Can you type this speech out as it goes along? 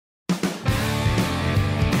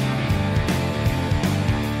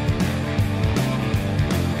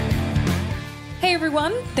Hey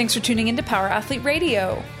everyone, thanks for tuning into Power Athlete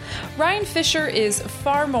Radio. Ryan Fisher is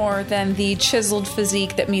far more than the chiseled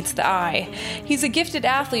physique that meets the eye. He's a gifted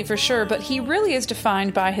athlete for sure, but he really is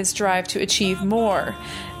defined by his drive to achieve more.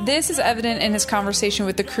 This is evident in his conversation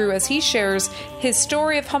with the crew as he shares his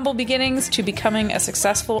story of humble beginnings to becoming a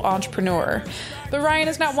successful entrepreneur. But Ryan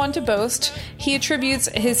is not one to boast. He attributes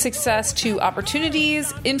his success to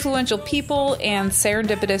opportunities, influential people, and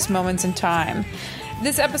serendipitous moments in time.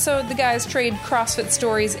 This episode, the guys trade CrossFit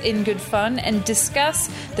stories in good fun and discuss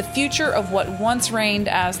the future of what once reigned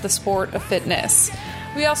as the sport of fitness.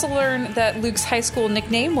 We also learn that Luke's high school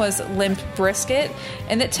nickname was Limp Brisket,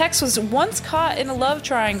 and that Tex was once caught in a love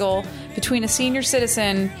triangle between a senior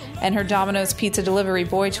citizen and her Domino's pizza delivery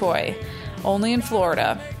boy toy. Only in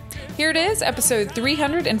Florida. Here it is, episode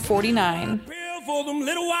 349. For them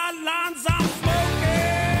little white lines I'm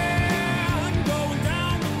smoking, going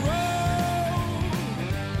down the road.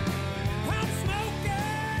 I'm smoking,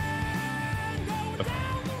 going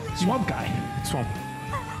down the road. Swamp guy.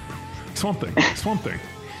 Swamp thing.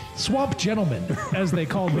 Swamp gentleman, as they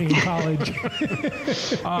called me in college.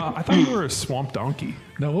 I thought you were a swamp donkey.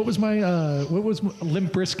 No, what was my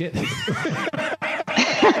Limp Brisket? That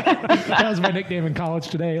was my nickname in college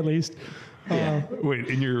today, at least. Wait,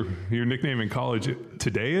 in your nickname in college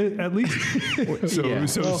today, at least?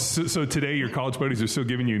 So today your college buddies are still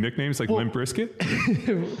giving you nicknames like Limp Brisket?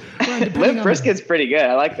 Limp Brisket's pretty good.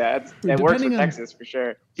 I like that. It works for Texas for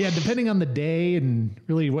sure. Yeah, depending on the day and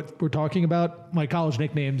really what we're talking about, my college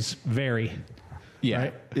nicknames vary. Yeah,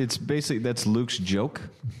 right? It's basically, that's Luke's joke,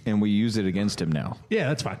 and we use it against him now. Yeah,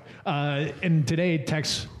 that's fine. And today,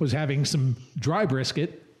 Tex was having some dry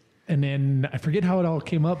brisket, and then I forget how it all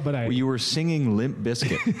came up, but you were singing Limp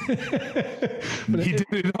Bizkit. He did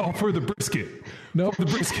it all for the brisket. No, the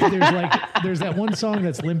brisket. There's that one song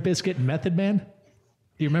that's Limp Bizkit and Method Man.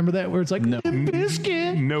 Do you remember that? Where it's like, Limp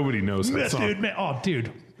Bizkit. Nobody knows that song. Oh, dude.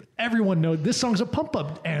 Everyone knows. This song's a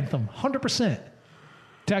pump-up anthem, 100%.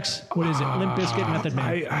 Tex, what is it? Limp Bizkit, Method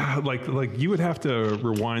Man. Like you would have to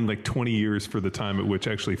rewind like 20 years for the time at which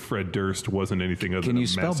actually Fred Durst wasn't anything other than a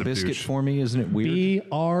massive douche. Can you spell biscuit for me? Isn't it weird?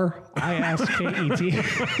 B-R-I-S-K-E-T.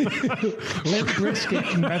 Limp Brisket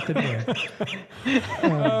and Method Man.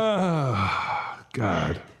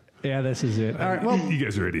 God. Yeah, this is it. All right. Well, you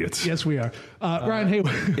guys are idiots. Yes, we are. Ryan, hey.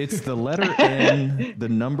 It's the letter N, the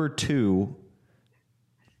number 2,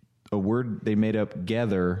 a word they made up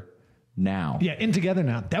together. Now. Yeah, in Together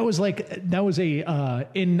Now. That was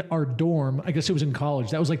in our dorm. I guess it was in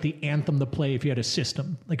college. That was like the anthem to play if you had a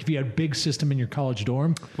system. Like if you had a big system in your college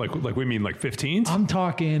dorm. Like we mean like 15s? I'm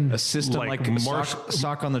talking a system like a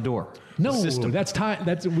sock on the door. No,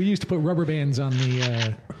 that's we used to put rubber bands on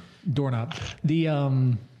the doorknob.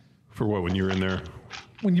 For what, when you were in there?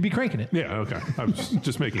 When you be cranking it. Yeah, okay. I was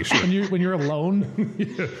just making sure. when you're alone.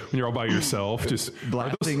 Yeah, when you're all by yourself. Just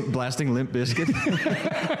blasting Limp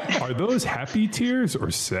Bizkit. Are those happy tears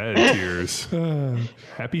or sad tears?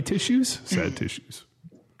 Happy tissues? Sad tissues.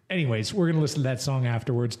 Anyways, we're going to listen to that song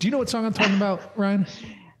afterwards. Do you know what song I'm talking about, Ryan?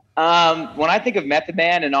 When I think of Method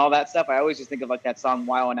Man and all that stuff, I always just think of like that song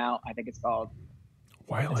Wildin' Out, I think it's called.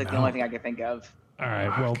 It's like the only thing I can think of. All right.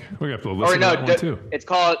 Well, we're gonna have to listen to that one too. It's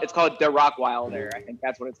called The Rock Wilder. I think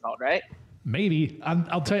that's what it's called, right? Maybe.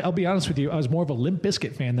 I'll tell you. I'll be honest with you. I was more of a Limp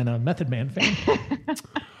Bizkit fan than a Method Man fan.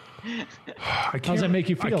 How does that make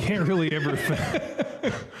you feel? I can't really ever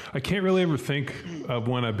think of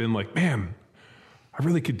when I've been like, man, I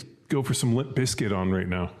really could go for some Limp Bizkit on right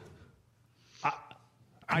now.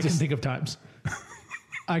 I can think of times.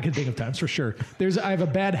 I can think of times for sure. I have a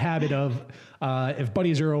bad habit of if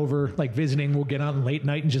buddies are over, like visiting, we'll get on late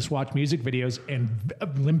night and just watch music videos, and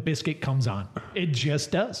Limp Bizkit comes on. It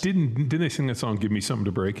just does. Didn't they sing that song, Give Me Something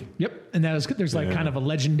to Break? Yep. And there's kind of a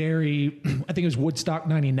legendary, I think it was Woodstock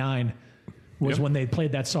 99 was when they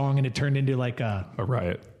played that song, and it turned into like a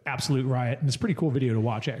riot. Absolute riot. And it's a pretty cool video to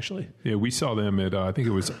watch, actually. Yeah, we saw them at, I think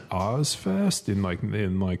it was Ozfest in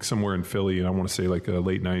somewhere in Philly, and I want to say like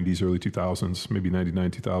late 90s, early 2000s, maybe 99,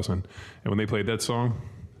 2000. And when they played that song,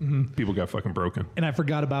 people got fucking broken. And I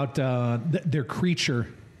forgot about their Creature,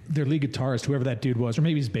 their lead guitarist, whoever that dude was, or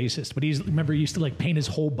maybe he's bassist, but he used to like paint his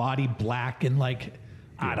whole body black and like,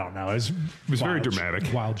 I don't know. It was very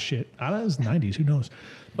dramatic. Wild shit. I don't know, it was the 90s, who knows?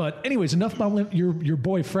 But anyways, enough about your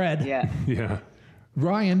boy Fred. Yeah. Yeah.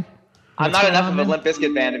 Ryan. I'm not enough of a Limp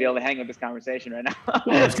Bizkit fan to be able to hang with this conversation right now.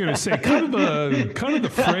 Well, I was going to say, kind of the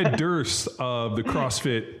Fred Durst of the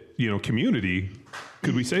CrossFit, community.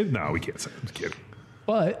 Could we say? No, we can't say. I'm just kidding.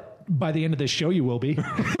 But by the end of this show, you will be. Be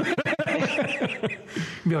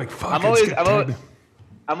like, fuck.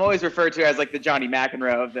 I'm I'm always referred to as like the Johnny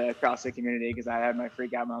McEnroe of the CrossFit community because I had my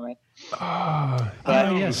freak out moment.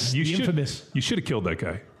 Yes, You the should, infamous. you should have killed that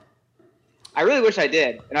guy. I really wish I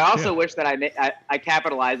did, and I also Yeah. wish that I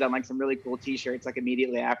capitalized on like some really cool T-shirts like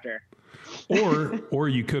immediately after. Or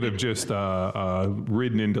you could have just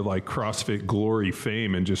ridden into like CrossFit Glory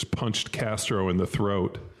fame and just punched Castro in the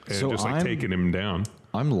throat and So just like I'm- taking him down.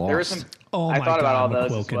 I'm lost. There were some. Oh I my thought about all God,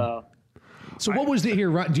 those as McQuilkin. well. So what was it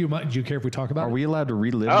here? Ryan, do you care if we talk about Are it? we allowed to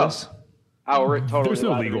relive Oh. this? Oh, we're totally. There's no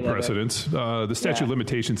allowed to legal relive it. precedence. The statute of Yeah.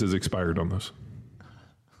 limitations has expired on this.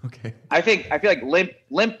 Okay. I feel like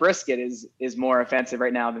limp brisket is more offensive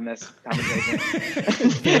right now than this conversation.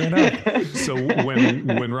 Fair enough. So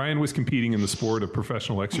when Ryan was competing in the sport of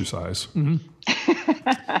professional exercise,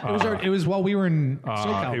 It was while we were in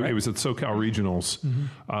SoCal, it right? was at SoCal Regionals.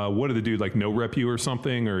 What did the dude like no rep you or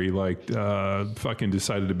something, or he like fucking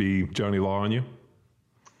decided to be Johnny Law on you?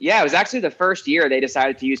 Yeah, it was actually the first year they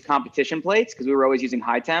decided to use competition plates because we were always using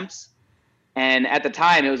high temps. And at the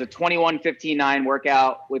time, it was a 21-15-9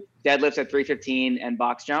 workout with deadlifts at 315 and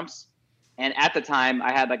box jumps. And at the time,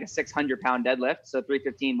 I had like a 600-pound deadlift, so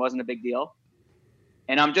 315 wasn't a big deal.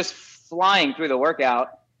 And I'm just flying through the workout.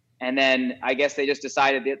 And then I guess they just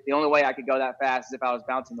decided that the only way I could go that fast is if I was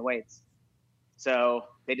bouncing the weights. So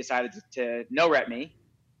they decided to no rep me.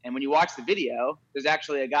 And when you watch the video, there's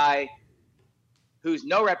actually a guy who's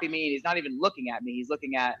no repping me, and he's not even looking at me. He's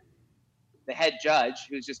looking at the head judge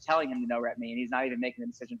who's just telling him to no rep me, and he's not even making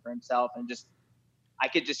the decision for himself. And just, I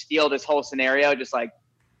could just feel this whole scenario just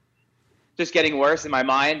getting worse in my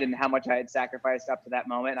mind and how much I had sacrificed up to that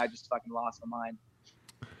moment. I just fucking lost my mind.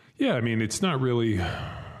 Yeah, I mean, it's not really.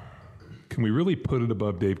 Can we really put it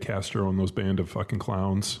above Dave Castro and those band of fucking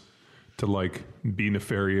clowns to like be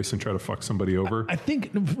nefarious and try to fuck somebody over? I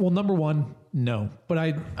think. Well, number one, no.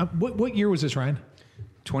 But what year was this, Ryan?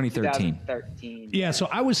 2013. 2013. Yeah, so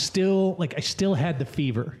I was still I still had the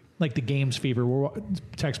fever, like the games fever. Where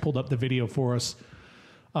Tex pulled up the video for us.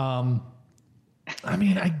 I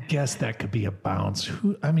mean, I guess that could be a bounce.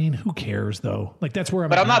 Who cares though? Like that's where I'm.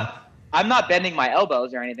 But at I'm not bending my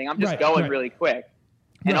elbows or anything. I'm just Right, going right. really quick.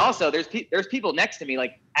 And Right. also, there's people next to me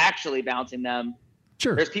like actually bouncing them.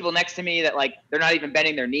 Sure. There's people next to me that like they're not even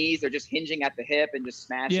bending their knees; they're just hinging at the hip and just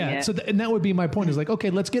smashing Yeah. it. So and that would be my point. Is like, okay,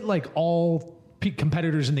 let's get like all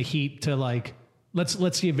competitors in the heat to like.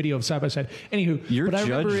 Let's see a video of side by side. Anywho, Your but I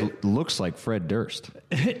remember judge looks like Fred Durst.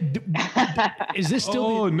 is this still?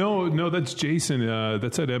 Oh no, that's Jason.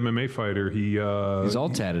 That's that MMA fighter. He's all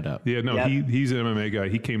tatted up. Yeah, no, Yep. he's an MMA guy.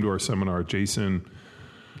 He came to our seminar. Jason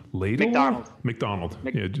Ladle? McDonald.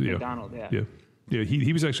 McDonald, yeah. Yeah.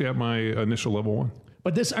 He was actually at my initial level one.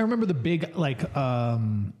 But this, I remember the big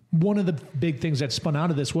one of the big things that spun out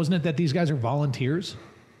of this, wasn't it that these guys are volunteers,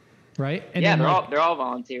 right? And Yeah, then, they're all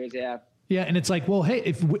volunteers. Yeah. Yeah, and it's like, well, hey,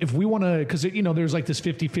 if we want to, because, there's like this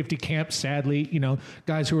 50-50 camp, sadly,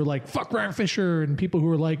 guys who are like, fuck Ryan Fisher, and people who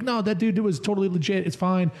are like, no, that dude was totally legit, it's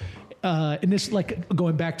fine. And this, like,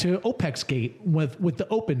 going back to OPEX Gate with the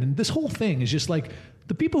Open, and this whole thing is just like,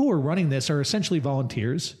 the people who are running this are essentially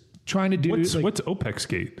volunteers trying to do... What's like, OPEX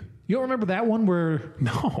Gate? you don't remember that one where...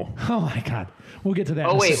 No. Oh, my God. We'll get to that.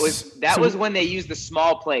 Oh in a wait, second. was when they used the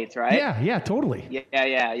small plates, right? Yeah, totally.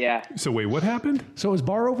 Yeah. So wait, what happened? So it was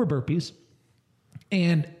bar over burpees.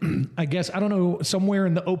 And I guess, I don't know, somewhere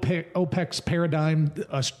in the OPEX paradigm,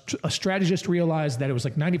 a strategist realized that it was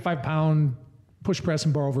like 95-pound push press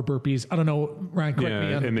and bar over burpees. I don't know, Ryan, correct me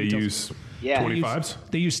Yeah, on the and they details. use Yeah. 25s?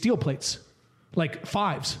 They use steel plates, like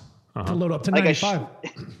fives, to load up to Like 95.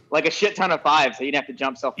 like a shit ton of fives, so you'd have to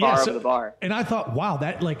jump so far over the bar. And I thought, wow,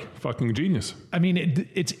 that Fucking genius. I mean,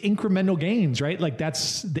 it's incremental gains, right? Like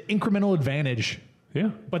that's the incremental advantage.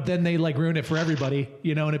 Yeah. But then they like ruin it for everybody,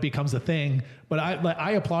 and it becomes a thing. But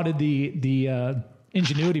I applauded the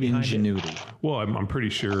ingenuity behind it. Well, I'm pretty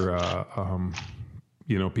sure,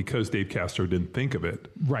 because Dave Castro didn't think of it,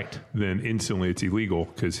 Right. then instantly it's illegal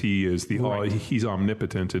because he is he's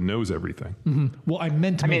omnipotent and knows everything. Well, I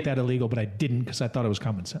meant to make mean- that illegal, but I didn't because I thought it was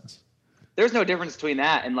common sense. There's no difference between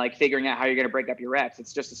that and like figuring out how you're going to break up your reps.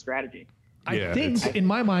 It's just a strategy. I Yeah, think it's- in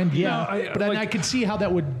my mind, yeah. No, but I could see how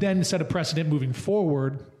that would then set a precedent moving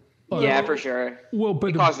forward. But Yeah, for sure. Well,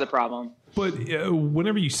 but It causes a problem. But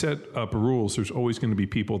whenever you set up rules, there's always going to be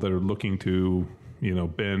people that are looking to,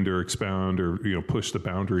 bend or expound or, push the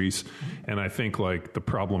boundaries. And I think like the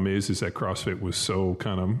problem is that CrossFit was so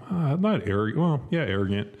kind of not arrogant. Well, yeah,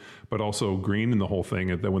 arrogant, but also green in the whole thing.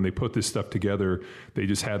 And that when they put this stuff together, they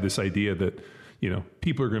just had this idea that,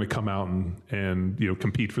 people are going to come out and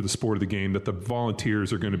compete for the sport of the game, that the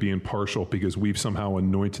volunteers are going to be impartial because we've somehow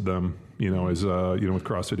anointed them, as with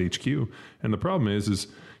CrossFit HQ. And the problem is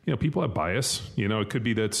people have bias. It could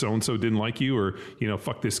be that so-and-so didn't like you, or,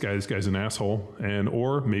 fuck this guy's an asshole.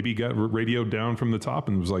 Or maybe got radioed down from the top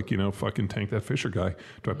and was like, fucking tank that Fisher guy.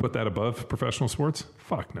 Do I put that above professional sports?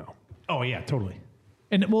 Fuck no. Oh yeah, totally.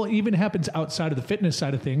 And it even happens outside of the fitness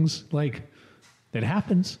side of things. Like that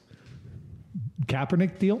happens.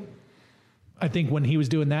 Kaepernick deal. I think when he was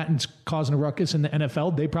doing that and causing a ruckus in the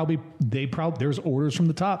NFL, they probably there's orders from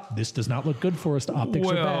the top. This does not look good for us. The optics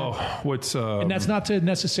are bad. And that's not to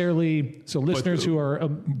necessarily. So listeners who are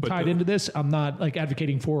tied into this, I'm not like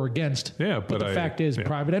advocating for or against. Yeah, but the fact is,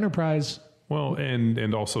 private enterprise. Well,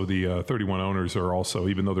 and also the 31 owners are also,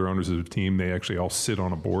 even though they're owners of the team, they actually all sit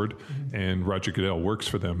on a board, and Roger Goodell works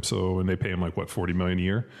for them. So, and they pay him like $40 million a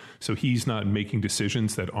year. So he's not making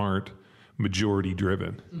decisions that aren't majority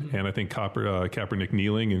driven. And I think Kaepernick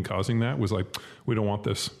kneeling and causing that was like, we don't want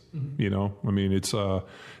this. I mean, it's I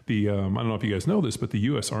don't know if you guys know this, but the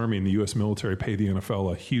U.S. Army and the U.S. military pay the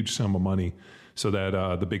NFL a huge sum of money so that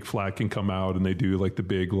the big flag can come out, and they do like the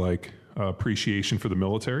big appreciation for the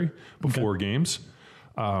military before games.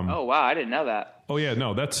 Oh wow, I didn't know that. Oh yeah,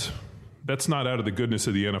 no, that's not out of the goodness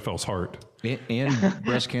of the NFL's heart. And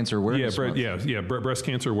breast cancer awareness. Breast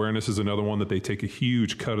cancer awareness is another one that they take a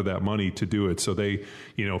huge cut of that money to do it. So they,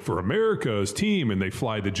 for America's team, and they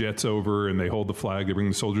fly the jets over and they hold the flag, they bring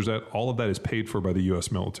the soldiers out. All of that is paid for by the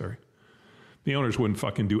U.S. military. The owners wouldn't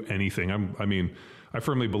fucking do anything. I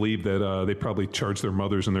firmly believe that they probably charge their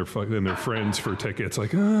mothers and their friends for tickets,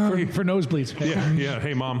 like for nosebleeds. Yeah.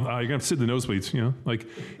 Hey, mom, you're gonna sit in the nosebleeds.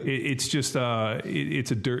 It's just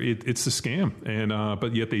it's a scam, and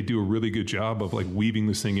but yet they do a really good job of like weaving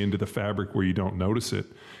this thing into the fabric where you don't notice it,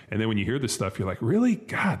 and then when you hear this stuff, you're like, really,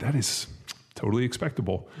 God, that is totally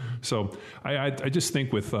expectable. So I just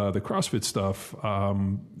think with the CrossFit stuff,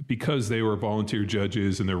 because they were volunteer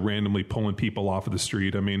judges and they're randomly pulling people off of the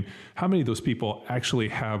street. I mean, how many of those people actually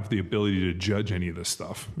have the ability to judge any of this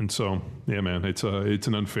stuff? And so, yeah, man, it's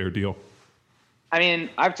an unfair deal. I mean,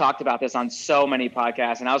 I've talked about this on so many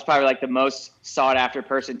podcasts, and I was probably like the most sought after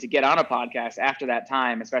person to get on a podcast after that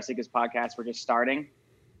time, especially because podcasts were just starting.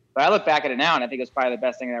 But I look back at it now and I think it's probably the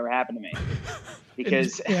best thing that ever happened to me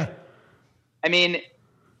because I mean,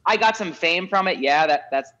 I got some fame from it. Yeah,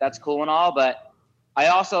 that's cool and all, but I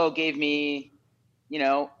also gave me,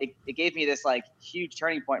 it gave me this like huge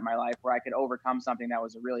turning point in my life where I could overcome something that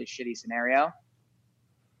was a really shitty scenario.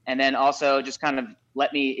 And then also just kind of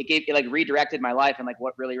it redirected my life and like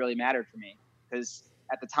what really, really mattered for me. Because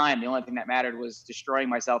at the time, the only thing that mattered was destroying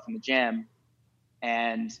myself in the gym.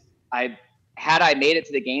 And had I made it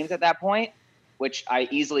to the games at that point, which I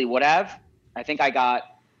easily would have, I think I got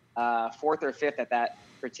 4th or 5th at that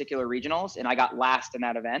particular regionals, and I got last in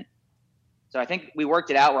that event. So I think we worked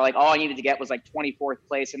it out where like all I needed to get was like 24th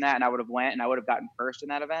place in that, and I would have went and I would have gotten first in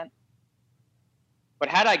that event. But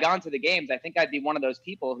had I gone to the games, I think I'd be one of those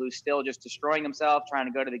people who's still just destroying himself, trying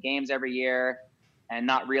to go to the games every year and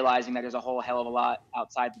not realizing that there's a whole hell of a lot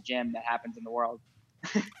outside the gym that happens in the world.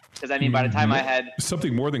 Because I mean, by the time I had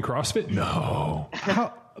something more than CrossFit, no.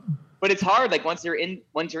 But it's hard. Like once you're in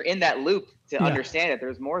that loop to understand it,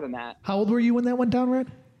 there's more than that. How old were you when that went down,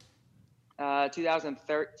 Red?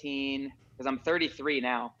 2013, because I'm 33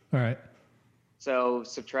 now. All right. So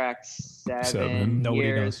subtract 7 Nobody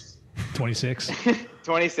years. knows. 26?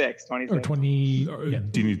 26. Or 20. Yeah.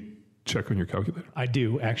 Do you need to check on your calculator? I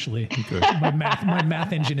do, actually. Okay. my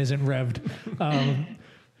math engine isn't revved.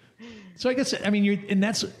 So I guess, I mean,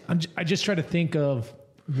 I just try to think of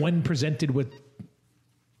when presented with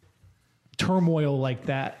turmoil like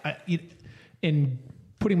that, in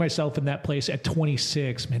putting myself in that place at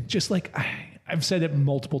 26, man, just like I've said it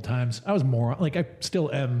multiple times, I was moron. Like I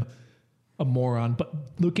still am a moron, but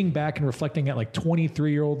looking back and reflecting at like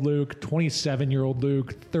 23-year-old Luke, 27-year-old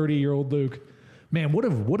Luke, 30-year-old Luke, man, what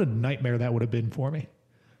a nightmare that would have been for me.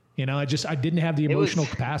 I didn't have the emotional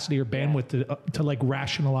capacity or bandwidth to like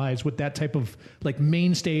rationalize with that type of like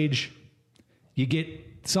main stage. You get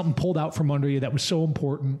something pulled out from under you that was so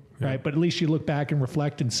important, right? But at least you look back and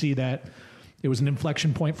reflect and see that it was an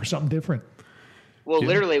inflection point for something different. Well,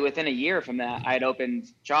 literally within a year from that, I had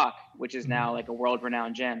opened Chalk, which is now like a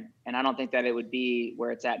world-renowned gym. And I don't think that it would be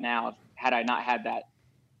where it's at now had I not had that,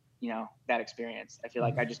 that experience. I feel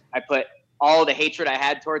like I put all the hatred I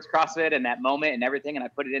had towards CrossFit and that moment and everything, and I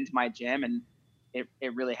put it into my gym, and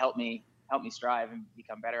it really helped me strive and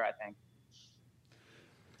become better, I think.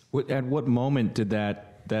 At what moment did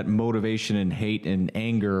that motivation and hate and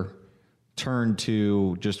anger turn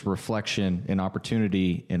to just reflection and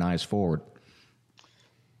opportunity and eyes forward?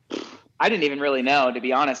 I didn't even really know, to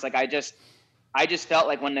be honest. Like I just felt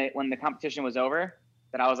like when the competition was over,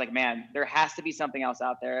 that I was like, man, there has to be something else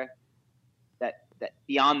out there that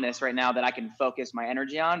beyond this right now that I can focus my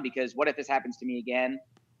energy on, because what if this happens to me again?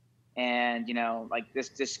 And like this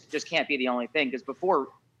just can't be the only thing. Because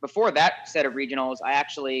before that set of regionals, I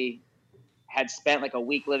actually had spent like a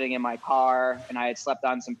week living in my car, and I had slept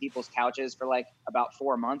on some people's couches for like about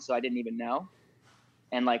 4 months, so I didn't even know.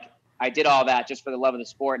 And like I did all that just for the love of the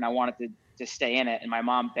sport, and I wanted to stay in it. And my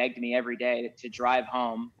mom begged me every day to drive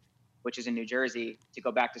home, which is in New Jersey, to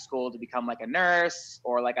go back to school to become like a nurse,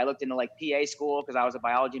 or like I looked into like PA school because I was a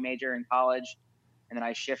biology major in college, and then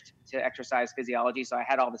I shifted to exercise physiology, so I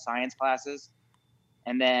had all the science classes.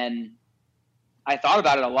 And then I thought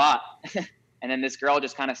about it a lot. And then this girl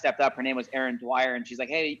just kind of stepped up. Her name was Erin Dwyer, and she's like,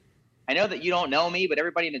 hey, I know that you don't know me, but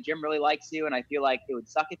everybody in the gym really likes you, and I feel like it would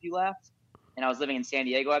suck if you left. And I was living in San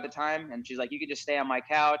Diego at the time, and she's like, you could just stay on my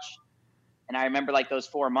couch. And I remember like those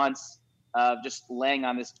 4 months of just laying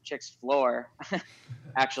on this chick's floor,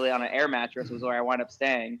 actually on an air mattress was where I wound up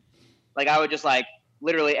staying. Like I would just like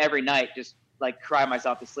literally every night just like cry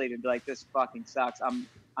myself to sleep and be like, this fucking sucks.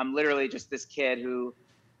 I'm literally just this kid who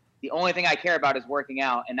the only thing I care about is working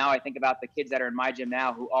out. And now I think about the kids that are in my gym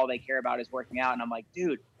now who all they care about is working out. And I'm like,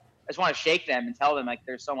 dude, I just want to shake them and tell them like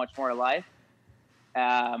there's so much more to life.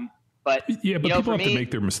 But people have to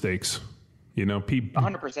make their mistakes.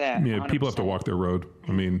 100%. Yeah, 100%. People have to walk their road.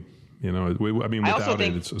 I mean, without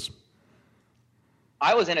it, it's just.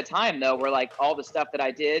 I was in a time though where like all the stuff that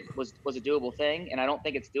I did was a doable thing, and I don't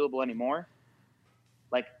think it's doable anymore.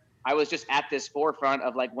 Like I was just at this forefront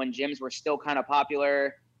of like when gyms were still kind of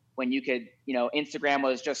popular, when you could, Instagram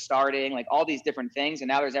was just starting, like all these different things, and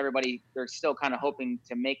now they're still kind of hoping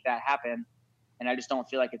to make that happen, and I just don't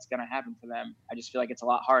feel like it's going to happen for them. I just feel like it's a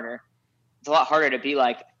lot harder. It's a lot harder to be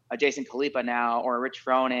like a Jason Khalipa now, or a Rich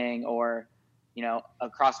Froning, or a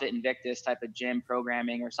CrossFit Invictus type of gym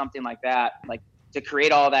programming or something like that. Like to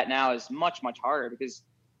create all that now is much, much harder, because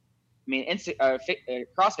I mean,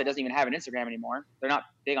 CrossFit doesn't even have an Instagram anymore. They're not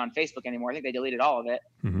big on Facebook anymore. I think they deleted all of it.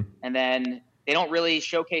 Mm-hmm. And then they don't really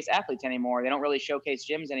showcase athletes anymore. They don't really showcase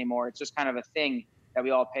gyms anymore. It's just kind of a thing that we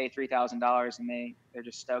all pay $3,000 and they're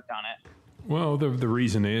just stoked on it. Well, the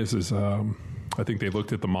reason is I think they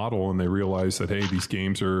looked at the model and they realized that, hey, these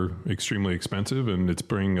games are extremely expensive and it's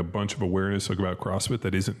bringing a bunch of awareness about CrossFit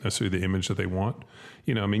that isn't necessarily the image that they want.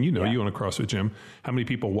 You own a CrossFit gym. How many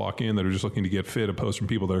people walk in that are just looking to get fit, opposed from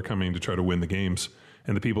people that are coming to try to win the games?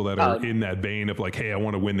 And the people that are in that vein of like, hey, I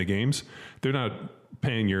want to win the games, they're not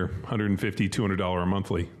paying your $150, $200 a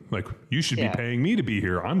monthly. Like, you should be paying me to be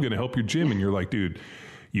here. I'm going to help your gym. And you're like, dude,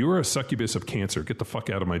 you're a succubus of cancer. Get the fuck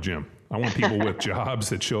out of my gym. I want people with jobs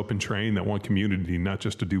that show up and train, that want community, not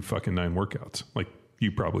just to do fucking 9 workouts like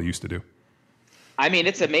you probably used to do. I mean,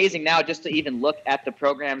 it's amazing now just to even look at the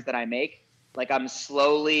programs that I make. Like I'm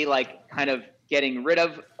slowly like kind of getting rid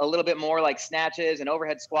of a little bit more like snatches and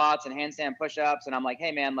overhead squats and handstand push-ups. And I'm like,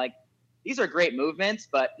 hey man, like these are great movements,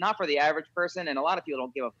 but not for the average person. And a lot of people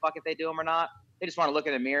don't give a fuck if they do them or not. They just want to look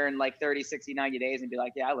in the mirror in like 30, 60, 90 days and be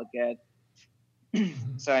like, yeah, I look good.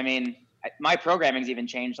 So, I mean, my programming's even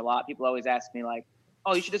changed a lot. People always ask me like,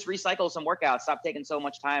 oh, you should just recycle some workouts. Stop taking so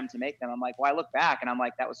much time to make them. I'm like, well, I look back and I'm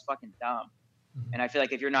like, that was fucking dumb. And I feel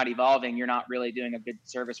like if you're not evolving, you're not really doing a good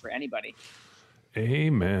service for anybody.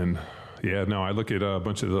 Amen. Yeah, no, I look at a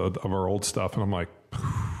bunch of our old stuff and I'm like,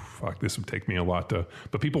 fuck, this would take me a lot to,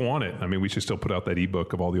 but people want it. I mean, we should still put out that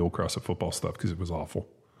ebook of all the old CrossFit football stuff because it was awful.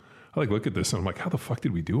 I like look at this and I'm like, how the fuck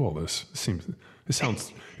did we do all this? This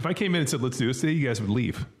sounds, if I came in and said, let's do this today, you guys would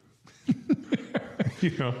leave.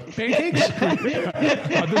 Pancakes? I've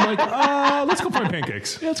been like, let's go find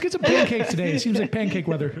pancakes. Yeah, let's get some pancakes today. It seems like pancake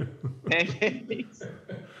weather. Pancakes.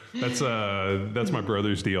 That's my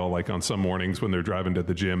brother's deal. Like on some mornings when they're driving to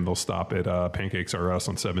the gym, they'll stop at Pancakes R Us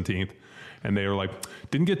on 17th. And they were like,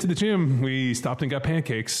 didn't get to the gym. We stopped and got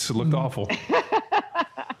pancakes. It looked awful.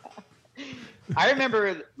 I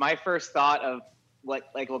remember my first thought of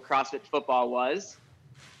what CrossFit football was.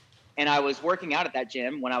 And I was working out at that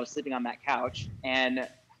gym when I was sleeping on that couch. And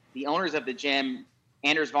the owners of the gym,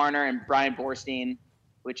 Anders Varner and Brian Borstein,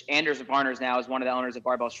 which Anders Varner now is one of the owners of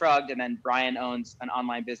Barbell Shrugged. And then Brian owns an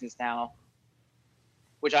online business now,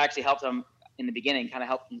 which I actually helped him in the beginning, kind of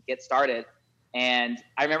helped him get started. And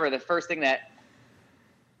I remember the first thing that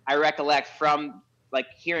I recollect from like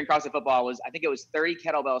hearing CrossFit football was, I think it was 30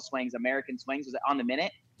 kettlebell swings, American swings, was it on the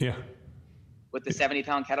minute? Yeah. With the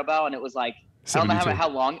 70-pound kettlebell. And it was like, I don't know how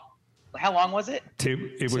long. How long was it?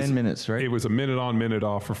 It was 10 minutes, right? It was a minute on, minute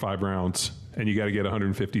off for 5 rounds, and you got to get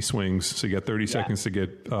 150 swings. So you got 30 seconds to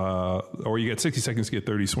get, or you got 60 seconds to get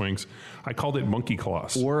 30 swings. I called it monkey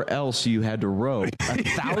claws. Or else you had to row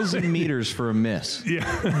 1,000 meters for a miss.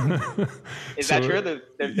 Is that true?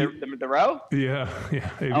 The row? Yeah.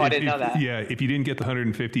 I didn't know that. Yeah, if you didn't get the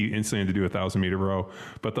 150, you instantly had to do a 1,000-meter row.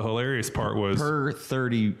 But the hilarious part was Per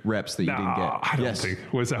 30 reps that you didn't get. I don't think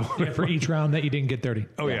was that what Yeah, for each round that you didn't get 30.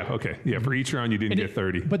 Oh yeah, okay, yeah. For each round you didn't get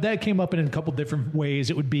 30. But that came up in a couple different ways.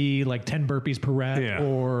 It would be like 10 burpees per rep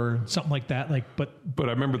or something like that. But I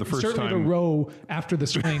remember the first certainly time the row after the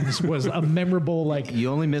swings was a memorable You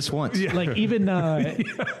only miss once. like even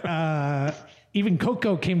even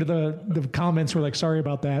Coco came to the comments were like, sorry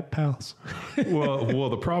about that, pals. well,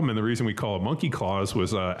 the problem and the reason we call it monkey claws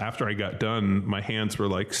was after I got done, my hands were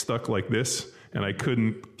like stuck like this, and I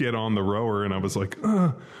couldn't get on the rower, and I was like,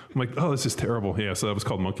 I'm like, oh, this is terrible. Yeah, so that was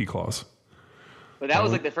called monkey claws. But that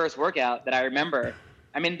was like the first workout that I remember.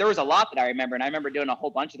 I mean, there was a lot that I remember, and I remember doing a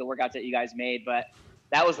whole bunch of the workouts that you guys made, but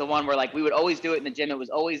that was the one where like we would always do it in the gym.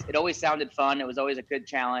 It always sounded fun. It was always a good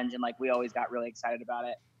challenge, and like we always got really excited about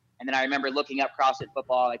it. And then I remember looking up CrossFit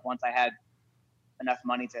football, like once I had enough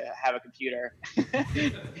money to have a computer.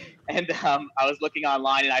 And I was looking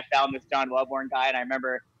online and I found this John Wellborn guy. And I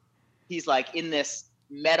remember he's like in this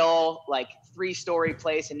metal, like 3-story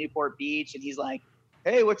place in Newport Beach. And he's like,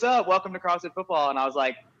 hey, what's up? Welcome to CrossFit football. And I was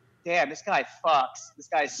like, damn, this guy fucks. This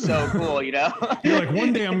guy's so cool, you know? You're like,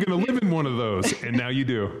 one day I'm going to live in one of those. And now you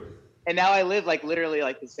do. And now I live like literally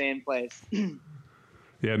like the same place.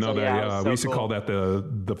 Yeah, no, So, we used to call that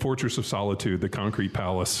the Fortress of Solitude, the Concrete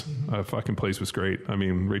Palace. Fucking place was great. I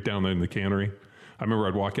mean, right down there in the cannery. I remember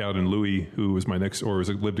I'd walk out and Louis, who was my next, or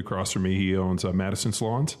lived across from me, he owns Madison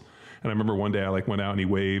Salons. And I remember one day I like went out and he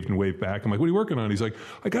waved and waved back. I'm like, what are you working on? He's like,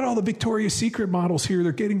 I got all the Victoria's Secret models here.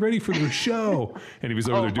 They're getting ready for their show. And he was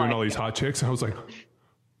over there doing all these hot chicks. And I was like,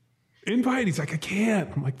 invite. He's like, I can't.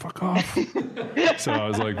 I'm like, fuck off. So I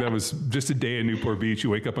was like, that was just a day in Newport Beach. You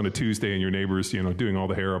wake up on a Tuesday and your neighbor's, doing all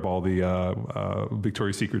the hair of all the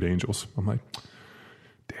Victoria's Secret angels. I'm like,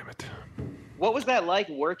 damn it. What was that like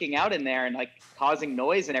working out in there and like causing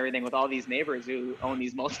noise and everything with all these neighbors who own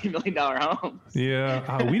these multi-million-dollar homes?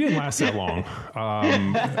 Yeah, we didn't last that long.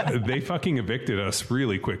 They fucking evicted us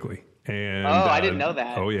really quickly. And I didn't know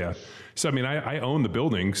that. Oh yeah. So I mean, I own the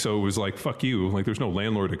building, so it was like, fuck you. Like, there's no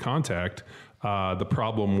landlord to contact. The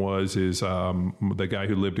problem was the guy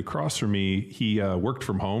who lived across from me, he worked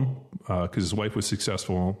from home because his wife was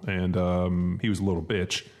successful, and he was a little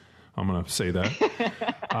bitch. I'm gonna say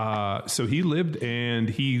that. So he lived and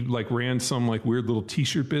he like ran some like weird little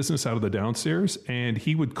T-shirt business out of the downstairs, and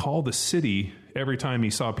he would call the city every time he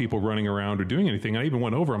saw people running around or doing anything. I even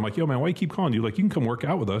went over. I'm like, yo, man, why you keep calling you? Like, you can come work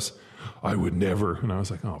out with us. I would never. And I was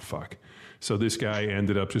like, oh fuck. So this guy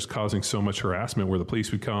ended up just causing so much harassment where the police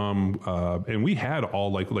would come, and we had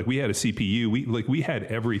all like we had a CPU. We had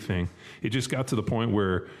everything. It just got to the point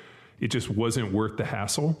where it just wasn't worth the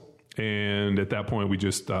hassle. And at that point, we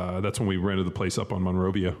just that's when we rented the place up on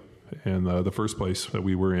Monrovia, and the first place that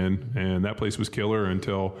we were in, and that place was killer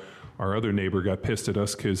until our other neighbor got pissed at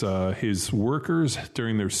us because his workers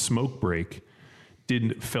during their smoke break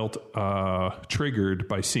felt triggered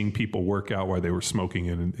by seeing people work out while they were smoking,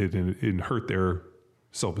 and it hurt their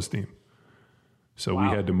self-esteem. So we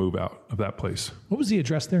had to move out of that place. What was the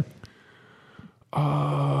address there?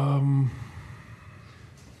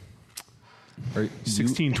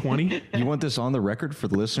 1620. You want this on the record for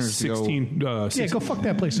the listeners? 16. Go fuck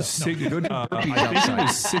that place up. I think it was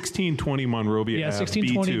 1620 Monrovia. Yeah, Ave,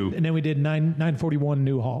 1620, B2. and then we did 941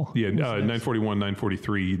 New Hall. Yeah, 941,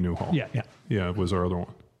 943 New Hall. Yeah. It was our other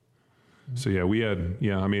one. So yeah, we had.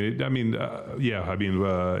 Yeah,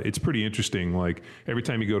 it's pretty interesting. Like every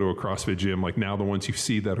time you go to a CrossFit gym, like now the ones you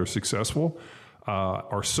see that are successful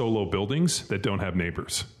are solo buildings that don't have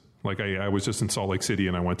neighbors. Like I was just in Salt Lake City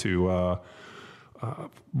and I went to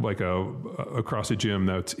like a CrossFit gym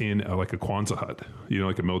that's in like a Kwanzaa hut,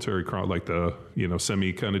 like a military, like the,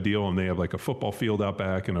 semi kind of deal. And they have like a football field out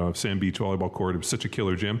back and a sand beach volleyball court. It was such a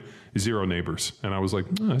killer gym, 0 neighbors. And I was like,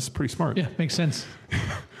 oh, that's pretty smart. Yeah, makes sense.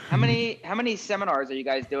 How many seminars are you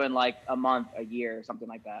guys doing, like a month, a year, or something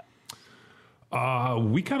like that?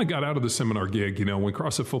 We kind of got out of the seminar gig. When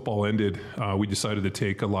CrossFit football ended, we decided to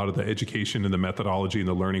take a lot of the education and the methodology and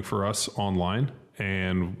the learning for us online.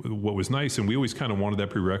 And what was nice, and we always kind of wanted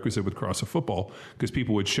that prerequisite with CrossFit football, because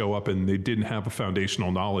people would show up and they didn't have a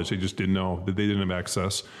foundational knowledge. They just didn't know, that they didn't have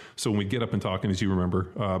access. So when we get up and talking, as you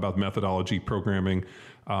remember, about methodology, programming,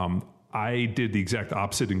 I did the exact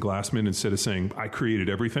opposite in Glassman. Instead of saying I created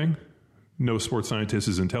everything, no sports scientist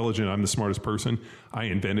is intelligent. I'm the smartest person. I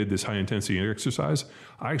invented this high intensity exercise.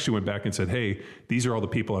 I actually went back and said, hey, these are all the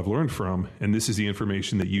people I've learned from, and this is the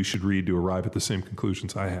information that you should read to arrive at the same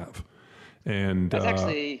conclusions I have. And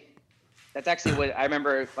That's actually what I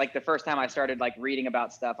remember. Like the first time I started like reading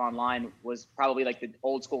about stuff online was probably like the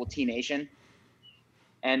old school T Nation.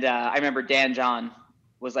 And I remember Dan John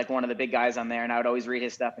was like one of the big guys on there, and I would always read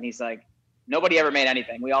his stuff. And he's like, nobody ever made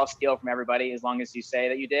anything. We all steal from everybody. As long as you say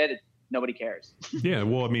that you did, nobody cares. Yeah,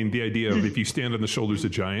 well, I mean, the idea of if you stand on the shoulders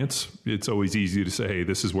of giants, it's always easy to say, hey,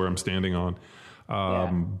 this is where I'm standing on.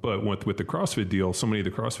 But with the CrossFit deal, so many of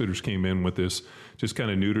the CrossFitters came in with this just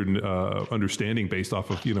kind of neutered understanding based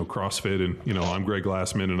off of, CrossFit and, I'm Greg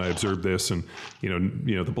Glassman and I observed this and,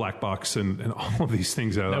 the black box and all of these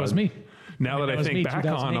things. That was me. Now that I think back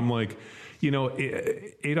on, I'm like,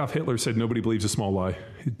 Adolf Hitler said nobody believes a small lie.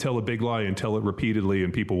 Tell a big lie and tell it repeatedly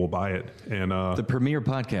and people will buy it. And the premier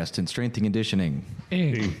podcast in strength and conditioning.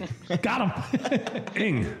 Got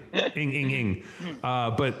him. Ing.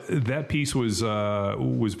 But that piece was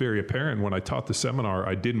very apparent when I taught the seminar.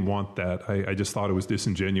 I didn't want that. I just thought it was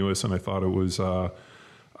disingenuous, and I thought it was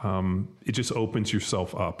it just opens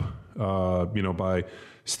yourself up, by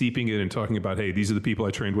steeping it and talking about, hey, these are the people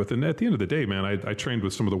I trained with. And at the end of the day, man, I trained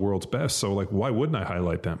with some of the world's best. So like, why wouldn't I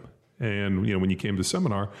highlight them? And, when you came to the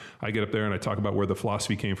seminar, I get up there and I talk about where the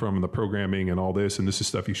philosophy came from and the programming and all this, and this is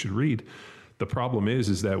stuff you should read. The problem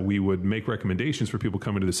is that we would make recommendations for people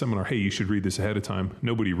coming to the seminar. Hey, you should read this ahead of time.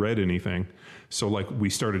 Nobody read anything. So like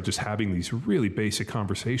we started just having these really basic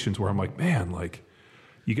conversations where I'm like, man, like,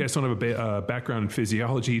 you guys don't have a background in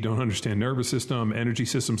physiology, you don't understand nervous system, energy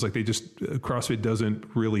systems. Like CrossFit doesn't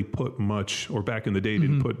really put much, or back in the day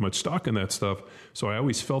didn't put much stock in that stuff. So I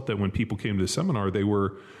always felt that when people came to the seminar, there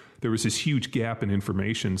was this huge gap in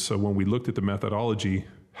information. So when we looked at the methodology,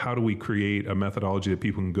 how do we create a methodology that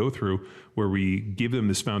people can go through where we give them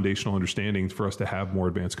this foundational understanding for us to have more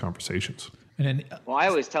advanced conversations? And then, Well, I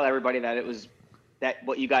always tell everybody that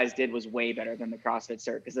what you guys did was way better than the CrossFit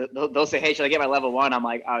cert, because they'll say, hey, should I get my level 1? I'm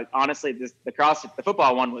like, honestly, the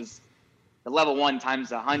football one was the level 1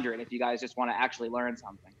 times 100 if you guys just want to actually learn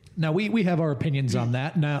something. now we have our opinions on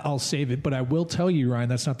that. Now I'll save it, but I will tell you, Ryan,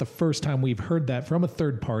 that's not the first time we've heard that from a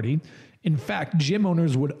third party. In fact, gym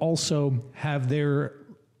owners would also have their,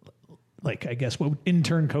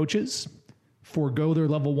 intern coaches forego their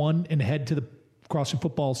level 1 and head to the CrossFit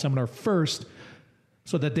football seminar first,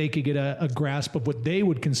 so that they could get a grasp of what they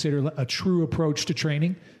would consider a true approach to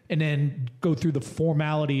training, and then go through the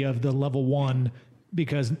formality of the level 1,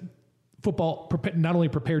 because football not only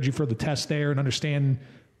prepared you for the test there and understand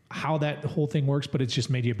how that whole thing works, but it's just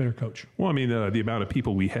made you a better coach. Well, I mean, the amount of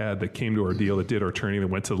people we had that came to our deal, that did our training, that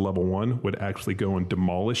went to the level 1 would actually go and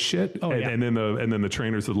demolish shit. And then the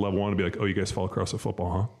trainers at the level 1 would be like, oh, you guys follow CrossFit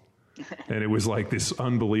football, huh? And it was like this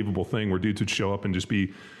unbelievable thing where dudes would show up and just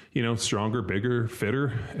be, stronger, bigger,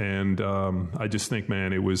 fitter. And I just think,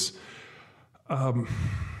 man, it was, how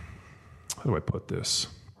do I put this?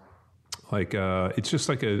 Like, it's just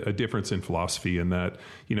like a difference in philosophy in that,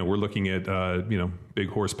 we're looking at, big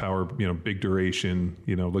horsepower, big duration,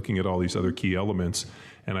 looking at all these other key elements.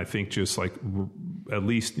 And I think just like, at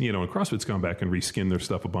least, and CrossFit's gone back and reskinned their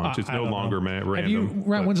stuff a bunch. It's no longer random.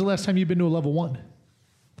 Ryan, when's the last time you've been to a level 1?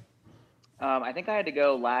 I think I had to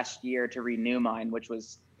go last year to renew mine, which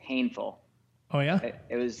was painful. Oh yeah?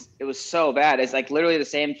 It was so bad. It's like literally the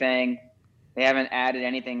same thing. They haven't added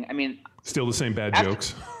anything. I mean, still the same bad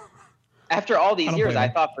jokes. After all these years, I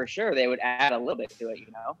thought for sure they would add a little bit to it,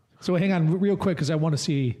 So hang on real quick, because I want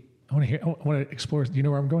to explore. Do you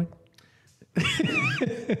know where I'm going?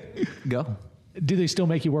 Go. Do they still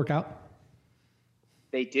make you work out?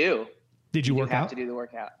 They do. Did you work out? Have to do the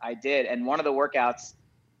workout. I did. And one of the workouts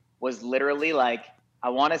was literally like, I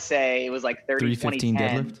want to say it was like 30, 20, 10.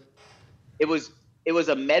 Deadlift? It was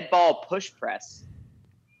a med ball push press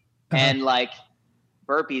and like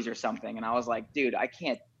burpees or something. And I was like, dude, I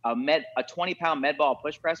can't, a 20-pound med ball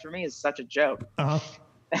push press for me is such a joke.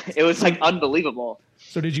 It was like unbelievable.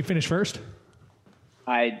 So did you finish first?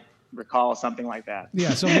 I recall something like that.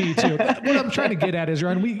 Yeah, so me too. What I'm trying to get at is,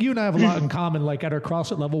 Ryan, you and I have a lot in common. Like at our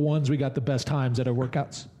CrossFit level 1s, we got the best times at our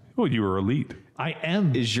workouts. Well, you were elite. I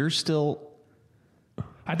am. Is yours still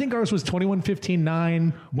I think ours was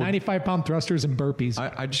 21-15-9, 95-pound thrusters and burpees.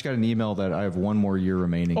 I just got an email that I have one more year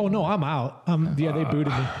remaining. Oh no, I'm out. Yeah, they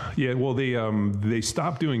booted me. Yeah, well, they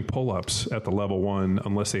stopped doing pull-ups at the level 1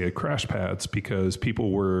 unless they had crash pads, because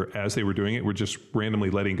people were, as they were doing it, were just randomly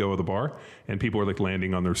letting go of the bar, and people were like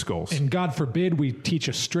landing on their skulls. And God forbid we teach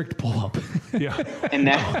a strict pull-up. Yeah. And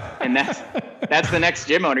that's the next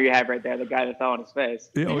gym owner you have right there, the guy that fell on his face.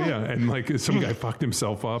 Yeah, oh yeah, and like some guy fucked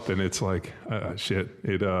himself up, and it's like shit.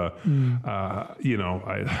 It I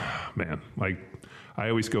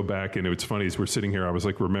always go back, and it's funny as we're sitting here, I was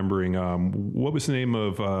like remembering what was the name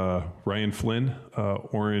of Ryan Flynn,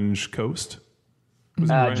 Orange Coast.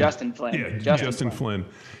 Justin Flynn. Yeah, Justin Flynn.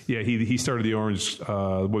 Yeah, he started the Orange.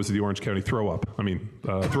 What was it, the Orange County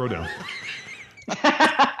Throwdown.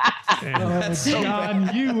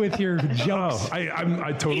 John, you with your jokes.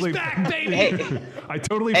 I totally. He's back, baby. I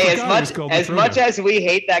totally Hey, forgot it was called as the much Throwdown. as we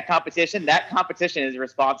hate that competition is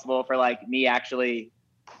responsible for like me actually,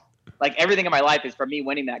 like everything in my life is for me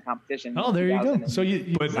winning that competition. Oh, there you go. 2000. So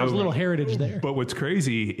there's a little heritage there. But what's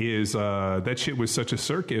crazy is that shit was such a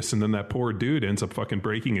circus, and then that poor dude ends up fucking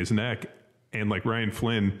breaking his neck, and like Ryan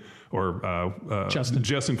Flynn or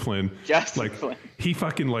Justin Flynn, Flynn. he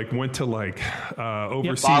fucking like went to like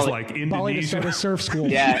overseas, Bali. like Bali to Indonesia. start a surf school.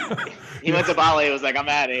 Yeah, he went to Bali. He was like, I'm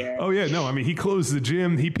out of here. Oh yeah, no, I mean he closed the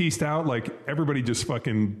gym, he pieced out, like everybody just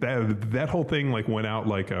fucking that whole thing like went out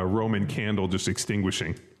like a Roman candle just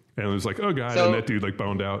extinguishing, and it was like, oh god, So- and that dude like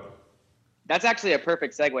boned out. That's actually a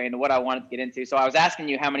perfect segue into what I wanted to get into. So I was asking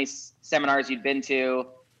you how many seminars you'd been to,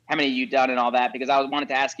 how many you'd done and all that, because I wanted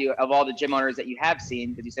to ask you, of all the gym owners that you have seen,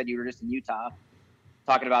 because you said you were just in Utah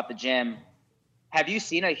talking about the gym, have you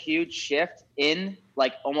seen a huge shift in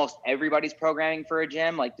like almost everybody's programming for a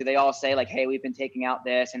gym? Like, do they all say like, hey, we've been taking out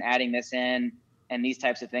this and adding this in and these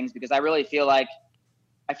types of things? Because I really feel like,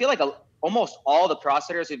 almost all the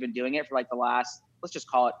CrossFitters who've been doing it for like the last, let's just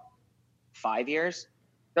call it 5 years,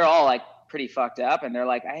 they're all like pretty fucked up. And they're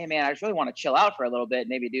like, hey man, I just really want to chill out for a little bit,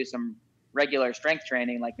 maybe do some regular strength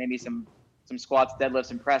training, like maybe some squats,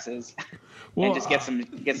 deadlifts, and presses, and just get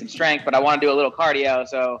some strength. But I want to do a little cardio.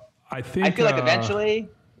 So I feel like eventually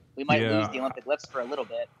we might yeah. lose the Olympic lifts for a little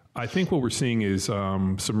bit. I think what we're seeing is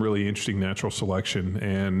some really interesting natural selection,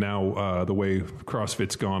 and now the way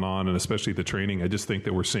CrossFit's gone on, and especially the training, I just think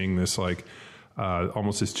that we're seeing this like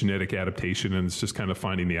almost this genetic adaptation, and it's just kind of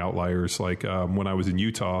finding the outliers. Like when I was in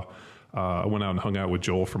Utah, I went out and hung out with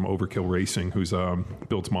Joel from Overkill Racing, who's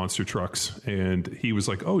builds monster trucks, and he was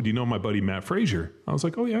like, "Oh, do you know my buddy Matt Frazier?" I was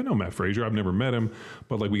like, "Oh yeah, I know Matt Frazier. I've never met him,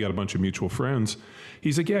 but like we got a bunch of mutual friends."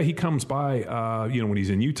 He's like, "Yeah, he comes by. When he's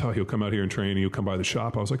in Utah, he'll come out here and train. And he'll come by the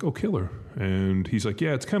shop." I was like, "Oh, killer!" And he's like,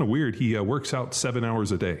 "Yeah, it's kind of weird. He works out 7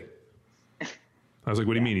 hours a day." I was like,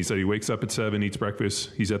 "What do you mean?" He said he wakes up at 7, eats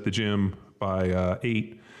breakfast, he's at the gym by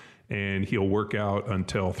 8, and he'll work out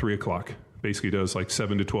until 3 o'clock. Basically does like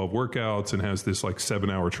 7 to 12 workouts and has this like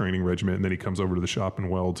 7-hour training regimen. And then he comes over to the shop and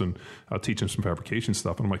welds, and I'll teach him some fabrication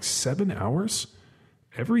stuff. And I'm like, 7 hours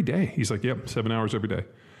every day? He's like, yep, 7 hours every day.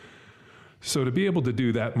 So to be able to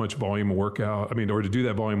do that much volume workout, or to do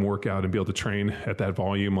that volume workout and be able to train at that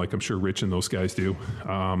volume, like I'm sure Rich and those guys do,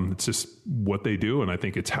 it's just what they do. And I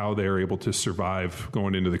think it's how they're able to survive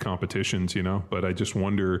going into the competitions, but I just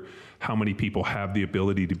wonder how many people have the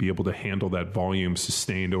ability to be able to handle that volume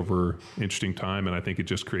sustained over interesting time. And I think it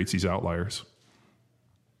just creates these outliers.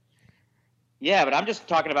 Yeah, but I'm just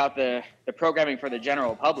talking about the programming for the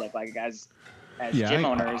general public, like as gym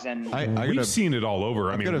owners. And We've seen it all over.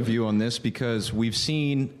 I've got a view on this because we've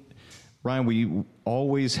seen, Ryan, we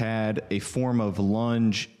always had a form of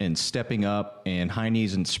lunge and stepping up and high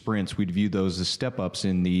knees and sprints. We'd view those as step ups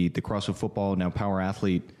in the CrossFit Football, now Power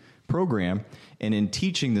Athlete program. And in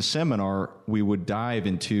teaching the seminar, we would dive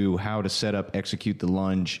into how to set up, execute the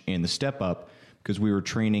lunge and the step up, because we were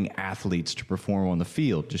training athletes to perform on the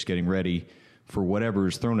field, just getting ready for whatever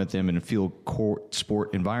is thrown at them in a field court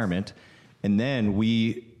sport environment. And then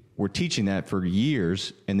we were teaching that for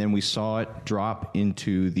years, and then we saw it drop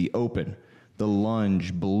into the open. The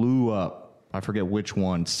lunge blew up. I forget which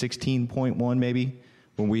one, 16.1 maybe,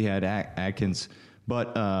 when we had Atkins.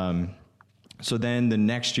 But so then the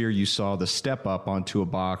next year you saw the step up onto a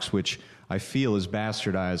box, which I feel is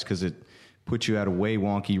bastardized because it puts you at a way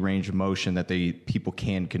wonky range of motion that people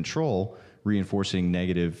can control, reinforcing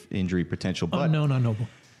negative injury potential. But Unknown, unknowable.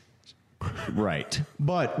 Right.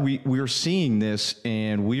 But we were seeing this,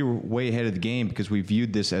 and we were way ahead of the game because we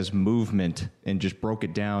viewed this as movement and just broke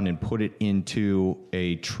it down and put it into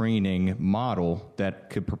a training model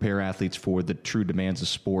that could prepare athletes for the true demands of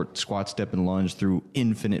sport, squat, step, and lunge through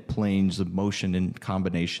infinite planes of motion and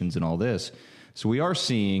combinations and all this. So we are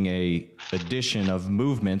seeing a addition of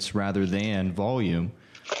movements rather than volume,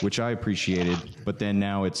 which I appreciated. But then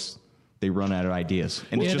now they run out of ideas,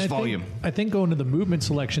 and it's just volume. I think going to the movement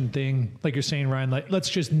selection thing, like you're saying, Ryan, like let's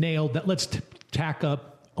just nail that. Let's tack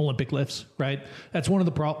up Olympic lifts, right? That's one of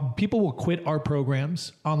the problems. People will quit our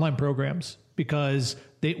programs, online programs, because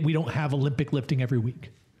we don't have Olympic lifting every week.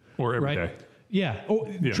 Or every right? day. Yeah. Oh,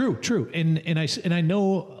 Yeah. True. And I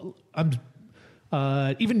know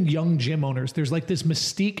even young gym owners, there's like this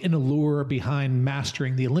mystique and allure behind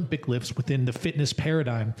mastering the Olympic lifts within the fitness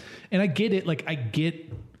paradigm. And I get it. Like I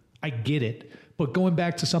get it. But going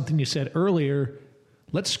back to something you said earlier,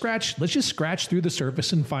 let's just scratch through the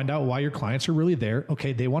surface and find out why your clients are really there.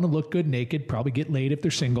 Okay. They want to look good naked, probably get laid if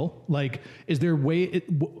they're single. Like, is there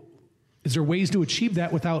ways to achieve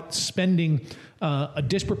that without spending a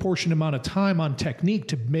disproportionate amount of time on technique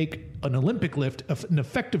to make an Olympic lift an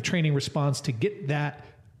effective training response to get that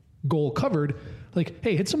goal covered? Like,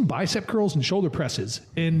 hey, hit some bicep curls and shoulder presses,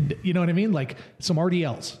 and you know what I mean? Like some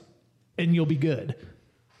RDLs, and you'll be good.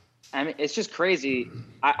 I mean, it's just crazy.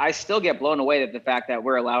 I still get blown away at the fact that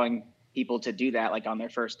we're allowing people to do that, like on their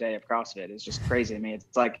first day of CrossFit. It's just crazy to me.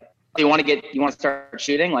 It's like, you want to start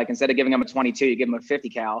shooting, like instead of giving them a 22, you give them a 50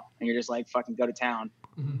 cal, and you're just like, fucking go to town.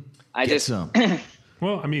 Mm-hmm.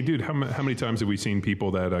 Well, I mean, dude, how many times have we seen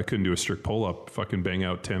people that couldn't do a strict pull-up fucking bang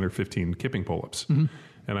out 10 or 15 kipping pull-ups? Mm-hmm.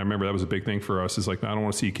 And I remember that was a big thing for us. Is like, I don't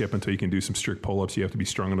want to see you kip until you can do some strict pull-ups. You have to be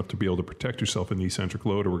strong enough to be able to protect yourself in the eccentric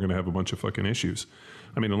load, or we're going to have a bunch of fucking issues.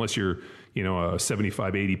 I mean, unless you're, a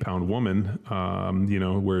 75, 80 pound woman,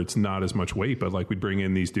 where it's not as much weight, but like we'd bring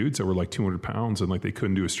in these dudes that were like 200 pounds and like they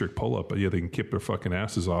couldn't do a strict pull-up, but yeah, they can kip their fucking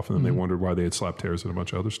asses off. And then they wondered why they had slap tears and a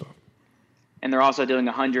bunch of other stuff. And they're also doing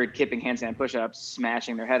 100 kipping handstand push-ups,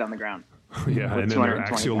 smashing their head on the ground. Yeah, and then they're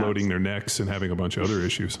axial loading their necks and having a bunch of other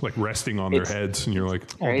issues, like resting on their heads, and you're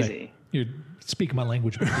like, crazy. You're speaking my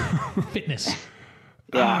language, fitness.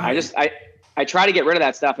 Yeah, I try to get rid of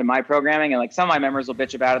that stuff in my programming, and like some of my members will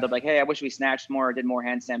bitch about it. They'll be like, "Hey, I wish we snatched more or did more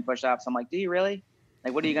handstand push-ups." I'm like, "Do you really?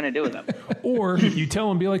 Like, what are you going to do with them?" Or you tell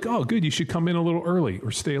them, be like, "Oh, good, you should come in a little early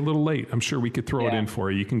or stay a little late. I'm sure we could throw it in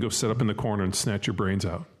for you. You can go sit up in the corner and snatch your brains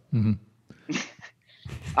out." Mm-hmm.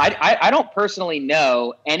 I don't personally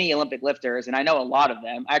know any Olympic lifters, and I know a lot of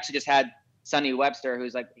them. I actually just had Sonny Webster,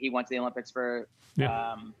 who's like, he went to the Olympics for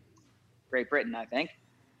Great Britain, I think.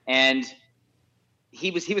 And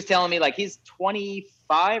he was telling me, like, he's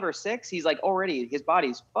 25 or 6. He's like, already his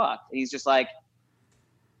body's fucked. And he's just like,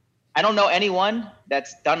 I don't know anyone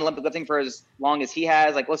that's done Olympic lifting for as long as he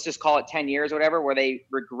has. Like, let's just call it 10 years or whatever, where they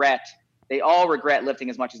all regret lifting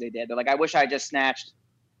as much as they did. They're like, I wish I just snatched.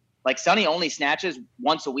 Like Sonny only snatches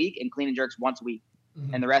once a week and clean and jerks once a week.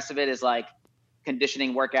 Mm-hmm. And the rest of it is like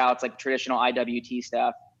conditioning workouts, like traditional IWT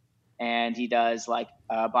stuff. And he does like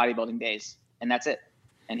bodybuilding days, and that's it.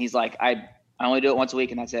 And he's like, I only do it once a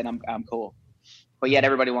week, and that's it. I'm cool. But yet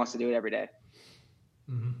everybody wants to do it every day.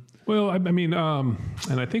 Mm-hmm. Well, I mean, and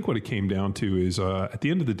I think what it came down to is at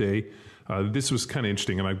the end of the day, this was kind of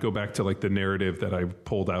interesting. And I'd go back to like the narrative that I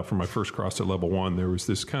pulled out from my first CrossFit Level 1. There was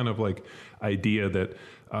this kind of like idea that,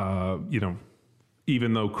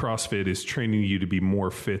 even though CrossFit is training you to be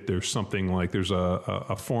more fit, there's something like there's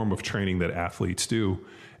a form of training that athletes do.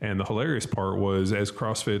 And the hilarious part was, as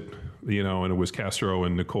CrossFit, and it was Castro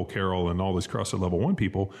and Nicole Carroll and all these CrossFit Level 1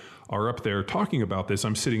 people are up there talking about this.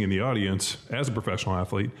 I'm sitting in the audience as a professional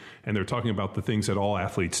athlete, and they're talking about the things that all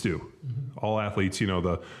athletes do. Mm-hmm. All athletes,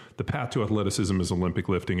 the path to athleticism is Olympic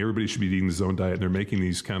lifting. Everybody should be eating the zone diet, and they're making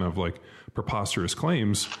these kind of like preposterous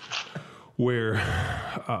claims where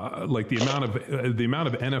like the amount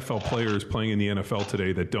of NFL players playing in the NFL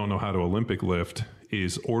today that don't know how to Olympic lift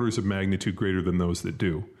is orders of magnitude greater than those that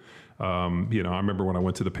do. I remember when I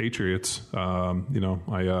went to the Patriots,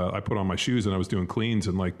 I put on my shoes and I was doing cleans,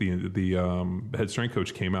 and like the head strength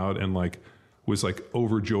coach came out and like was like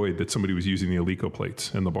overjoyed that somebody was using the Alico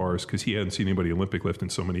plates and the bars, because he hadn't seen anybody Olympic lift in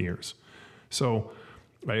so many years. So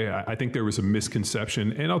I think there was a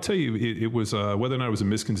misconception, and I'll tell you, it was whether or not it was a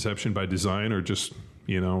misconception by design or just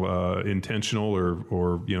intentional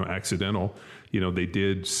or accidental. They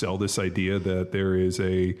did sell this idea that there is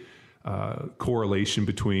a correlation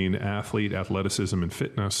between athleticism, and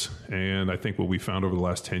fitness. And I think what we found over the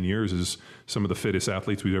last 10 years is some of the fittest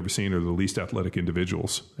athletes we've ever seen are the least athletic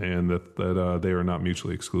individuals, and that they are not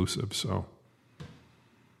mutually exclusive. So,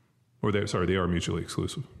 they are mutually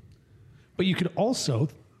exclusive. But you could also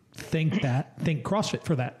thank CrossFit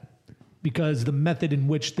for that, because the method in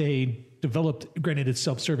which they developed, granted it's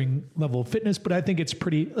self-serving level of fitness, but I think it's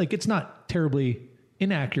pretty, like, it's not terribly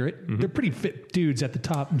inaccurate. Mm-hmm. They're pretty fit dudes at the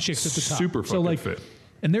top and chicks at the top. Super fucking fit.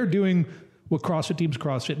 And they're doing what CrossFit teams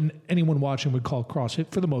CrossFit and anyone watching would call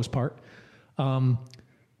CrossFit for the most part.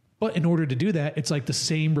 But in order to do that, it's like the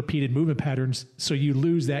same repeated movement patterns. So you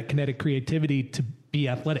lose that kinetic creativity to be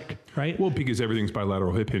athletic, right? Well, because everything's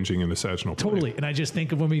bilateral hip hinging and the sagittal plane. Totally. And I just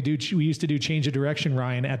think of when we used to do change of direction,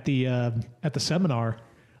 Ryan, at the seminar,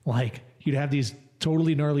 like you'd have these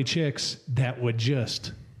totally gnarly chicks that would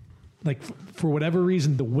just like, for whatever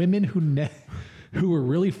reason, the women who were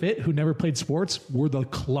really fit, who never played sports, were the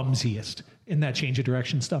clumsiest in that change of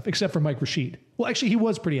direction stuff, except for Mike Rashid. Well, actually he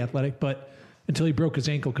was pretty athletic, but until he broke his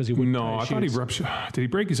ankle because he wouldn't. No, I thought he ruptured. Did he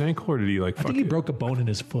break his ankle or did he like? I think he broke a bone in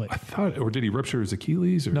his foot. I thought, or did he rupture his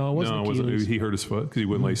Achilles? Or? No, it wasn't Achilles. He hurt his foot because he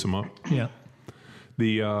wouldn't lace him up. Yeah.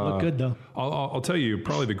 Look good though. I'll tell you,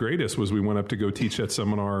 probably the greatest was we went up to go teach that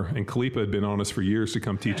seminar, and Kalipa had been on us for years to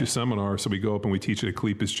come teach a seminar. So we go up and we teach it at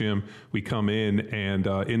Kalipa's gym. We come in, and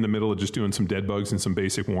in the middle of just doing some dead bugs and some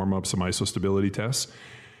basic warm ups, some isostability tests,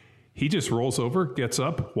 he just rolls over, gets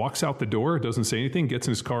up, walks out the door, doesn't say anything, gets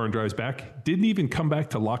in his car and drives back. Didn't even come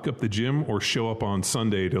back to lock up the gym or show up on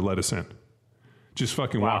Sunday to let us in. Just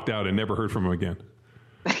fucking walked out and never heard from him again.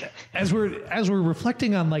 As we're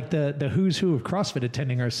reflecting on like the who's who of CrossFit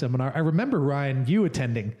attending our seminar, I remember, Ryan, you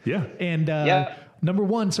attending. Yeah. And number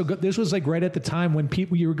one, so this was like right at the time when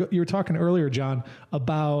people you were talking earlier, John,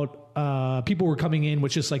 about people were coming in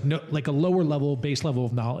with just like a lower level, base level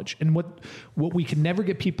of knowledge, and what we can never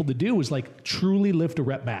get people to do is like truly lift a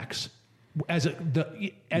rep max. As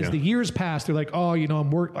the years pass, they're like, oh,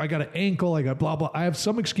 I got an ankle, I got blah blah. I have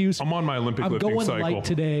some excuse. I'm on my Olympic I'm lifting going cycle. light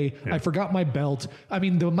today. Yeah. I forgot my belt. I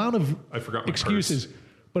mean, the amount of I forgot my excuses. purse.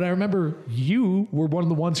 But I remember you were one of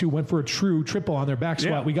the ones who went for a true triple on their back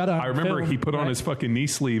squat. We got I remember he put on his fucking knee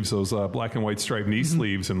sleeves, those black and white striped knee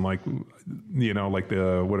sleeves, and like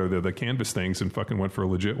the canvas things, and fucking went for a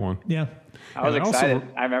legit one. Yeah. I was excited.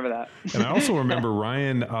 I remember that. And I also remember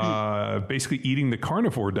Ryan basically eating the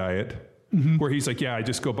carnivore diet. Where he's like, I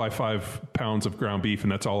just go buy 5 pounds of ground beef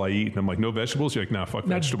and that's all I eat. And I'm like, no vegetables? You're like, nah, fuck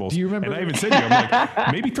vegetables. Do you remember? And I even said to you, I'm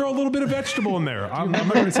like, maybe throw a little bit of vegetable in there. I'm not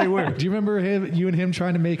going to say where. Do you remember you and him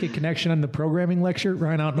trying to make a connection on the programming lecture?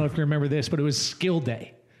 Ryan, I don't know if you remember this, but it was skill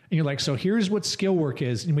day. And you're like, so here's what skill work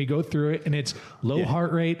is. And we go through it and it's low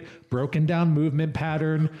heart rate, broken down movement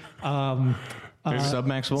pattern,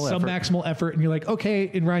 submaximal effort. And you're like, okay.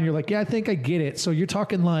 And Ryan, you're like, I think I get it. So you're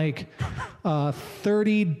talking like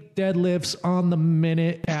 30 deadlifts on the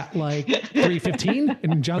minute at like 315.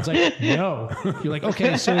 And John's like, no. You're like,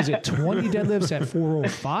 okay, so is it 20 deadlifts at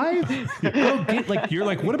 405? You're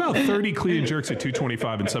like, what about 30 clean and jerks at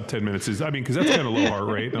 225 in sub 10 minutes? Because that's kind of low heart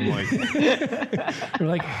rate. And I'm like, you're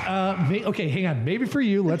like, okay, hang on. Maybe for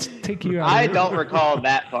you, let's take you out. I don't recall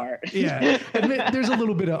that part. Yeah. There's a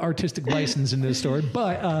little bit of artistic license in this story,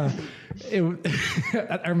 but I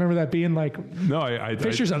remember that being like, no,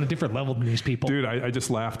 Fisher's on a different level than these people. Dude, I just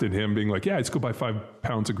laughed at him being like, I just go buy 5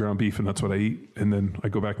 pounds of ground beef and that's what I eat. And then I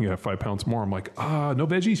go back and get 5 pounds more. I'm like, no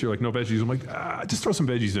veggies? You're like, no veggies. I'm like, just throw some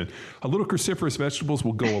veggies in. A little cruciferous vegetables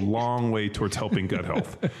will go a long way towards helping gut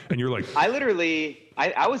health. And you're like, I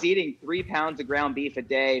was eating 3 pounds of ground beef a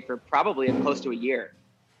day for probably close to a year.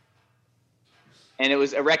 And it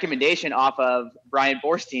was a recommendation off of Brian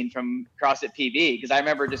Borstein from CrossFit PV. Because I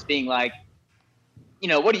remember just being like,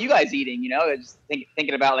 what are you guys eating? Just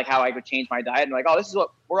thinking about like how I could change my diet. And like, this is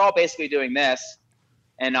what we're all basically doing this.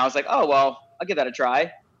 And I was like, oh, well, I'll give that a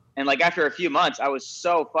try. And like after a few months, I was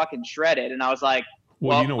so fucking shredded. And I was like,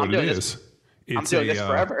 well, you know what it is. I'm doing this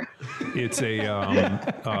forever. It's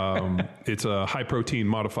a high protein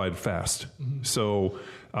modified fast. So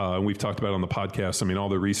we've talked about it on the podcast. I mean, all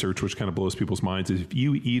the research, which kind of blows people's minds, is if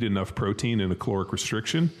you eat enough protein in a caloric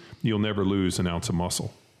restriction, you'll never lose an ounce of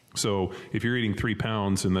muscle. So if you're eating 3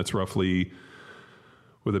 pounds, and that's roughly,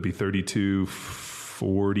 would it be 32,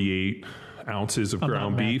 48 ounces of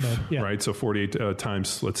ground beef, right? So 48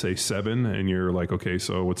 times, let's say 7, and you're like, okay,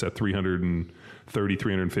 so what's that?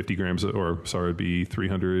 350 grams, it'd be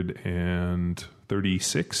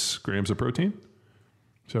 336 grams of protein.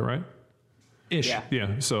 Is that right? Ish.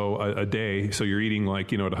 Yeah. So a day. So you're eating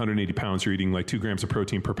like, at 180 pounds, you're eating like 2 grams of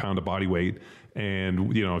protein per pound of body weight.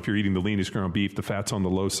 And, if you're eating the leanest ground beef, the fat's on the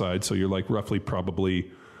low side. So you're like roughly probably,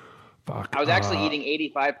 I was actually eating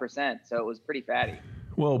 85%. So it was pretty fatty.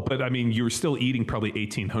 Well, but I mean, you were still eating probably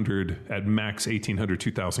 1,800 at max 1,800,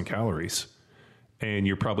 2,000 calories. And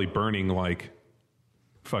you're probably burning like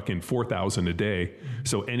fucking 4,000 a day.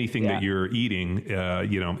 So anything that you're eating,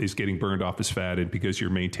 is getting burned off as fat, and because you're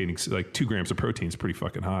maintaining like 2 grams of protein is pretty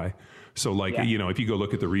fucking high. So like, if you go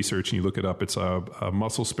look at the research and you look it up, it's a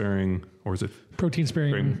muscle sparing, or is it protein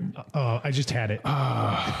sparing? I just had it.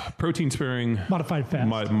 Protein sparing Modified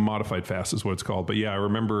fast. Modified fast is what it's called. But yeah, I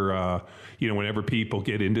remember, whenever people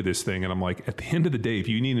get into this thing, and I'm like, at the end of the day, if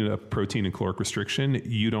you need enough protein and caloric restriction,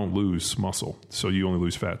 you don't lose muscle. So you only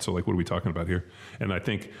lose fat. So like, what are we talking about here? And I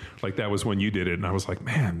think like that was when you did it. And I was like,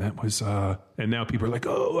 man, that was, and now people are like,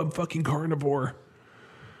 oh, I'm fucking carnivore.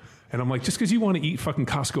 And I'm like, just because you want to eat fucking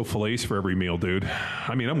Costco fillets for every meal, dude.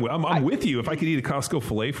 I mean, I'm with you. If I could eat a Costco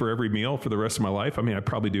fillet for every meal for the rest of my life, I mean, I'd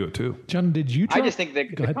probably do it too. John, did you? I just think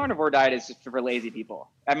the carnivore diet is just for lazy people.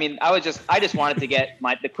 I mean, I just wanted to get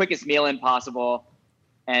the quickest meal in possible,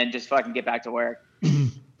 and just fucking get back to work.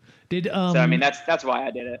 So I mean, that's why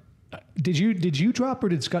I did it. Did you drop, or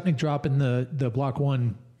did Skutnik drop in the Block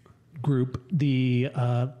 1 group the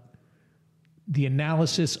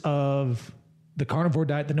analysis of the carnivore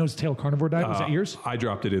diet, the nose to tail carnivore diet? Was that yours? I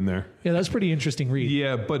dropped it in there. Yeah, that's pretty interesting read.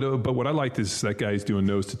 Yeah, but what I liked is that guy's doing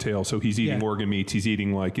nose to tail. So he's eating organ meats. He's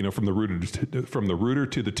eating like, from the rooter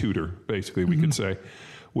to the tutor, basically, we could say.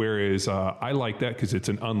 Whereas I like that because it's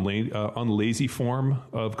an unlazy form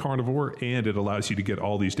of carnivore, and it allows you to get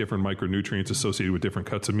all these different micronutrients associated with different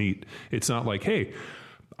cuts of meat. It's not like, hey,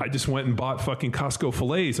 I just went and bought fucking Costco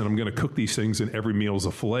fillets and I'm going to cook these things and every meal is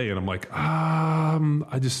a fillet. And I'm like, I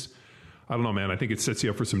don't know, man. I think it sets you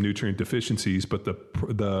up for some nutrient deficiencies. But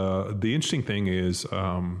the interesting thing is,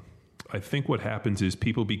 I think what happens is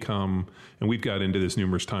people become, and we've got into this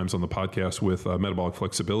numerous times on the podcast with metabolic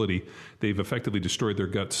flexibility. They've effectively destroyed their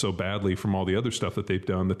gut so badly from all the other stuff that they've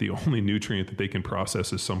done that the only nutrient that they can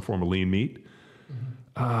process is some form of lean meat.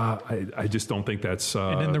 I just don't think that's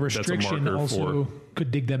and then the restriction also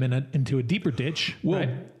could dig them into a deeper ditch. Well, right?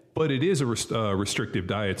 But it is a restrictive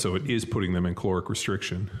diet, so it is putting them in caloric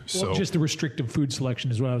restriction. Well, just the restrictive food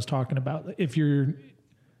selection is what I was talking about. If you're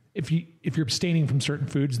abstaining from certain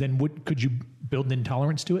foods, then could you build an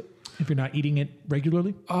intolerance to it if you're not eating it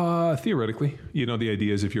regularly? Theoretically, the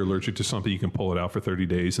idea is if you're allergic to something, you can pull it out for 30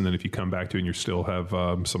 days, and then if you come back to it and you still have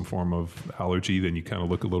some form of allergy, then you kind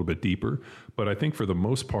of look a little bit deeper. But I think for the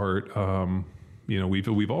most part,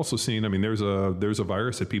 we've also seen. I mean, there's a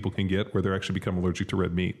virus that people can get where they actually become allergic to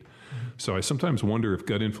red meat. So I sometimes wonder if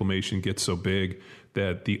gut inflammation gets so big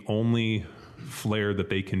that the only flare that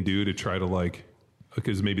they can do to try to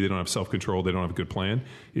because maybe they don't have self-control, they don't have a good plan,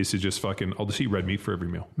 is to just I'll just eat red meat for every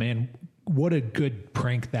meal. Man, what a good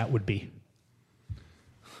prank that would be.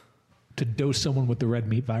 To dose someone with the red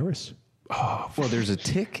meat virus. Well, there's a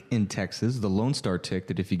tick in Texas, the Lone Star tick,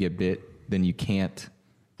 that if you get bit, then you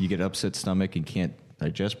get upset stomach and can't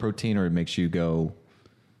digest protein, or it makes you go,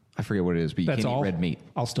 I forget what it is, but you can't eat red meat.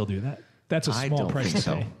 I'll still do that. That's a small price to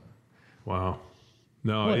pay. Wow.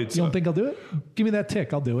 No, What, you don't think I'll do it? Give me that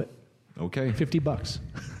tick. I'll do it. Okay. $50.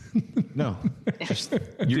 No.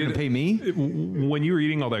 You're going to pay me? When you were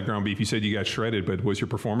eating all that ground beef, you said you got shredded, but was your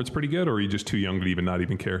performance pretty good, or are you just too young to not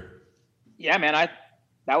even care? Yeah, man.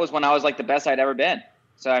 That was when I was like the best I'd ever been.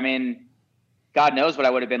 So, I mean, God knows what I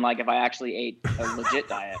would have been like if I actually ate a legit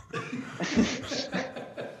diet.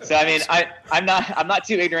 So, I mean, I'm not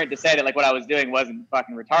too ignorant to say that like what I was doing wasn't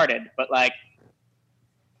fucking retarded, but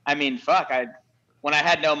I mean, when I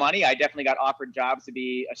had no money, I definitely got offered jobs to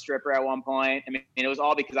be a stripper at one point. I mean, it was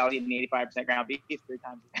all because I was eating 85% ground beef 3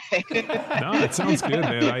 times a day. No, it sounds good,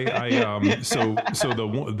 man. So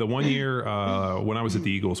the 1 year when I was at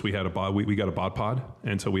the Eagles, we had we got a bod pod,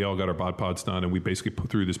 and so we all got our bod pods done, and we basically put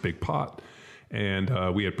through this big pot.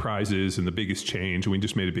 And we had prizes and the biggest change, and we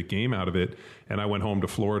just made a big game out of it. And I went home to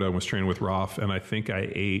Florida and was training with Roth, and I think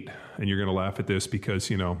I ate, and you're going to laugh at this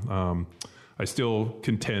because, I still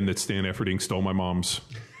contend that Stan Efferding stole my mom's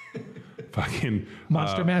fucking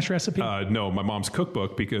Monster Mash recipe? No, my mom's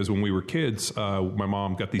cookbook, because when we were kids, my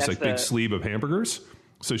mom got these big sleeve of hamburgers.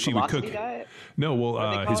 So she would cook. Diet? No,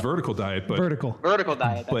 well, his vertical diet, but vertical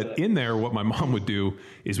diet. But in there, what my mom would do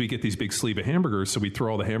is we get these big sleeve of hamburgers. So we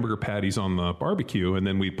throw all the hamburger patties on the barbecue, and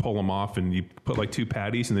then we pull them off, and you put like 2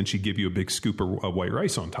 patties, and then she'd give you a big scoop of white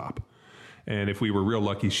rice on top. And if we were real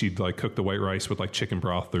lucky, she'd cook the white rice with chicken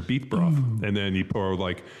broth or beef broth. And then you pour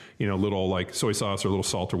little soy sauce or a little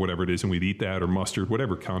salt or whatever it is. And we'd eat that, or mustard,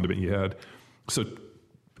 whatever condiment you had. So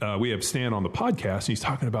we have Stan on the podcast, and he's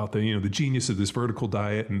talking about the genius of this vertical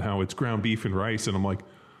diet and how it's ground beef and rice. And I'm like,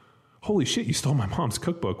 holy shit, you stole my mom's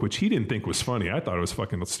cookbook, which he didn't think was funny. I thought it was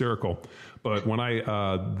fucking hysterical. But when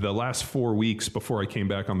the last 4 weeks before I came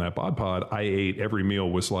back on that bod pod, I ate every meal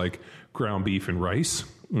was like ground beef and rice.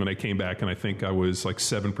 When I came back, and I think I was like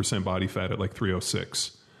 7% body fat at like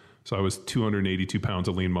 306. So I was 282 pounds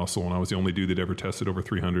of lean muscle, and I was the only dude that ever tested over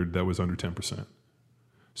 300 that was under 10%.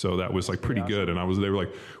 So that was like pretty good. And they were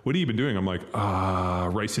like, what have you been doing? I'm like,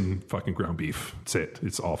 rice and fucking ground beef. That's it.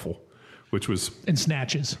 It's awful. Which was... And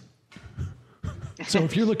snatches. So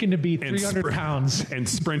if you're looking to be 300 pounds... And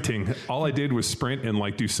sprinting. All I did was sprint and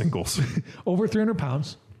like do singles. Over 300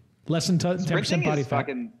 pounds. Less than 10% body fat.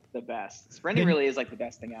 Fucking the best. Sprinting really is like the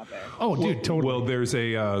best thing out there. Oh, dude, totally. Well,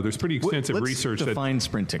 there's pretty extensive research that define that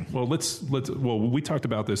sprinting. Well, we talked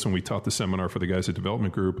about this when we taught the seminar for the guys at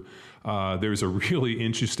Development Group. There's a really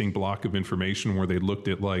interesting block of information where they looked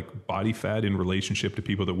at like body fat in relationship to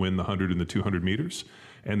people that win the 100 and the 200 meters.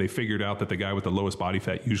 And they figured out that the guy with the lowest body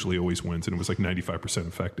fat usually always wins, and it was like 95%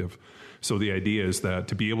 effective. So the idea is that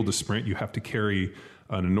to be able to sprint, you have to carry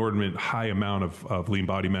an inordinate high amount of lean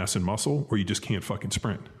body mass and muscle, or you just can't fucking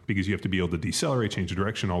sprint because you have to be able to decelerate, change of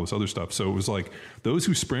direction, all this other stuff. So it was like those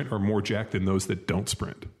who sprint are more jacked than those that don't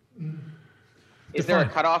sprint. Is there a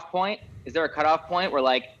cutoff point? Is there a cutoff point where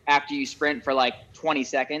like after you sprint for like 20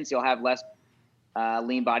 seconds, you'll have less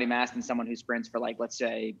lean body mass than someone who sprints for like, let's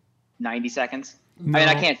say 90 seconds? No.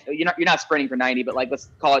 I mean, you're not sprinting for 90, but like, let's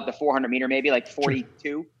call it the 400 meter, maybe like 42.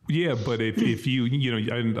 Sure. Yeah. But if you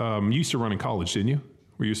used to run in college, didn't you?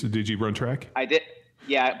 Did you run track? I did.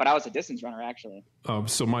 Yeah, but I was a distance runner actually.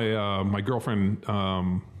 So my girlfriend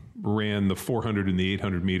ran the 400 and the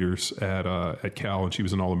 800 meters at Cal, and she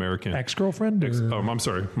was an All-American. Ex-girlfriend? I'm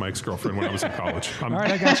sorry, my ex-girlfriend when I was in college. All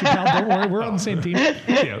right, I got you, pal. Don't worry, we're on the same team.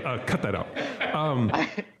 Yeah, cut that out.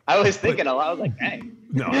 I was thinking a lot. I was like, dang.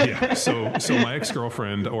 No, yeah. So my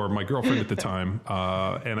ex-girlfriend, or my girlfriend at the time,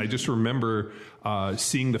 and I just remember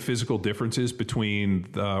seeing the physical differences between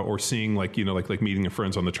or seeing like meeting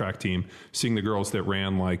friends on the track team, seeing the girls that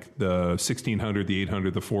ran like the 1600, the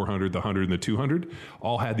 800, the 400, the 100, and the 200,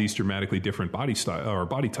 all had these dramatically different body style or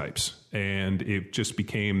body types, and it just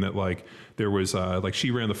became that like there was like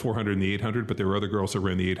she ran the 400 and the 800, but there were other girls that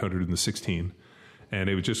ran the 800 and the 16. And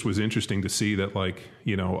it just was interesting to see that, like,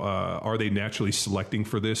 are they naturally selecting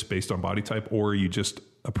for this based on body type, or are you just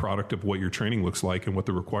a product of what your training looks like and what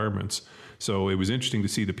the requirements? So it was interesting to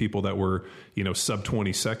see the people that were, sub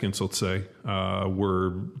 20 seconds, let's say,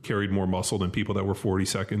 were carried more muscle than people that were 40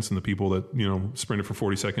 seconds, and the people that, sprinted for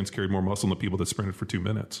 40 seconds carried more muscle than the people that sprinted for 2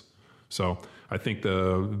 minutes. So I think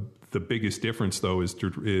the biggest difference, though, is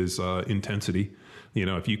intensity.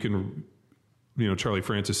 If you can... Charlie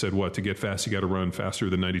Francis said, to get fast, you got to run faster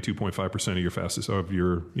than 92.5% of your fastest of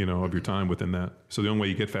your time within that. So the only way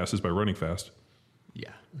you get fast is by running fast. Yeah.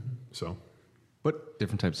 So, but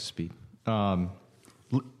different types of speed. Ryan,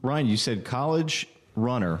 you said college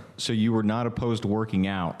runner, so you were not opposed to working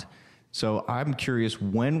out. So I'm curious,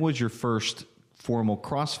 when was your first formal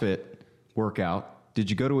CrossFit workout? Did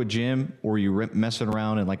you go to a gym, or were you messing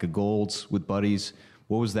around in like a Gold's with buddies?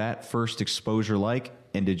 What was that first exposure like,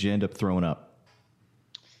 and did you end up throwing up?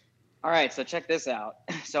 All right, so check this out.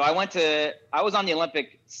 So I was on the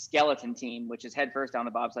Olympic skeleton team, which is head first down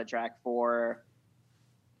the bobsled track for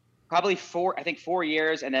probably 4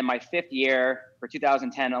 years. And then my 5th year for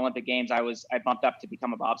 2010 Olympic Games, I bumped up to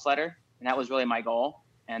become a bobsledder, and that was really my goal.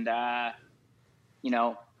 And, I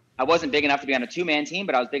wasn't big enough to be on a 2-man team,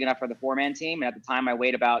 but I was big enough for the 4-man team. And at the time I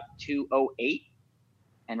weighed about 208,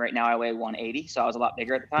 and right now I weigh 180. So I was a lot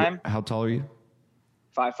bigger at the time. How tall are you?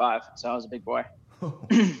 5'5", so I was a big boy.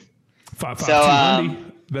 5'5",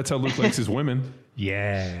 200. That's how Luke likes his women.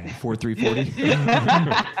 Yeah. 4'3", 40.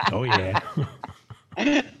 Oh, yeah.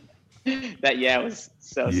 That was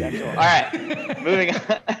so sexual. All right, moving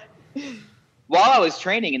on. While I was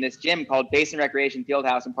training in this gym called Basin Recreation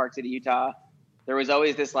Fieldhouse in Park City, Utah, there was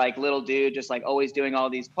always this like little dude just like always doing all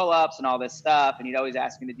these pull-ups and all this stuff. And he'd always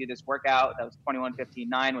ask me to do this workout that was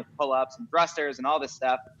 21-15-9 with pull-ups and thrusters and all this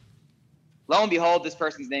stuff. Lo and behold, this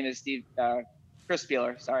person's name is Chris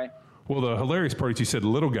Spieler. Sorry. Well, the hilarious part is you said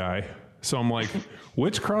little guy. So I'm like,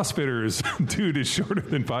 which CrossFitter's dude is shorter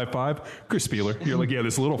than 5'5"? Chris Spieler. You're like, yeah,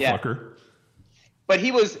 this little fucker. But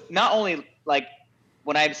he was not only like,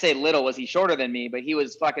 when I say little, was he shorter than me, but he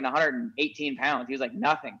was fucking 118 pounds. He was like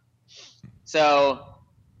nothing. So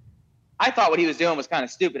I thought what he was doing was kind of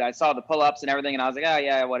stupid. I saw the pull-ups and everything, and I was like, oh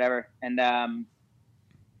yeah, whatever. And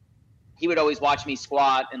he would always watch me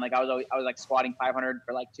squat, and like I was like squatting 500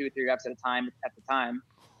 for like 2 or 3 reps at the time.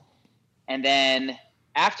 And then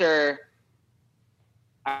after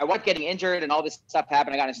I was getting injured and all this stuff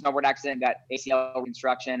happened, I got in a snowboard accident, got ACL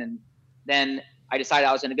reconstruction, and then I decided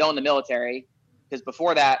I was going to go in the military, because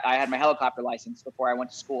before that I had my helicopter license before I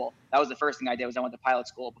went to school. That was the first thing I did, was I went to pilot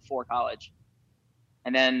school before college.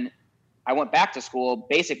 And then I went back to school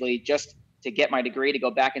basically just to get my degree to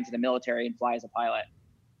go back into the military and fly as a pilot.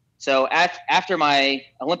 So after my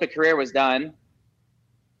Olympic career was done,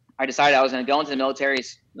 I decided I was going to go into the military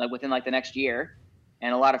like within like the next year.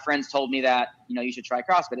 And a lot of friends told me that, you know, you should try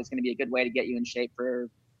CrossFit. It's going to be a good way to get you in shape for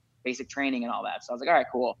basic training and all that. So I was like, all right,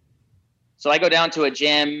 cool. So I go down to a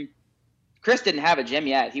gym. Chris didn't have a gym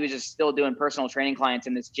yet. He was just still doing personal training clients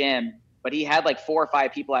in this gym, but he had like 4 or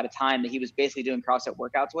 5 people at a time that he was basically doing CrossFit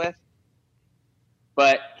workouts with.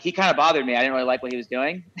 But he kind of bothered me. I didn't really like what he was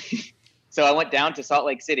doing. So I went down to Salt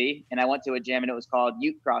Lake City and I went to a gym, and it was called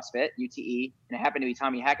Ute CrossFit, UTE, and it happened to be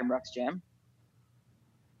Tommy Hackenbruck's gym.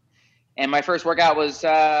 And my first workout was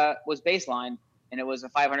baseline, and it was a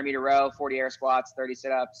 500-meter row, 40 air squats, 30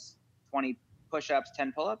 sit-ups, 20 push-ups,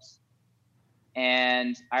 10 pull-ups.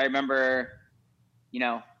 And I remember, you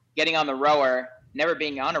know, getting on the rower, never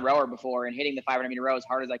being on a rower before, and hitting the 500-meter row as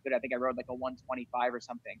hard as I could. I think I rode like a 125 or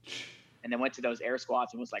something. And then went to those air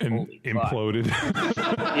squats and was like, holy imploded.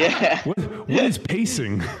 Yeah. What is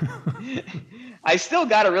pacing? I still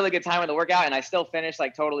got a really good time in the workout, and I still finished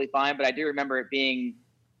like totally fine, but I do remember it being,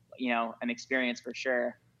 you know, an experience for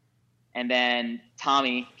sure. And then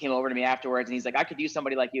Tommy came over to me afterwards, and he's like, I could use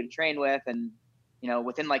somebody like you to train with. And, you know,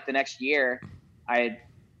 within like the next year,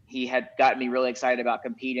 he had gotten me really excited about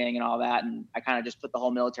competing and all that. And I kind of just put the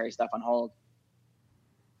whole military stuff on hold.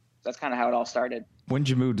 So that's kind of how it all started. When did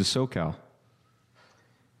you move to SoCal?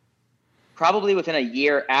 Probably within a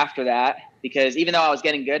year after that, because even though I was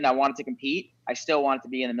getting good and I wanted to compete, I still wanted to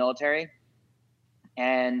be in the military.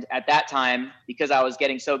 And at that time, because I was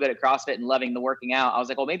getting so good at CrossFit and loving the working out, I was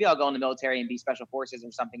like, well, maybe I'll go in the military and be special forces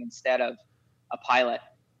or something instead of a pilot.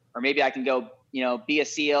 Or maybe I can go, you know, be a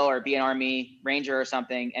SEAL or be an Army Ranger or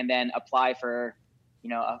something, and then apply for, you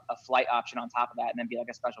know, a flight option on top of that, and then be like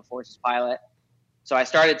a special forces pilot. So I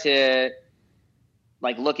started to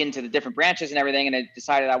like look into the different branches and everything, and I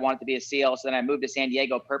decided I wanted to be a SEAL. So then I moved to San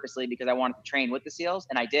Diego purposely because I wanted to train with the SEALs,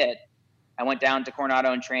 and I did. I went down to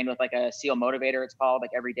Coronado and trained with like a SEAL motivator, it's called.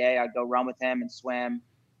 Like every day I'd go run with him and swim.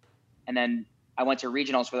 And then I went to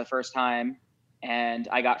regionals for the first time, and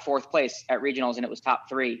I got 4th place at regionals, and it was top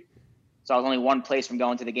 3. So I was only 1 place from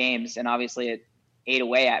going to the games, and obviously it ate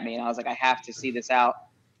away at me. And I was like, I have to see this out.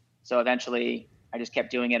 So eventually I just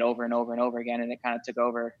kept doing it over and over and over again, and it kind of took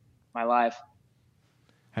over my life.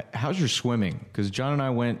 How's your swimming? Because John and I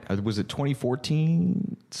went, was it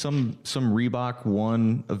 2014? Some Reebok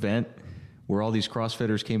One event where all these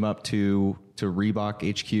CrossFitters came up to Reebok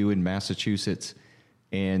HQ in Massachusetts,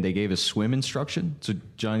 and they gave us swim instruction. So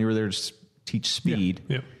John, you were there to teach speed.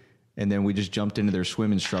 Yeah. And then we just jumped into their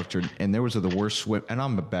swim instructor, and there was the worst swim. And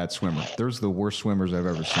I'm a bad swimmer. There's the worst swimmers I've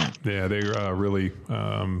ever seen. Yeah, they're really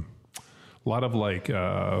a lot of like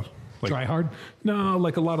try hard. No,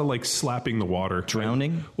 like a lot of like slapping the water,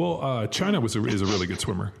 drowning. Well, China is a really good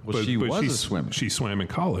swimmer. Well, she was a swimmer. She swam in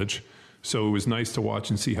college, so it was nice to watch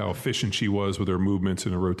and see how efficient she was with her movements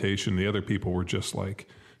and her rotation. The other people were just like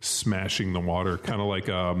smashing the water, kind of like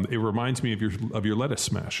it reminds me of your lettuce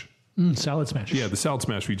smash. Salad smash. Yeah, the salad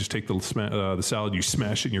smash where you just take the salad, you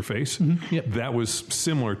smash it in your face. Mm-hmm. Yep. That was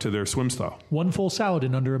similar to their swim style. 1 full salad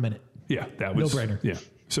in under a minute. Yeah, that was no-brainer. Yeah.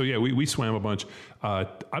 So yeah, we swam a bunch. I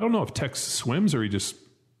don't know if Tex swims or he just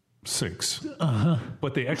sinks.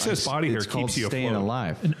 But the excess body hair keeps you staying afloat.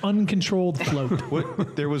 alive. An uncontrolled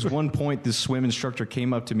float. There was one point this swim instructor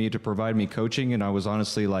came up to me to provide me coaching, and I was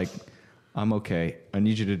honestly like, I'm okay. I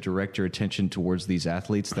need you to direct your attention towards these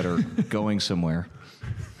athletes that are going somewhere.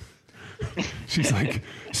 She's like,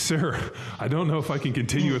 sir, I don't know if I can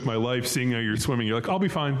continue with my life seeing how you're swimming. You're like, I'll be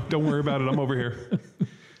fine. Don't worry about it. I'm over here.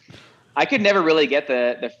 I could never really get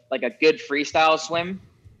the like a good freestyle swim,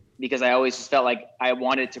 because I always just felt like I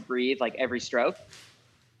wanted to breathe like every stroke,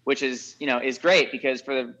 which is great because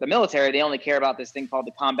for the military, they only care about this thing called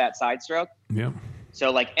the combat side stroke. Yeah.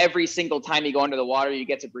 So like every single time you go under the water, you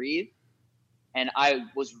get to breathe. And I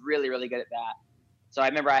was really, really good at that. So I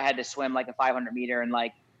remember I had to swim like a 500 meter and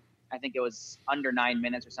like, I think it was under 9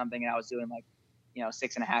 minutes or something. And I was doing like,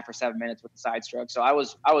 6.5 or 7 minutes with the side stroke. So I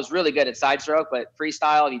was really good at side stroke, but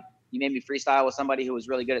freestyle, you made me freestyle with somebody who was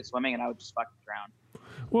really good at swimming, and I would just fucking drown.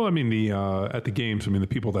 Well, I mean, at the games, the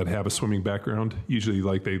people that have a swimming background, usually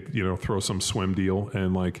like they, throw some swim deal,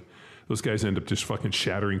 and like those guys end up just fucking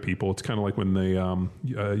shattering people. It's kind of like when they,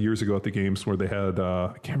 years ago at the games where they had,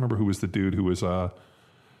 I can't remember who was the dude who was, I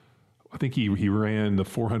think he ran the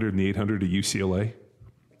 400 and the 800 at UCLA.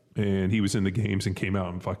 And he was in the games and came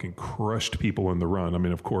out and fucking crushed people in the run. I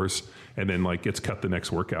mean, of course, and then like gets cut the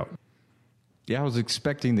next workout. Yeah, I was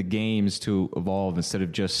expecting the games to evolve instead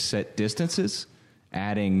of just set distances,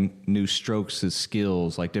 adding new strokes as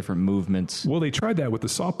skills, like different movements. Well, they tried that with the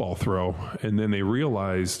softball throw, and then they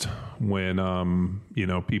realized when,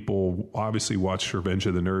 people obviously watched Revenge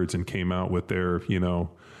of the Nerds and came out with their,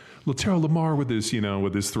 Laterro Lamar with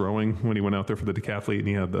his throwing when he went out there for the decathlete and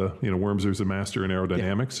he had the, Wormser's a master in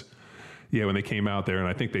aerodynamics. Yeah, when they came out there, and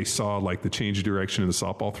I think they saw like the change of direction in the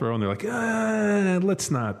softball throw, and they're like, let's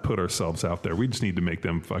not put ourselves out there. We just need to make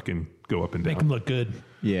them fucking go up and down. Make them look good.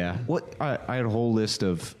 Yeah. I had a whole list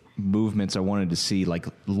of movements I wanted to see, like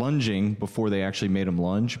lunging before they actually made them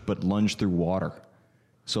lunge, but lunge through water.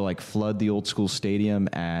 So like flood the old school stadium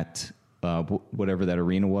at whatever that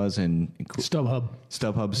arena was in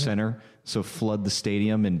StubHub Center. So flood the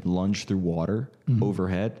stadium and lunge through water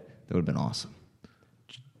overhead. That would have been awesome.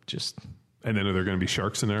 And then are there going to be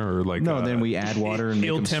sharks in there, or like no? Then we add water and make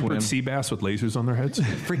them ill-tempered sea swim. bass with lasers on their heads.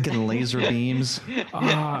 Freaking laser beams. The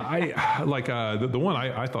one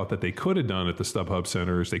I thought that they could have done at the StubHub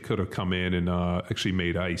Center is they could have come in and actually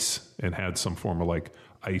made ice and had some form of like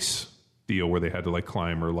ice deal where they had to like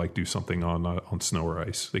climb or like do something on snow or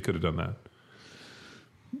ice. They could have done that.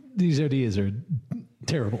 These ideas are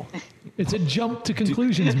terrible. It's a jump to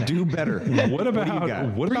conclusions, man. Do better. What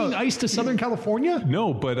about Bringing ice to Southern California?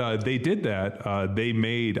 No, but they did that. They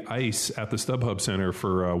made ice at the StubHub Center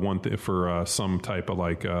for some type of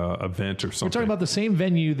like event or something. We're talking about the same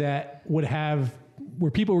venue that would have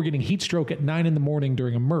where people were getting heat stroke at 9 a.m.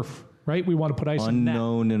 during a Murph, right? We want to put ice on that.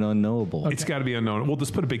 Unknown and unknowable. It's got to be unknown. We'll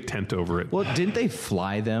just put a big tent over it. Well, didn't they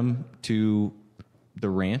fly them to the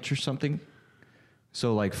ranch or something?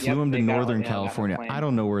 So, like, flew them to Northern California. I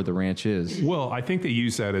don't know where the ranch is. Well, I think they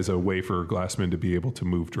use that as a way for Glassman to be able to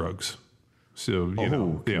move drugs. So,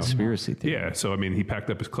 conspiracy theory. Yeah, so, I mean, he packed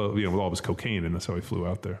up his clothes, with all of his cocaine, and that's how he flew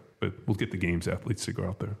out there. But we'll get the games athletes to go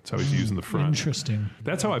out there. That's how he's using the front. Interesting.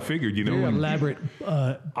 That's how I figured, Very elaborate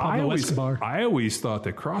Pablo Escobar. I always thought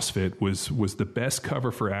that CrossFit was the best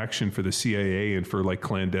cover for action for the CIA and for, like,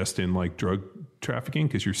 clandestine, like, drug trafficking,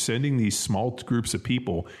 because you're sending these small groups of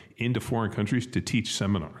people into foreign countries to teach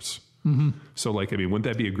seminars. Mm-hmm. So, like, I mean, wouldn't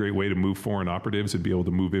that be a great way to move foreign operatives and be able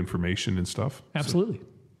to move information and stuff? Absolutely. So.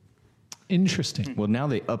 Interesting. Well, now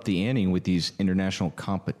they up the ante with these international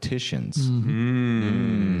competitions.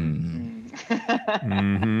 Mm-hmm.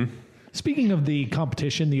 Mm-hmm. Speaking of the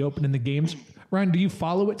competition, the Open and the games, Ryan, do you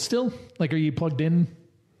follow it still? Like, are you plugged in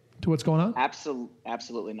to what's going on?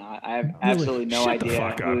 Absolutely not. I have absolutely no idea.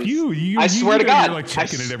 Shut the fuck up. You I swear to God, you're like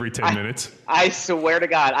checking it every 10 minutes. I swear to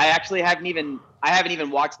God, I actually haven't even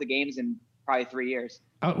watched the games in probably 3 years.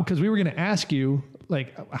 Because we were going to ask you,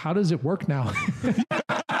 like, how does it work now?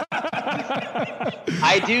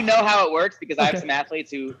 I do know how it works because I have some athletes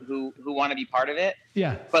who want to be part of it.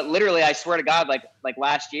 Yeah. But literally, I swear to God, like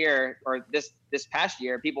last year or this past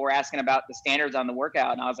year, people were asking about the standards on the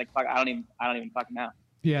workout, and I was like, fuck, I don't even fucking know.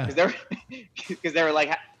 Yeah. Because they were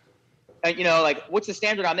like, like, what's the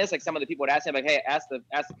standard on this? Like, some of the people would ask me, like, hey, ask the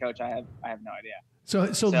coach. I have no idea. So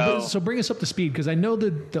bring us up to speed, because I know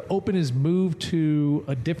that the Open is moved to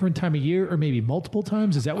a different time of year, or maybe multiple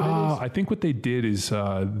times. Is that what it is? I think what they did is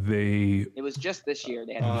It was just this year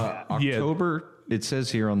they had to do that. October. It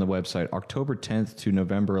says here on the website, October 10th to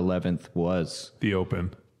November 11th was the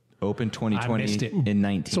Open 2020 in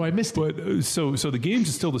 19. So I missed it. But so the games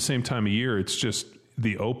is still the same time of year. It's just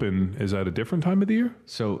the Open is at a different time of the year.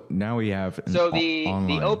 So now we have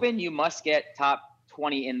the Open, you must get top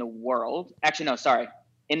 20 in the world. Actually, no, sorry.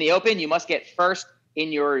 In the Open, you must get first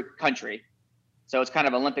in your country. So it's kind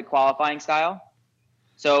of Olympic qualifying style.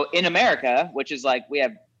 So in America, which is like we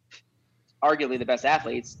have arguably the best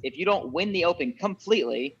athletes, if you don't win the Open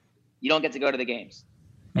completely, you don't get to go to the games.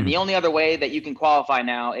 And the only other way that you can qualify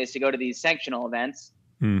now is to go to these sanctional events,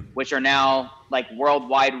 which are now like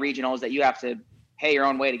worldwide regionals that you have to pay your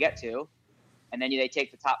own way to get to. And then they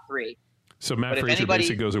take the top 3. So Matt Fraser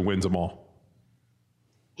basically goes and wins them all.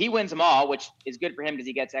 He wins them all, which is good for him because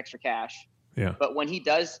he gets extra cash. Yeah. But when he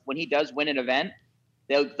does win an event,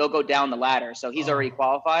 they'll go down the ladder. So he's already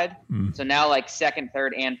qualified. So now like 2nd,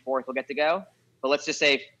 3rd, and 4th will get to go. But let's just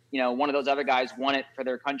say, one of those other guys won it for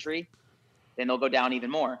their country, then they'll go down even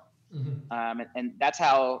more. And that's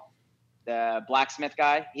how the blacksmith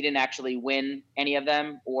guy, he didn't actually win any of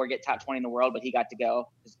them or get top 20 in the world, but he got to go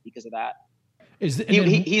just because of that. He's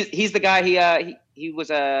the guy. He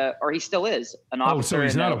was or he still is an officer. Oh, so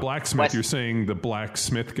he's not a blacksmith. You're saying the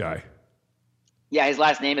blacksmith guy. Yeah, his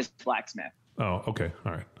last name is Blacksmith. Oh, okay,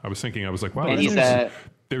 all right. I was like, wow, and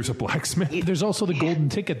there's a blacksmith. There's also the golden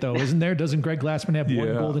ticket, though, isn't there? Doesn't Greg Glassman have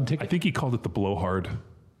one golden ticket? I think he called it the Blowhard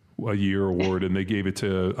a year award, and they gave it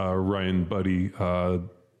to Ryan Buddy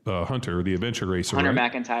Hunter, the adventure racer. Hunter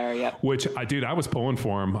right? McIntyre, yep. Which I was pulling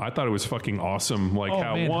for him. I thought it was fucking awesome. Like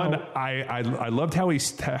I loved how he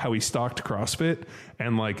stalked CrossFit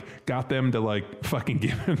and like got them to like fucking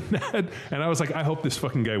give him that. And I was like, I hope this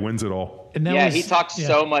fucking guy wins it all. And He talked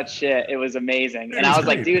so much shit. It was amazing. And I was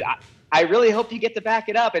like, dude, I really hope you get to back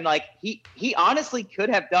it up. And like he honestly could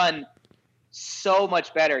have done so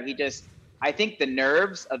much better. I think the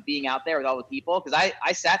nerves of being out there with all the people, because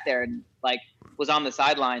I sat there and like was on the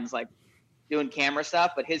sidelines like doing camera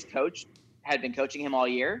stuff, but his coach had been coaching him all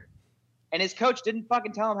year, and his coach didn't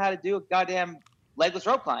fucking tell him how to do a goddamn legless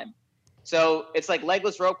rope climb. So it's like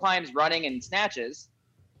legless rope climbs, running, and snatches,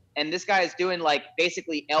 and this guy is doing like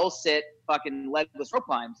basically L-sit fucking legless rope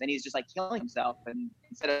climbs, and he's just like killing himself, and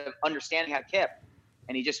instead of understanding how to kip,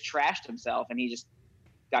 and he just trashed himself, and he just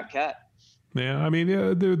got cut. Yeah, I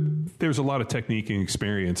mean, there's a lot of technique and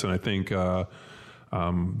experience, and I think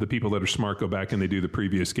the people that are smart go back and they do the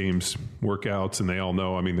previous games workouts, and they all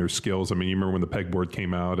know. I mean, there's skills. I mean, you remember when the pegboard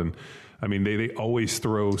came out, and I mean, they always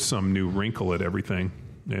throw some new wrinkle at everything.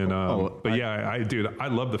 And I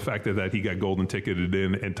love the fact that he got golden ticketed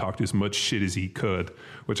in and talked as much shit as he could,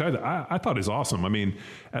 which I thought is awesome. I mean,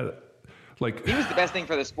 like he was the best thing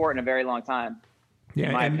for the sport in a very long time. Yeah,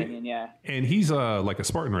 in my opinion, yeah. And he's like a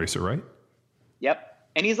Spartan racer, right? Yep.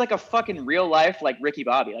 And he's like a fucking real life, like Ricky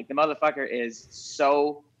Bobby. Like the motherfucker is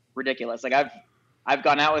so ridiculous. Like I've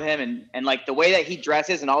gone out with him and like the way that he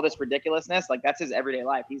dresses and all this ridiculousness, like that's his everyday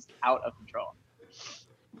life. He's out of control.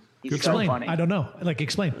 He's Explain. so funny. I don't know. Like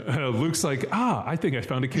explain. Luke's like, I think I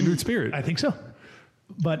found a kindred spirit. I think so.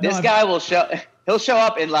 But this guy he'll show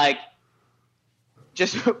up in like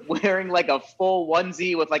just wearing like a full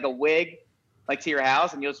onesie with like a wig, like to your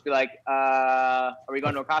house, and you'll just be like, are we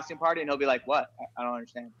going to a costume party? And he'll be like, what? I don't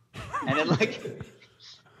understand. And then like,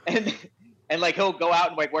 and like he'll go out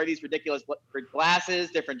and like wear these ridiculous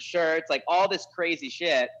glasses, different shirts, like all this crazy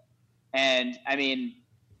shit. And I mean,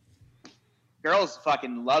 girls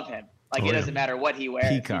fucking love him. Like it doesn't matter what he wears,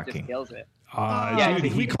 Peacocking. he just kills it.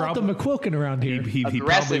 dude, we called them McQuilkin around here. He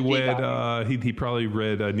Aggressive probably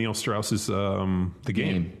read Neil Strauss's The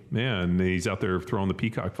Game. Yeah, and he's out there throwing the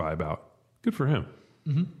peacock vibe out. Good for him.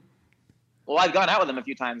 Mm-hmm. Well, I've gone out with him a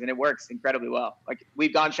few times and it works incredibly well. Like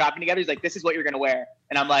we've gone shopping together. He's like, this is what you're going to wear.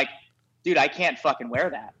 And I'm like, dude, I can't fucking wear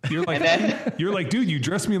that. You're like, you're like, dude, you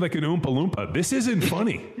dress me like an Oompa Loompa. This isn't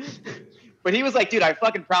funny. But he was like, dude, I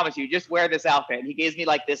fucking promise you, just wear this outfit. And he gives me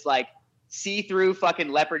like this like see-through fucking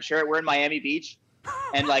leopard shirt. We're in Miami Beach.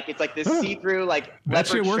 And like, it's like this see-through like that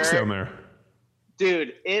leopard shit works shirt. down there.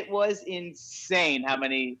 Dude, it was insane how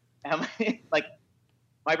many like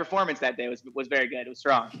my performance that day was very good. It was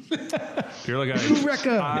strong. You're like, I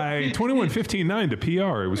 21:15.9 to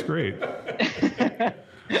PR. It was great.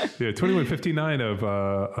 Yeah, 21:59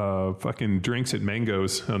 of fucking drinks at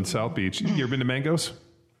Mango's on South Beach. You ever been to Mango's?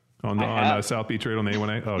 On South Beach, right on the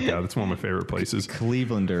A1A. Oh, God, that's one of my favorite places.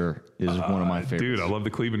 Clevelander is one of my favorites. Dude, I love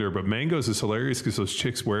the Clevelander, but Mango's is hilarious because those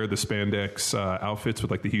chicks wear the spandex outfits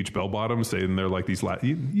with like the huge bell bottoms, and they're like these.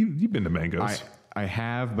 You've been to Mango's? I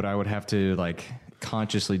have, but I would have to like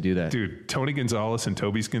consciously do that. Dude, Tony Gonzalez and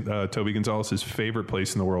Toby Gonzalez's favorite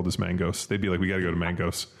place in the world is Mango's. They'd be like, we got to go to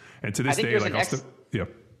Mango's. And to this day, like,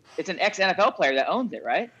 it's an ex-NFL player that owns it,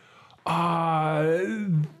 right?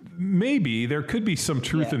 Maybe there could be some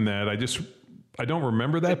truth in that. I don't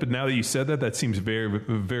remember that, but now that you said that seems very,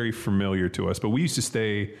 very familiar to us. But we used to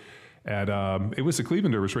stay at it was the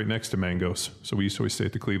Clevelander. It was right next to Mango's, so we used to always stay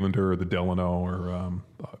at the Clevelander or the Delano or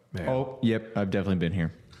Oh, yep, I've definitely been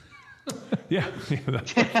here. Yeah,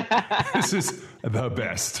 this is the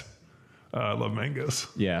best. I love Mango's.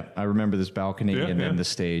 Yeah, I remember this balcony and then the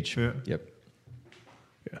stage. Yeah. Yep.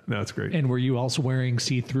 Yeah, that's great. And were you also wearing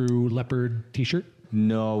see-through leopard T-shirt?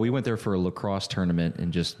 No, we went there for a lacrosse tournament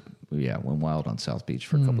and just went wild on South Beach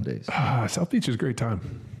for a couple days. South Beach is a great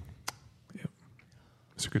time. Yeah,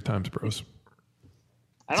 it's a good times, bros.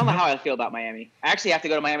 I don't know how I feel about Miami. I actually have to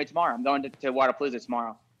go to Miami tomorrow. I'm going to Waterpalooza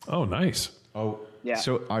tomorrow. Oh, nice. Oh, yeah.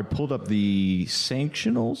 So I pulled up the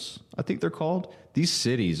Sanctionals, I think they're called. These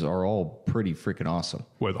cities are all pretty freaking awesome.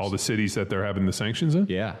 What, all the cities that they're having the sanctions in?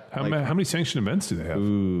 Yeah. How many sanctioned events do they have?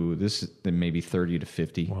 Ooh, this is maybe 30 to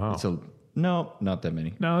 50. Wow. No, not that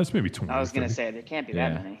many. No, it's maybe 20. I was going to say, there can't be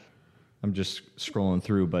that many. I'm just scrolling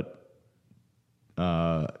through, but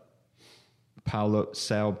Sao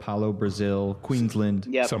Paulo, Brazil, Queensland,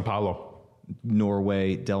 Yep. Sao Paulo.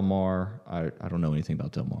 Norway, Del Mar. I don't know anything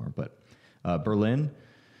about Del Mar, but Berlin,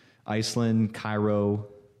 Iceland, Cairo,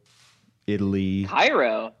 Italy.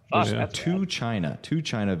 Cairo? Fuck, There's that's two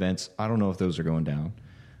China events. I don't know if those are going down.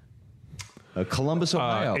 Columbus,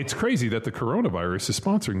 Ohio. It's crazy that the coronavirus is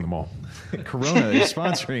sponsoring them all. Corona is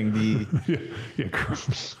sponsoring the.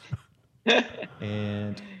 Yeah.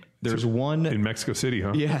 And there's one In Mexico City,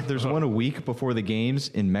 huh? Yeah, there's one a week before the games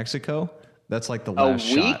in Mexico. That's like the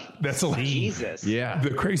last week? shot. That's a Jesus. Yeah.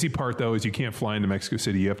 The crazy part, though, is you can't fly into Mexico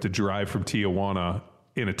City. You have to drive from Tijuana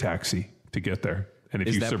in a taxi to get there. And if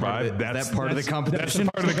Is you that survive, part of that's that part of the that's competition.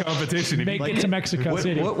 part of the competition. If Make you- it to Mexico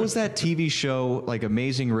City. What was that TV show, like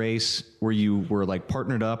Amazing Race, where you were like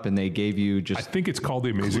partnered up and they gave you I just. think it's called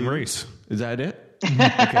The Amazing Race. Is that it?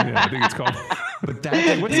 Yeah, I think it's called. But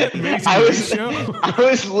that, What's that Amazing I Race was, show? I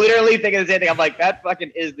was literally thinking the same thing. I'm like, that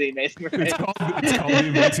fucking is the Amazing Race. It's called The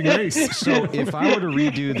Amazing Race. so if I were to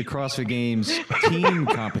redo the CrossFit Games team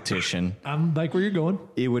competition, I'm like where you're going.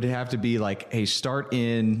 it would have to be like, hey, start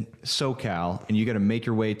in SoCal and you got to make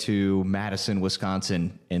your way to Madison,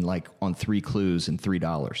 Wisconsin, and like on 3 clues and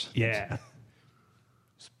 $3. Yeah.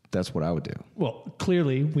 That's what I would do. Well,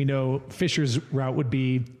 clearly we know Fisher's route would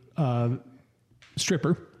be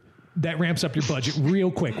stripper. That ramps up your budget real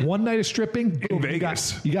quick. One night of stripping, boom,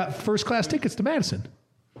 Vegas. You got first class tickets to Madison.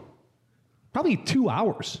 Probably 2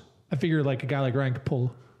 hours. I figure like a guy like Ryan could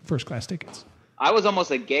pull first class tickets. I was almost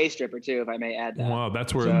a gay stripper too, if I may add that. Wow,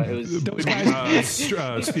 that's where it was- Those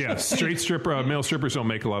guys, yeah, straight stripper, male strippers don't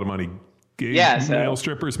make a lot of money. Gay Yeah, so- male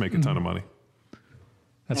strippers make a ton of money.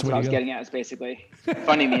 That's where what I you was go. getting at. Is basically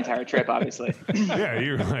funding the entire trip, obviously. Yeah,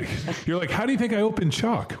 you're like, how do you think I opened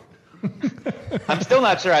Chalk? I'm still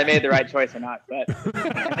not sure I made the right choice or not, but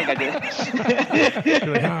I think I did.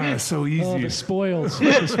 You're like, so easy. Oh, the spoils.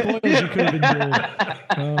 The spoils you could have been doing.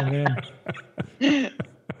 Oh, man.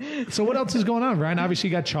 So what else is going on, Ryan? Obviously,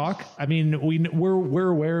 you got Chalk. I mean, we're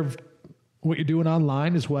aware of what you're doing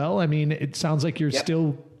online as well. I mean, it sounds like you're Yep.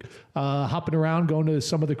 still hopping around, going to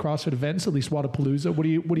some of the CrossFit events, at least Wadapalooza. What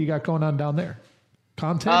do you got going on down there?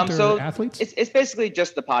 Content or So athletes? It's basically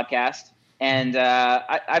just the podcast. And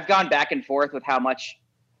I've gone back and forth with how much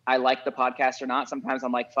I like the podcast or not. Sometimes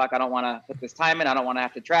I'm like, fuck, I don't want to put this time in. I don't want to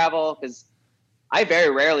have to travel because I very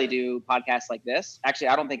rarely do podcasts like this. Actually,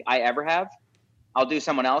 I don't think I ever have. I'll do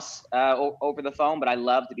someone else over the phone, but I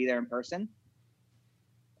love to be there in person.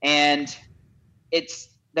 And it's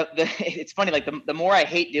it's funny. Like the more I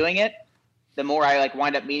hate doing it, the more I like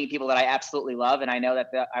wind up meeting people that I absolutely love. And I know that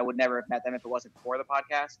I would never have met them if it wasn't for the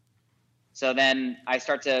podcast. So then I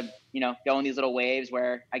start to, go in these little waves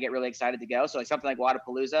where I get really excited to go. So like something like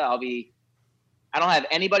Wadapalooza, I don't have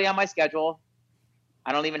anybody on my schedule.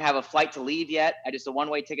 I don't even have a flight to leave yet. I just a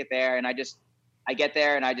one-way ticket there. And I get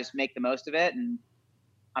there and I just make the most of it. And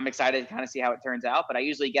I'm excited to kind of see how it turns out. But I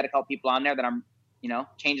usually get a couple people on there that I'm,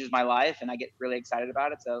 changes my life and I get really excited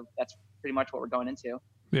about it. So that's pretty much what we're going into.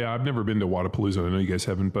 Yeah, I've never been to Wadapalooza. I know you guys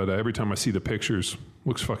haven't, but every time I see the pictures,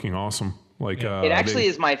 looks fucking awesome. Like It actually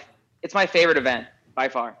is it's my favorite event by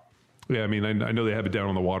far. Yeah, I mean, I know they have it down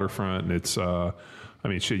on the waterfront, and it's,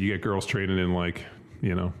 shit, you get girls training in like,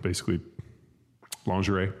 basically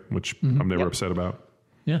lingerie, which I'm never upset about.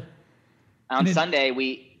 Yeah. On Sunday,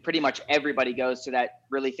 pretty much everybody goes to that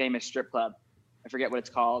really famous strip club. I forget what it's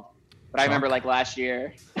called, but I remember like last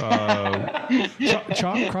year. Chalk,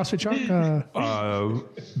 CrossFit Chalk.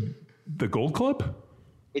 The Gold Club?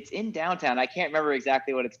 It's in downtown. I can't remember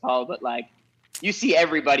exactly what it's called, but like you see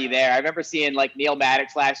everybody there. I remember seeing like Neil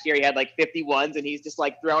Maddox last year. He had like 51s and he's just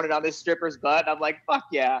like throwing it on this stripper's butt. I'm like, fuck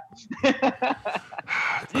yeah.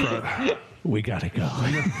 We gotta go.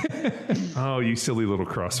 Oh, you silly little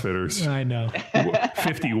CrossFitters. I know.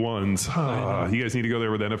 51s. You guys need to go there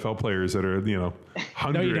with NFL players that are,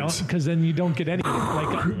 hundreds. No, you don't, because then you don't get any.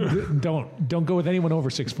 Like, don't go with anyone over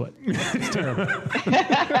 6 foot. It's terrible.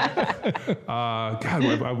 God,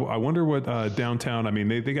 I wonder what downtown. I mean,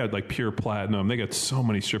 they got like Pure Platinum. They got so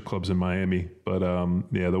many strip clubs in Miami, but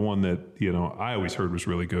the one that I always heard was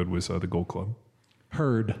really good was the Gold Club.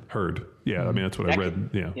 Heard. Yeah, I mean that's what I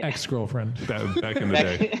read. Yeah, Ex-girlfriend. back in the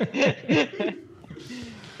day.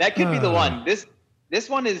 That could be the one. This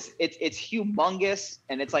one is it's humongous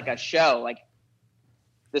and it's like a show. Like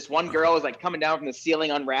this one girl is like coming down from the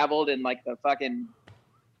ceiling unraveled in like the fucking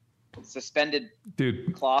suspended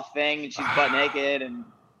Dude, cloth thing, and she's butt naked, and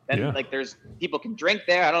then like there's people can drink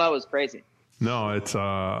there. I don't know, it was crazy. no, it's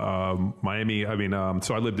Miami. I mean,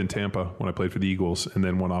 so I lived in Tampa when I played for the Eagles, and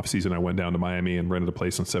then one off season I went down to Miami and rented a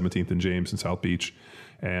place on 17th and James in South Beach.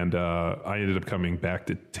 And I ended up coming back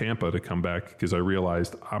to Tampa to come back because I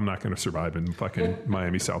realized I'm not going to survive in fucking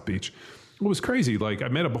Miami South Beach. It was crazy. Like I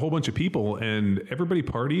met a whole bunch of people and everybody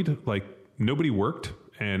partied. Like nobody worked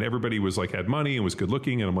and everybody was like had money and was good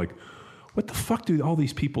looking. And I'm like, what the fuck do all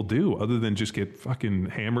these people do other than just get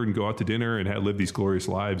fucking hammered and go out to dinner and live these glorious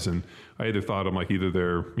lives? And I either thought I'm like, either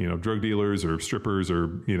they're, drug dealers or strippers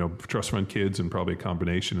or, trust fund kids, and probably a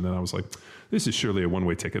combination. And then I was like, this is surely a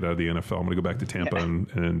one-way ticket out of the NFL. I'm going to go back to Tampa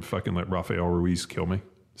and fucking let Rafael Ruiz kill me.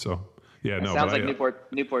 So, yeah, no. Sounds like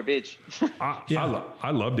Newport Beach.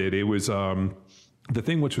 I loved it. It was the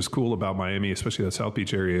thing which was cool about Miami, especially that South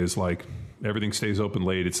Beach area, is like everything stays open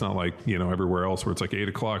late. It's not like, everywhere else where it's like 8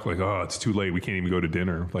 o'clock, like, oh, it's too late, we can't even go to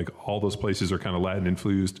dinner. Like all those places are kind of Latin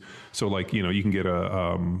influenced. So like, you can get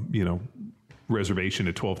a, reservation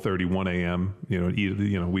at 12:30, 1 a.m.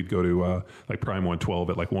 We'd go to like Prime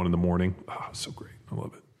 112 at like 1 in the morning. Oh, so great. I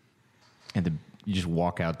love it. And you just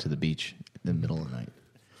walk out to the beach in the middle of the night.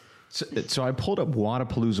 So I pulled up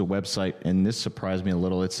Wodapalooza website, and this surprised me a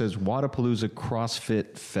little. It says Wodapalooza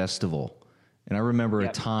CrossFit Festival. And I remember a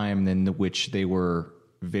time in which they were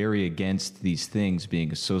very against these things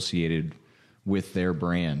being associated with their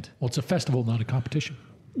brand. Well, it's a festival, not a competition.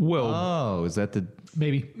 Well, is that the...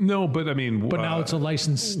 Maybe. No, but I mean... But now it's a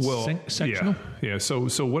licensed sectional? Yeah. So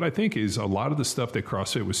what I think is a lot of the stuff that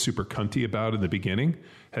CrossFit was super cunty about in the beginning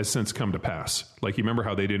has since come to pass. Like, you remember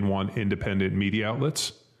how they didn't want independent media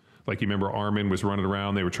outlets? Like, you remember Armin was running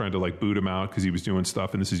around, they were trying to like boot him out because he was doing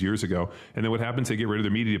stuff, and this is years ago. And then what happens, they get rid of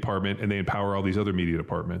their media department and they empower all these other media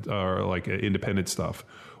departments, or like independent stuff.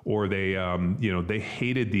 Or they, they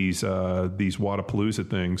hated these Wodapalooza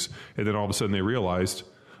things. And then all of a sudden they realized,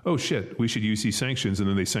 oh shit, we should use these sanctions. And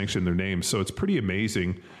then they sanctioned their names. So it's pretty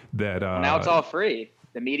amazing that... now it's all free.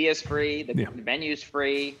 The media's free. The venue's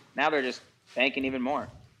free. Now they're just banking even more.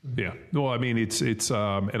 Yeah. Well, I mean, it's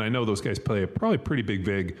and I know those guys play a probably pretty big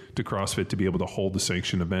vig to CrossFit to be able to hold the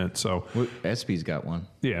sanctioned event. So SB's got one.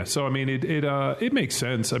 Yeah. So, I mean, it makes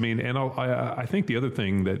sense. I mean, and I think the other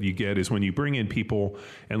thing that you get is when you bring in people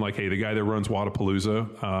and like, hey, the guy that runs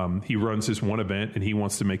Wodapalooza, he runs this one event and he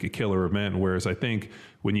wants to make a killer event. Whereas I think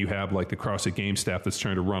when you have like the CrossFit Games staff that's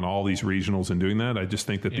trying to run all these regionals and doing that, I just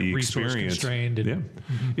think that the experience,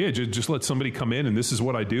 just let somebody come in and this is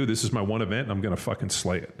what I do. This is my one event and I'm going to fucking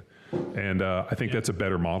slay it. And I think that's a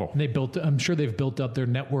better model. And I'm sure they've built up their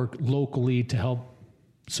network locally to help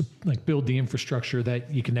like build the infrastructure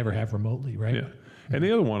that you can never have remotely, right? Yeah. And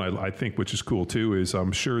the other one I think, which is cool too, is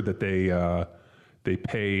I'm sure that they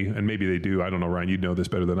pay, and maybe they do. I don't know, Ryan, you'd know this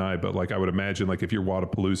better than I, but like I would imagine, like if you're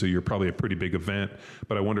Wodapalooza, you're probably a pretty big event.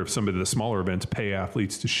 But I wonder if some of the smaller events pay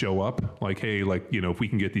athletes to show up. Like, hey, like, if we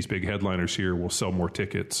can get these big headliners here, we'll sell more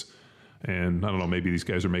tickets. And I don't know, maybe these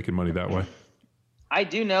guys are making money that way. I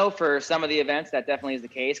do know for some of the events that definitely is the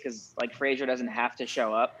case, because like Frazier doesn't have to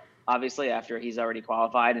show up, obviously, after he's already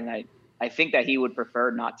qualified. And I think that he would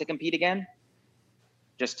prefer not to compete again,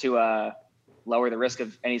 just to lower the risk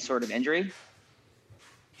of any sort of injury.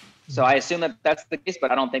 So I assume that that's the case, but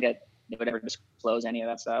I don't think that they would ever disclose any of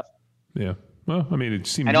that stuff. Yeah. Well, I mean, it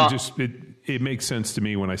seems it makes sense to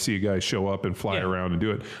me when I see a guy show up and fly around and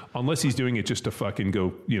do it, unless he's doing it just to fucking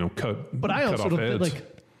go, cut. But I also don't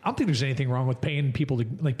I don't think there's anything wrong with paying people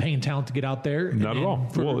to paying talent to get out there. Not at all.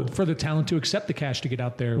 For the talent to accept the cash to get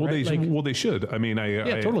out there. Well, right? they should. I mean,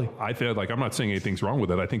 totally. I feel like I'm not saying anything's wrong with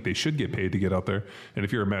it. I think they should get paid to get out there. And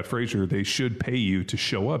if you're a Matt Frazier, they should pay you to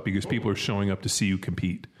show up because people are showing up to see you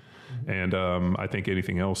compete. And I think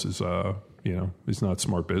anything else is is not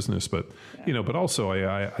smart business. But but also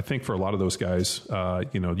I think for a lot of those guys,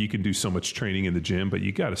 you can do so much training in the gym, but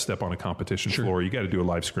you got to step on a competition floor. You got to do a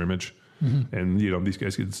live scrimmage. Mm-hmm. And, these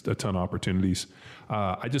guys get a ton of opportunities.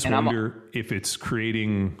 I just wonder if it's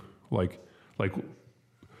creating like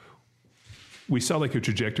we saw like a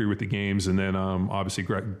trajectory with the games, and then obviously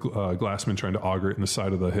Glassman trying to auger it in the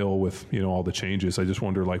side of the hill with, all the changes. I just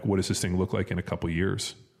wonder, like, what does this thing look like in a couple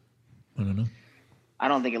years? I don't know. I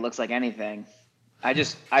don't think it looks like anything.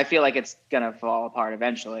 I feel like it's going to fall apart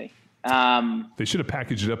eventually. They should have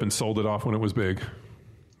packaged it up and sold it off when it was big.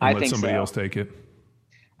 And let somebody else take it.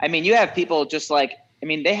 I mean, you have people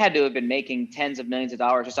they had to have been making tens of millions of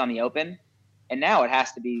dollars just on the Open. And now it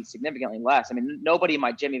has to be significantly less. I mean, nobody in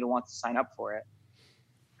my gym even wants to sign up for it.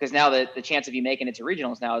 Because now the chance of you making it to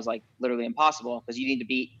regionals now is like literally impossible, because you need to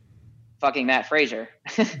beat fucking Matt Frazier.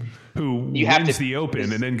 Who wins the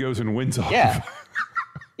Open and then goes and wins off. Yeah.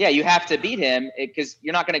 Yeah, you have to beat him because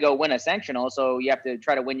you're not going to go win a sanctional. So you have to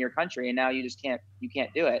try to win your country. And now you just can't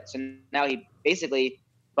do it. So now he basically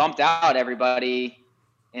bumped out everybody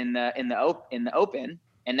in the Open,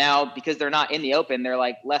 and now because they're not in the Open, they're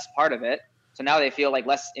like less part of it. So now they feel like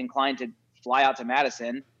less inclined to fly out to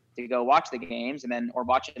Madison to go watch the games or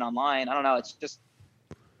watch it online. I don't know. It's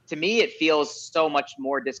to me, it feels so much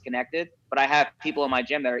more disconnected. But I have people in my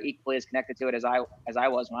gym that are equally as connected to it as I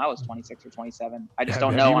was when I was 26 or 27. I just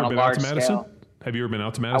don't know on a large scale. Have you ever been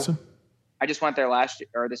out to Madison? I just went there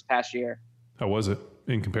this past year. How was it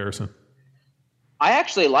in comparison? I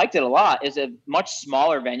actually liked it a lot. It's a much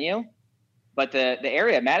smaller venue, but the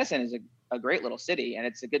area of Madison is a great little city, and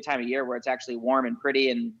it's a good time of year where it's actually warm and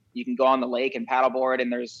pretty, and you can go on the lake and paddleboard,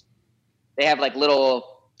 and they have like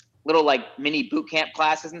little like mini boot camp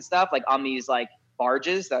classes and stuff like on these like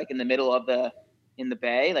barges like in the middle of in the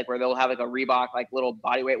bay, like where they'll have like a Reebok like little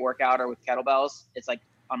bodyweight workout or with kettlebells. It's like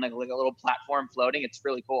on like a little platform floating. It's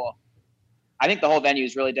really cool. I think the whole venue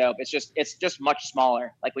is really dope. It's just much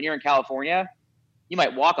smaller. Like when you're in California, you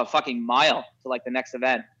might walk a fucking mile to like the next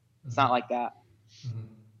event. It's not like that.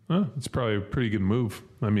 Well, it's probably a pretty good move.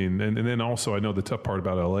 I mean, and then also I know the tough part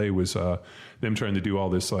about LA was them trying to do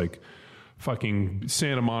all this like fucking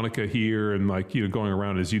Santa Monica here and like, you know, going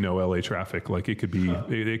around, as you know, LA traffic, like it could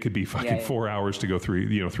be fucking 4 hours to go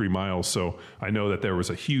 3 miles. So I know that there was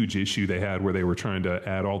a huge issue they had where they were trying to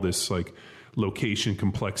add all this like location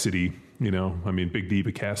complexity, you know. I mean, Big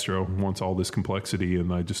Diva Castro wants all this complexity,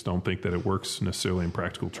 and I just don't think that it works necessarily in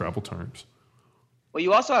practical travel terms. Well,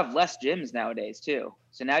 you also have less gyms nowadays too.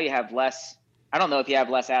 So now you have less, I don't know if you have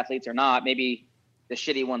less athletes or not. Maybe the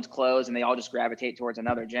shitty ones close and they all just gravitate towards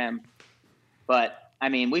another gym. But I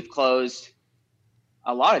mean, we've closed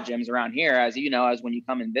a lot of gyms around here, as you know, as when you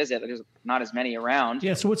come and visit, there's not as many around.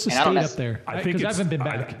 Yeah. So what's the state up there? I think I haven't been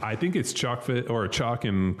back. I think it's Chalk in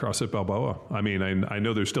CrossFit Balboa. I mean, I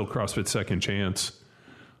know there's still CrossFit Second Chance.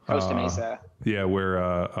 Costa Mesa. Yeah,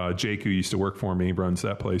 where Jake, who used to work for me, runs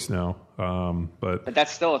that place now. But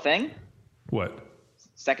that's still a thing? What?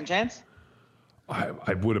 Second Chance?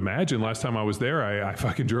 I would imagine. Last time I was there, I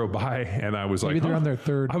fucking drove by and I was Maybe like, they're on their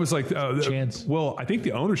third. I was like, chance. Well, I think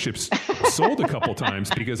the ownership's sold a couple times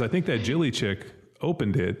because I think that Jilly chick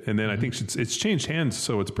opened it, and then I think it's changed hands.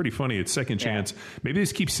 So it's pretty funny. It's Second Chance. Maybe they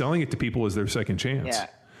just keep selling it to people as their second chance. Yeah,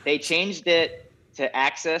 they changed it to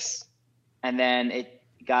Access, and then it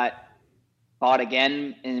got bought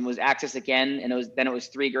again, and it was Access again, and it was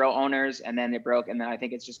 3 girl owners, and then it broke, and then I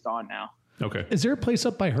think it's just gone now. Okay. Is there a place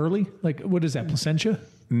up by Hurley? Like, what is that, Placentia?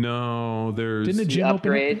 No, there's... Didn't a gym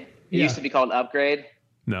Upgrade. open? It used to be called Upgrade.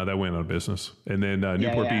 No, that went out of business. And then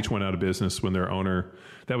Newport Beach went out of business when their owner...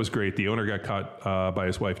 That was great. The owner got caught by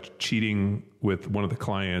his wife cheating with one of the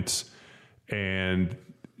clients, and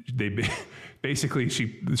they... Basically, she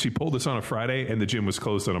pulled us on a Friday, and the gym was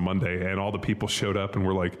closed on a Monday, and all the people showed up and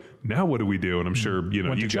were like, "Now what do we do?" And I'm sure you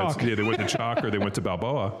guys, they went to Chalk or they went to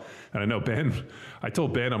Balboa. And I know Ben. I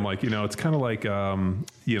told Ben, I'm like, it's kind of like,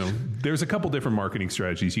 there's a couple different marketing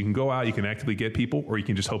strategies. You can go out, you can actively get people, or you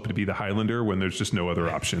can just hope to be the Highlander when there's just no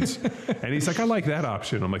other options. And he's like, "I like that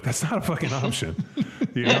option." I'm like, "That's not a fucking option,"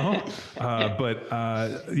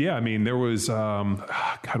 I mean, there was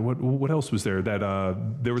God, what else was there? That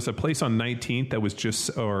there was a place on 19th that was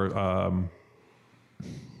just, God,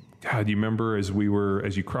 you remember as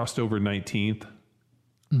you crossed over 19th,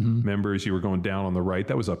 remember as you were going down on the right,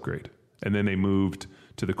 that was Upgrade. And then they moved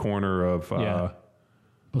to the corner of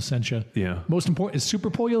Placentia. Yeah. Most important, is Super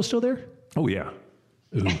Pollo still there? Oh yeah.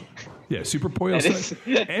 Ooh. Yeah, Super Pollo.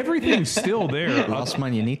 Everything's still there. Las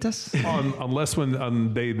Mañanitas? Unless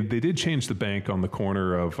when they did change the bank on the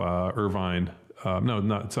corner of Irvine.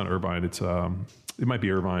 It's not Irvine. It might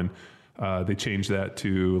be Irvine. They changed that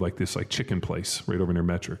to like this like chicken place right over near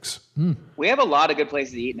Metrics. We have a lot of good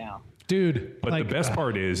places to eat now. Dude. But the best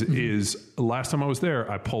part is last time I was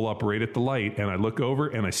there, I pull up right at the light and I look over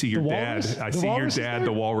and I see your dad.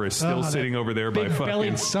 The walrus, still sitting over there by fucking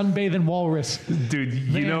bellied sunbathing walrus.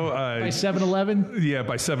 Dude, by 7-Eleven? Yeah,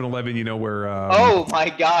 by 7-Eleven, where oh my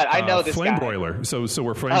God, I know this Flame guy. Broiler. So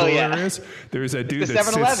where Flame Broiler is, there's a dude that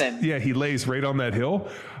 7-Eleven. sits. Yeah, he lays right on that hill.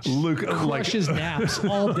 Luke Crushes naps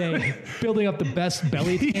all day, building up the best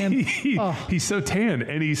belly tan. He's so tan,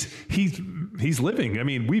 and he's living. I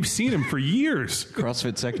mean, we've seen him for years.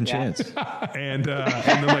 CrossFit Second Chance. And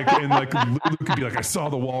then Luke could be like, "I saw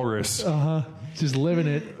the walrus." Just living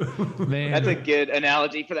it, man. That's a good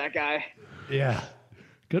analogy for that guy. Yeah,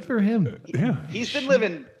 good for him. Yeah, he's been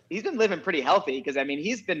living pretty healthy because I mean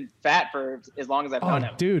he's been fat for as long as I've known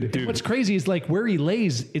him. Dude, what's crazy is like where he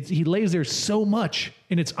lays. He lays there so much,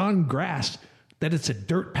 and it's on grass. that it's a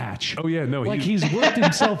dirt patch. Oh, yeah, no, like he's worked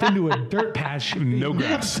himself into a dirt patch. No He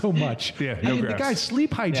grass. needs so much. Yeah, no The grass. guy's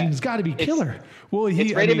sleep hygiene's got to be killer. Well,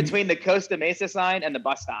 It's right in between the Costa Mesa sign and the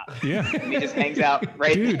bus stop. Yeah. And he just hangs out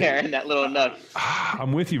right Dude. there in that little nook.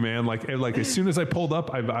 I'm with you, man. Like as soon as I pulled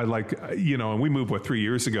up, I like, and we moved 3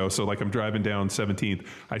 years ago. So like I'm driving down 17th.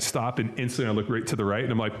 I stop and instantly I look right to the right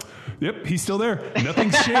and I'm like, yep, he's still there.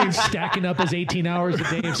 Nothing's changed. Stacking up his 18 hours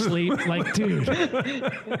a day of sleep. Like, dude,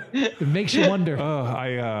 it makes you wonder.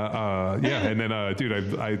 And then,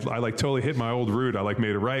 dude, I like totally hit my old route. I like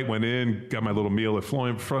made a right, went in, got my little meal at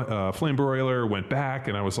Flame Broiler, went back,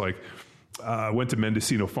 and I was like, went to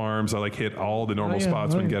Mendocino Farms. I like hit all the normal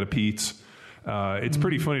spots, went and got a Pete's. It's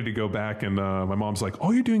pretty funny to go back and my mom's like,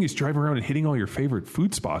 all you're doing is driving around and hitting all your favorite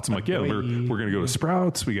food spots. I'm like, yeah, we're going to go to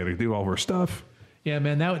Sprouts. We got to do all of our stuff. Yeah,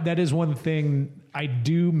 man, that is one thing I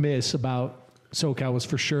do miss about SoCal was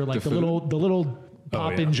for sure like the little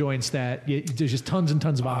pop-in joints that there's just tons and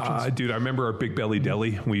tons of options. Dude, I remember our Big Belly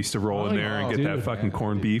Deli. We used to roll in there and get that fucking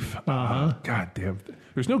corned beef. God damn.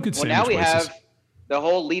 There's no good sandwich Now we places. have the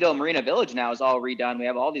whole Lido Marina Village now is all redone. We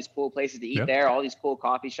have all these cool places to eat there, all these cool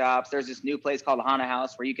coffee shops. There's this new place called the Hana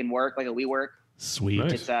House where you can work like a WeWork. Sweet.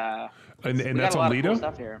 Nice. It's And we that's got a lot on of Lido? cool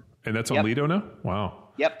stuff here. And that's on Lido now? Wow.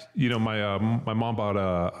 Yep. My mom bought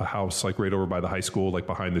a house like right over by the high school, like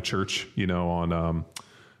behind the church, on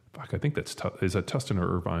I think is that Tustin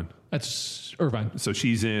or Irvine? That's Irvine. So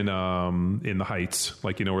she's in the Heights,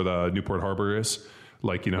 like where the Newport Harbor is.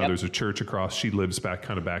 Like there's a church across. She lives back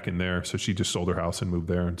in there. So she just sold her house and moved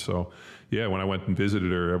there. And so when I went and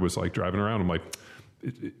visited her, I was like driving around. I'm like,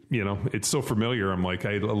 it's so familiar. I'm like,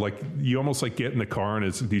 you almost like get in the car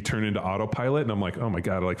and you turn into autopilot. And I'm like, oh my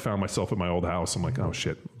God, I like found myself at my old house. I'm like, oh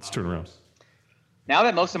shit, let's turn around. Now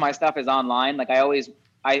that most of my stuff is online, like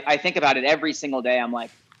I think about it every single day. I'm like,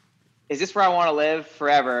 is this where I want to live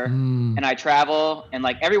forever? And I travel, and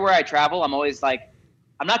like everywhere I travel, I'm always like,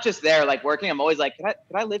 I'm not just there like working. I'm always like, could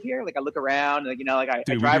I live here? Like I look around, like I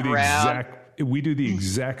drive around. We do the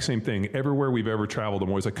exact same thing everywhere we've ever traveled. I'm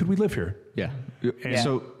always like, could we live here? Yeah.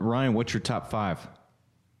 So Ryan, what's your top 5?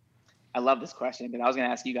 I love this question because I was going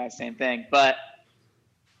to ask you guys the same thing. But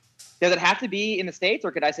does it have to be in the States,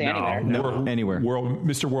 or could I say anywhere? No, anywhere.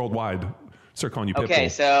 Mr. Worldwide. Start calling you Pitbull. Okay,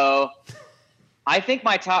 so I think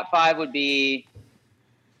my top 5 would be,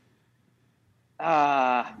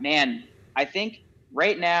 I think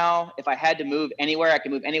right now, if I had to move anywhere, I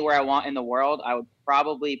could move anywhere I want in the world. I would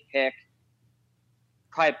probably pick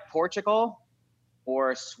Portugal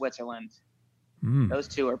or Switzerland. Those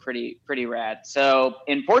two are pretty rad. So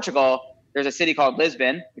in Portugal, there's a city called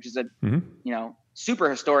Lisbon, which is a super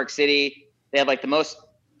historic city. They have like the most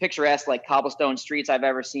picturesque like cobblestone streets I've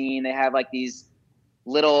ever seen. They have like these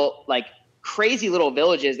little like crazy little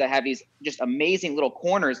villages that have these just amazing little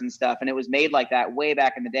corners and stuff. And it was made like that way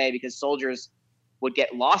back in the day because soldiers would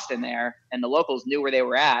get lost in there and the locals knew where they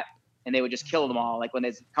were at and they would just kill them all. Like when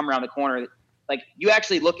they come around the corner, like you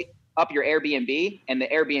actually look up your Airbnb and the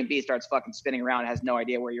Airbnb starts fucking spinning around and has no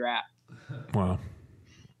idea where you're at. Wow.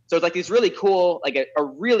 So it's like these really cool, like a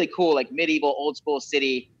really cool, like medieval old school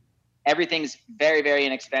city. Everything's very, very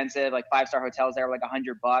inexpensive. Like 5-star hotels there are like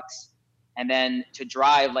 $100. And then to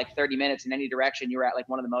drive like 30 minutes in any direction, you're at like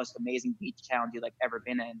one of the most amazing beach towns you've like ever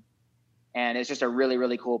been in. And it's just a really,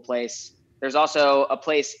 really cool place. There's also a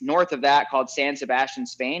place north of that called San Sebastian,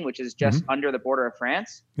 Spain, which is just under the border of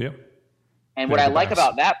France. Yep. And what I like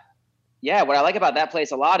about that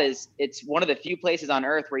place a lot is it's one of the few places on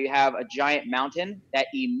earth where you have a giant mountain that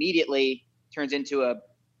immediately turns into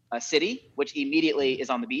a city, which immediately is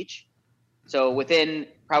on the beach. So within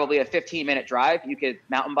probably a 15-minute drive, you could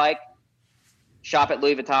mountain bike, shop at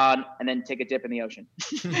Louis Vuitton, and then take a dip in the ocean.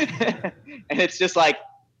 And it's just like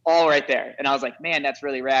all right there. And I was like, man, that's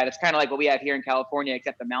really rad. It's kind of like what we have here in California,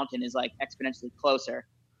 except the mountain is like exponentially closer.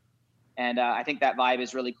 And I think that vibe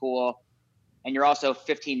is really cool. And you're also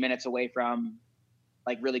 15 minutes away from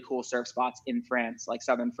like really cool surf spots in France, like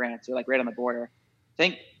southern France. You're like right on the border. I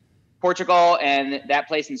think Portugal and that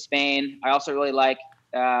place in Spain. I also really like,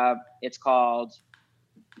 it's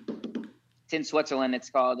in Switzerland. It's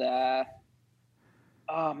called,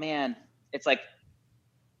 it's like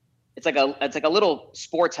a little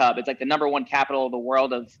sports hub. It's like the #1 capital of the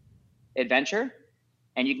world of adventure.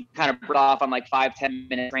 And you can kind of put off on like 5-10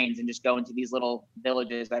 minute trains and just go into these little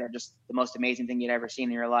villages that are just the most amazing thing you'd ever seen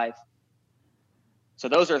in your life. So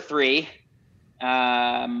those are 3.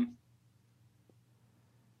 I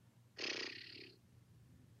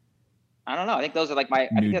don't know. I think those are like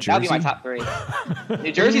that'd be my top 3.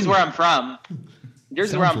 New Jersey's where I'm from.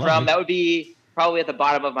 That would be probably at the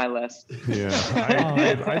bottom of my list.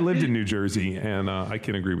 Yeah, I lived in New Jersey, and I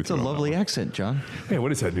can agree with It's you. a on lovely that one. accent, John. Hey,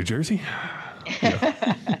 what is that, New Jersey?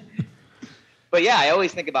 But yeah, I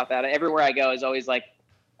always think about that. Everywhere I go is always like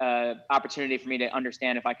opportunity for me to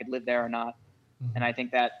understand if I could live there or not. And I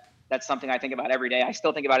think that's something I think about every day. I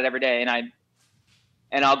still think about it every day,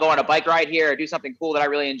 and I'll go on a bike ride here or do something cool that I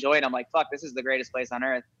really enjoy, and I'm like, fuck, this is the greatest place on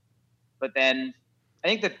earth. But then I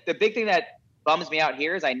think the big thing that bums me out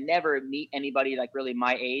here is I never meet anybody like really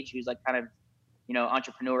my age who's like kind of,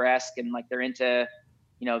 entrepreneur-esque and like they're into,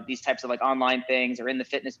 these types of like online things or in the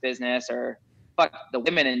fitness business, or fuck, the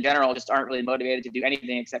women in general just aren't really motivated to do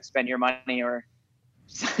anything except spend your money or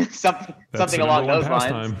something That's the along number one those lines.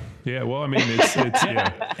 pastime. Yeah, well, I mean, it's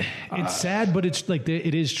yeah. It's sad, but it's like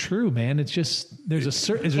it is true, man. It's just there's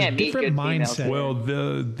a can't meet different good females. mindset. Well,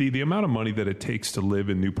 the amount of money that it takes to live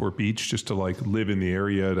in Newport Beach, just to like live in the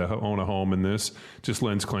area, to own a home in this, just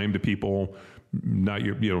lends claim to people not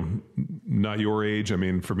your age. I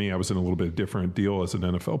mean, for me, I was in a little bit different deal as an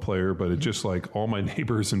NFL player, but it just like all my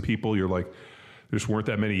neighbors and people, you're like, there just weren't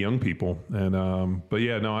that many young people. And, but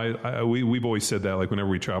yeah, no, we've always said that, like whenever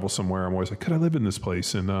we travel somewhere, I'm always like, could I live in this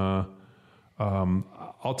place? And,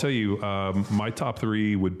 I'll tell you, my top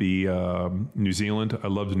three would be, New Zealand. I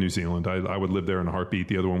loved New Zealand. I would live there in a heartbeat.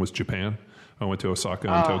 The other one was Japan. I went to Osaka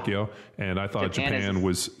and Tokyo, and I thought Japan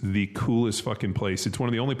was the coolest fucking place. It's one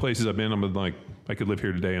of the only places I've been. I'm like, I could live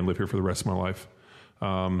here today and live here for the rest of my life.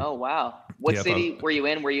 Oh, wow. What yeah, city were you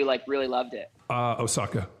in where you like really loved it?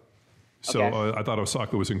 Osaka. So Okay. I thought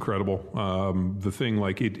Osaka was incredible. The thing,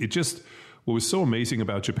 like, it just, what was so amazing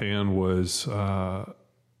about Japan was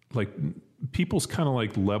like people's kind of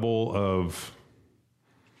like level of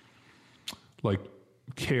like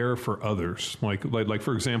care for others. Like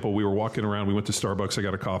for example, we were walking around, we went to Starbucks, I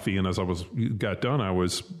got a coffee, and as I got done, I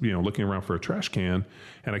was, looking around for a trash can,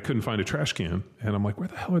 and I couldn't find a trash can. And I'm like, where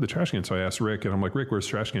the hell are the trash cans? So I asked Rick, and I'm like, Rick, where's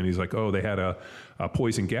the trash can? He's like, oh, they had a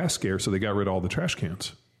poison gas scare, so they got rid of all the trash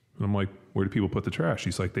cans. And I'm like, where do people put the trash?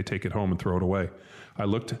 He's like, they take it home and throw it away. I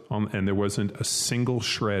looked and there wasn't a single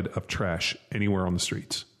shred of trash anywhere on the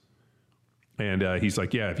streets. And he's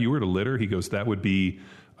like, yeah, if you were to litter, he goes, that would be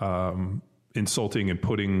insulting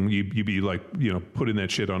and you'd be like, putting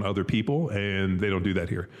that shit on other people, and they don't do that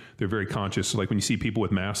here. They're very conscious. So like when you see people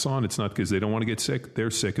with masks on, it's not because they don't want to get sick.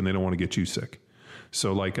 They're sick and they don't want to get you sick.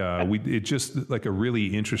 So like it just like a really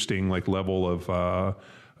interesting like level of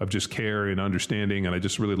just care and understanding, and I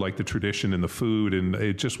just really liked the tradition and the food, and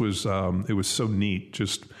it just was it was so neat.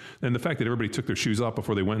 Just and the fact that everybody took their shoes off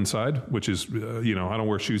before they went inside, which is I don't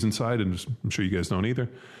wear shoes inside, and I'm sure you guys don't either.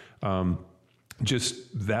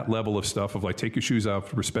 Just that level of stuff of like take your shoes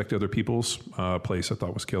off, respect other people's place, I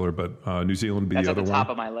thought was killer. But New Zealand would be That's the at other the top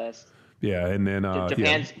one. of my list. Yeah, and then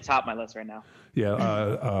Japan's top of my list right now.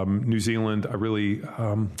 New Zealand. I really.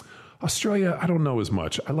 Australia, I don't know as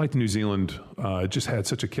much. I liked New Zealand. It just had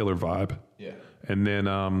such a killer vibe. Yeah. And then,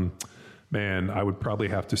 man, I would probably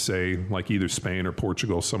have to say like either Spain or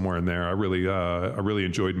Portugal, somewhere in there. I really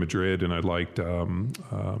enjoyed Madrid, and I liked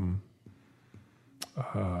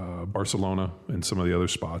Barcelona and some of the other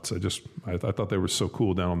spots. I thought they were so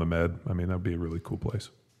cool down on the Med. I mean, that'd be a really cool place.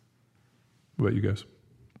 What about you guys?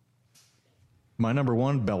 My number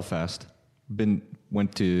one, Belfast.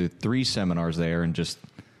 Went to 3 seminars there and just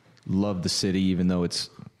loved the city, even though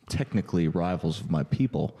it's technically rivals of my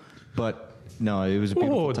people. But no, it was a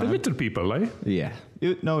beautiful time. The little people, eh? Yeah.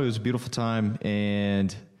 It was a beautiful time.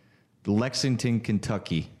 And Lexington,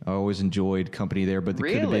 Kentucky. I always enjoyed company there, but there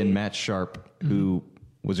could have Really? been Matt Sharp, who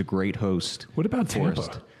was a great host. What about for Tampa? us.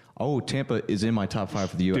 Oh, Tampa is in my top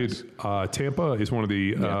 5 for the U.S. Dude, Tampa is one of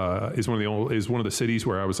the is one of the cities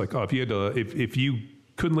where I was like, oh, if you had to, if you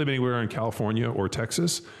couldn't live anywhere in California or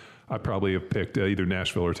Texas, I'd probably have picked either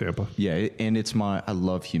Nashville or Tampa. Yeah, and I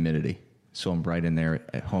love humidity. So I'm right in there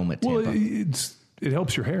at home at Tampa. Well, it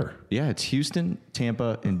helps your hair. Yeah, it's Houston,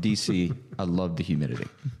 Tampa, and D.C. I love the humidity.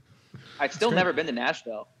 I've still never been to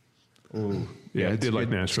Nashville. Yeah, I it's did like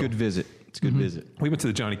good. Nashville. It's a good visit. It's a good visit. We went to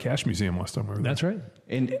the Johnny Cash Museum last time we were there. That's right.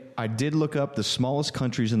 And I did look up the smallest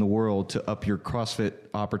countries in the world to up your CrossFit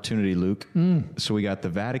opportunity, Luke. So we got the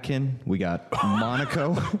Vatican, we got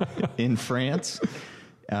Monaco in France,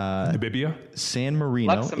 Namibia. San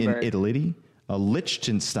Marino in Luxembourg. Italy,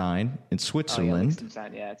 Liechtenstein in Oh, yeah, Switzerland,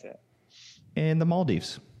 Liechtenstein. Yeah, that's it. and the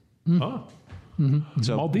Maldives. Oh,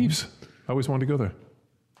 So, Maldives. I always wanted to go there.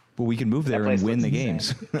 but we can move there and place win looks the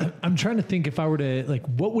insane. games. I'm trying to think if I were to like,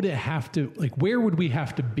 what would it have to like? Where would we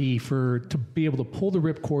have to be to be able to pull the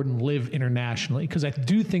ripcord and live internationally? Because I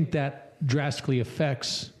do think that drastically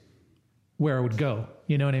affects where I would go.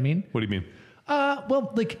 You know what I mean? What do you mean?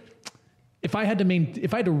 Well, like if I had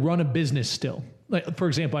to run a business still, Like, for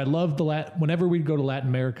example, I love whenever we go to Latin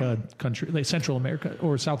America country, like Central America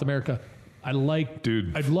or South America, I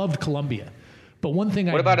loved Colombia. But one thing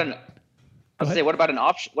What about an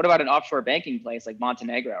offshore banking place like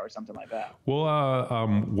Montenegro or something like that? Well,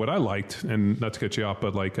 what I liked, and not to cut you off,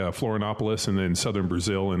 but like Florianopolis and then southern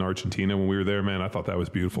Brazil and Argentina when we were there, man, I thought that was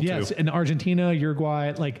beautiful yes, too. and Argentina,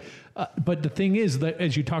 Uruguay, but the thing is that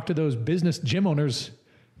as you talk to those business gym owners,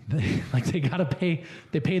 they gotta pay.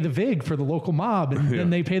 They pay the vig for the local mob, and then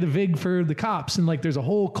they pay the vig for the cops, and like there's a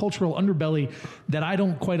whole cultural underbelly that I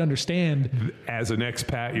don't quite understand. As an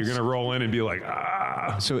expat, you're gonna roll in and be like,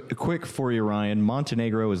 ah. So quick for you, Ryan.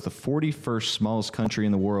 Montenegro is the 41st smallest country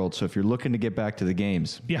in the world. So if you're looking to get back to the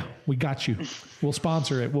games, Yeah, we got you. We'll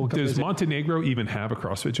sponsor it. We'll come Does visit. Montenegro even have a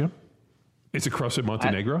CrossFit gym? It's a CrossFit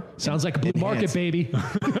Montenegro. Sounds like a blue market, baby.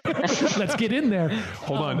 Let's get in there.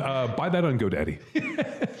 Hold on, buy that on GoDaddy.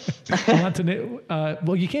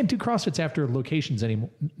 Well, you can't do CrossFits after locations anymore.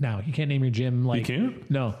 Now you can't name your gym like You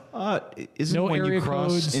can't? No, isn't No when area you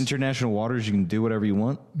cross codes. international waters, you can do whatever you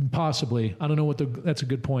want? possibly. I don't know that's a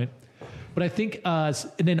good point. But I think, and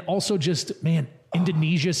then also just man,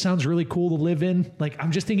 Indonesia sounds really cool to live in. Like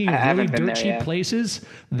I'm just thinking of really haven't been dirt there cheap yet. places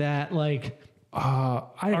that like.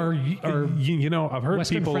 Are You know, I've heard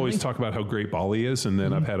Western people always friendly? talk about how great Bali is, and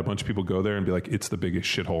then I've had a bunch of people go there and be like, it's the biggest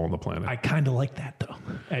shithole on the planet. I kind of like that though,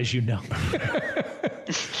 as you know.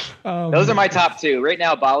 Those are my top two right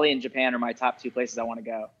now. Bali and Japan are my top two places I want to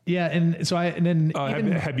go. Yeah, and so have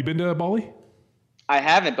you been to Bali? I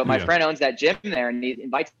haven't, but my Yeah. friend owns that gym there, and he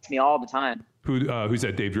invites me all the time. Who's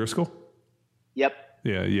that? Dave Driscoll? Yep,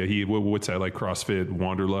 Yeah. What's that, like CrossFit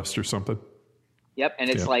Wanderlust or something? yep, and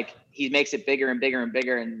it's Yeah. like he makes it bigger and bigger and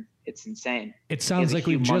bigger, and it's insane. It sounds He like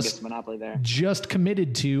has a we've humongous monopoly there. just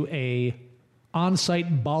committed to a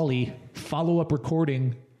on-site Bali follow-up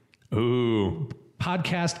recording Ooh,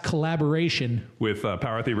 podcast collaboration. with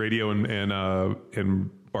Power Athlete Radio and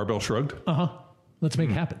Barbell Shrugged. Let's make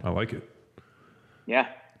it happen. I like it. Yeah,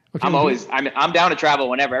 Okay, I'm down to travel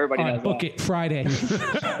whenever. Everybody All knows right, book that. it Friday.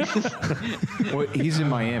 Well, he's in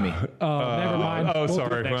Miami. Never mind. Oh, We'll do it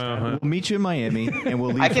sorry. next time. We'll meet you in Miami, and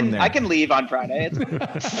we'll leave I from can there. I can leave on Friday.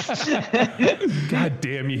 It's God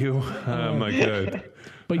damn you. Oh my God.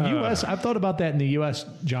 But U.S., I've thought about that in the U.S.,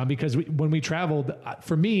 John, because when we traveled,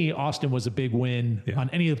 for me, Austin was a big win on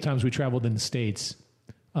any of the times we traveled in the States.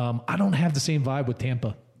 I don't have the same vibe with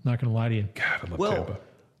Tampa. Not going to lie to you. God, I love Well, Tampa.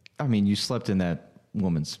 I mean, you slept in that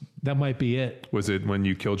woman's. That might be it. Was it when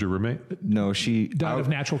you killed your roommate? No, she Died of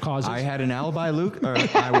natural causes. I had an alibi, Luke.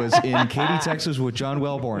 I was in Katy, Texas with John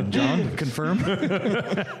Wellborn. John, confirm.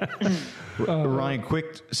 Ryan,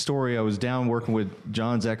 quick story. I was down working with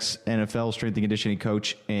John's ex-NFL strength and conditioning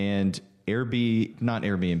coach, and not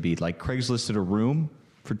Airbnb, like Craigslisted a room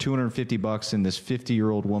for $250 in this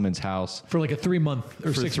 50-year-old woman's house. For like a 3-month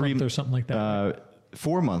or For 6 3 month or something like that.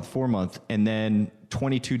 4 month. And then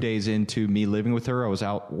 22 days into me living with her, I was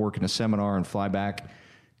out working a seminar and fly back,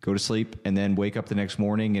 go to sleep, and then wake up the next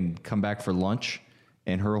morning and come back for lunch.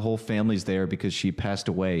 And her whole family's there because she passed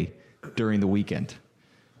away during the weekend.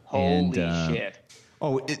 holy And, shit.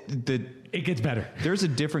 Oh, It gets better. there's a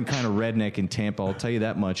different kind of redneck in Tampa. I'll tell you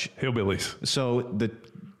that much. Hillbillies. So the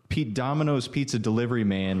Domino's pizza delivery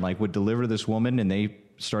man would deliver this woman, and they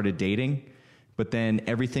started dating. But then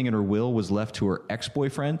everything in her will was left to her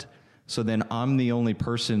ex-boyfriend. So then I'm the only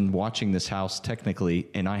person watching this house technically,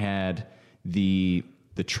 and I had the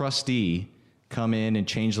trustee come in and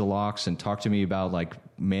change the locks and talk to me about like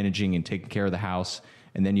managing and taking care of the house.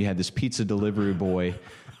 And then you had this pizza delivery boy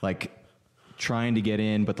like trying to get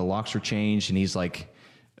in, but the locks were changed, and he's like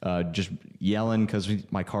just yelling because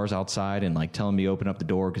my car's outside and like telling me to open up the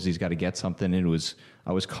door because he's got to get something. And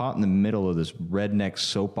I was caught in the middle of this redneck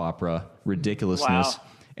soap opera ridiculousness. Wow.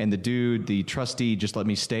 And the trustee just let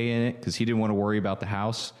me stay in it because he didn't want to worry about the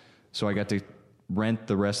house. So I got to rent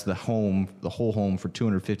the rest of the whole home for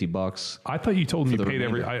 $250. I thought you told me you the paid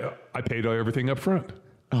I paid everything up front.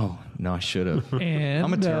 Oh, no, I should have. And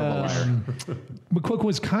I'm a terrible liar. McCook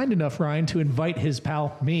was kind enough, Ryan, to invite his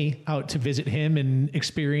pal, me, out to visit him and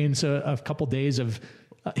experience a couple days of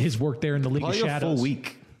his work there in the League Probably of a Shadows. full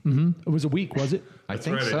week. It was a week, was it? I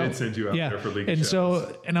think Right, so. I did send you out Yeah. there for League of And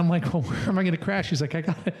Shadows. and I'm like, well, where am I going to crash? He's like,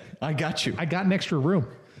 I got you. I got an extra room.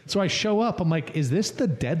 So I show up. I'm like, is this the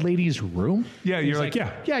dead lady's room? Yeah, He's you're like,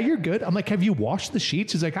 yeah. Yeah, you're good. I'm like, have you washed the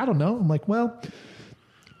sheets? He's like, I don't know. I'm like, well,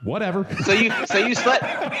 whatever. So you slept?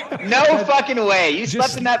 No fucking way. You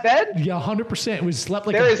slept in that bed? Yeah, 100%. It was slept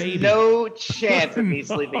like There a is baby. no chance of me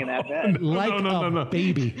sleeping in that bed. like No. a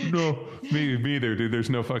baby. No, me either, dude. There's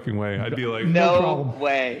no fucking way. I'd be like, No problem.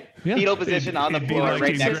 way. Yeah. Fetal position on the it'd be floor like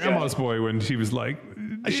right his next to grandma's it. boy when she was like,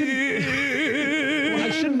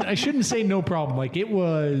 I shouldn't say no problem. Like, it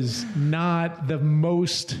was not the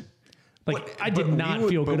most. Like, I did not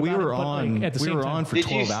feel good But we about were it. But on. like, at the We same were time, on for Did you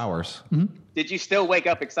 12 s- hours. Did you still wake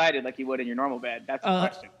up excited like you would in your normal bed? That's the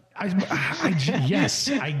question. Yes,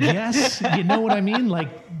 I guess. You know what I mean? Like,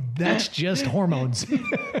 that's just hormones.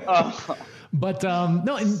 But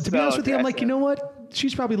no, and to be So honest with you, I'm like, aggressive. you know what?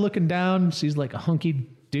 She's probably looking down. She's like a hunky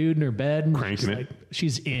dude in her bed. And Cranking she's it. like,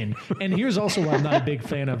 she's in. And here's also why I'm not a big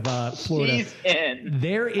fan of Florida. He's in.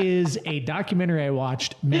 There is a documentary I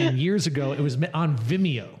watched, man, years ago. It was on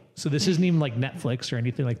Vimeo. So this isn't even like Netflix or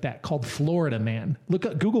anything like that, called Florida Man. Look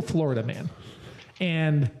up, Google Florida Man.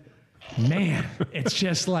 And man, it's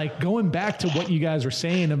just like going back to what you guys were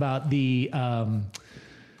saying about the,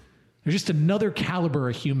 there's just another caliber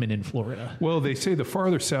of human in Florida. Well, they say the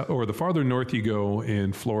farther south or the farther north you go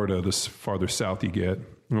in Florida, the farther south you get.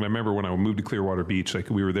 And I remember when I moved to Clearwater Beach, like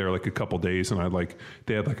we were there like a couple days, and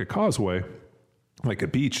they had like a causeway, like a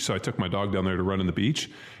beach. So I took my dog down there to run in the beach.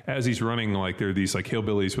 As he's running, like there are these like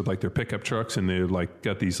hillbillies with like their pickup trucks, and they're like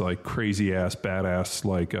got these like crazy ass badass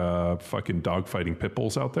like fucking dog fighting pit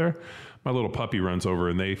bulls out there. My little puppy runs over,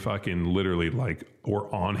 and they fucking literally like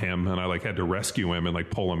were on him, and I like had to rescue him and like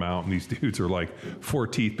pull him out. And these dudes are like 4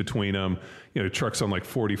 teeth between them. You know, trucks on like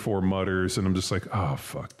 44 mutters, and I'm just like, oh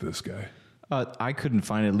fuck this guy. I couldn't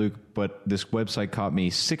find it, Luke, but this website caught me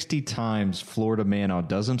 60 times Florida man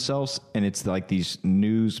outdoes themselves, and it's like these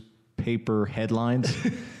newspaper headlines.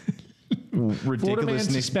 Florida man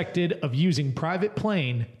Ridiculousness. suspected of using private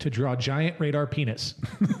plane to draw giant radar penis.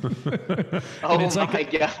 Oh It's my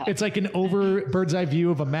like god. It's like an over bird's eye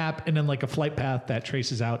view of a map, and then like a flight path that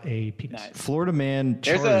traces out a penis. Florida man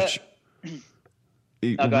There's charged. go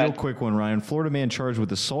Real ahead. quick one, Ryan. Florida man charged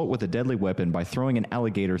with assault with a deadly weapon by throwing an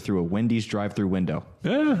alligator through a Wendy's drive-through window.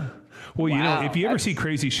 Yeah. Well, you know, Wow, if you ever that's- see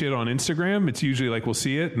crazy shit on Instagram, it's usually like we'll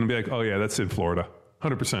see it and be like, oh yeah, that's in Florida,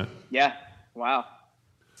 100%. Yeah. Wow.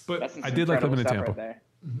 But That's some I did like incredible living in stuff Tampa. right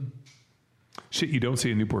there. Shit you don't see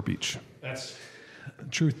in Newport Beach. That's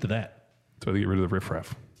truth to that. So they get rid of the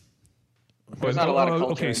riffraff. There's not a lot of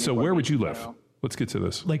culture okay, in so Newport where would Beach, you so- live? Let's get to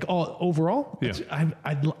this. Like all overall, Yeah.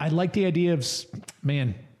 I like the idea of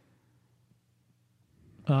man,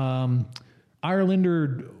 Ireland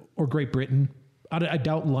or Great Britain. I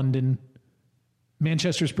doubt London.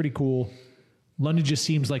 Manchester's pretty cool. London just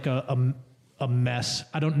seems like a mess.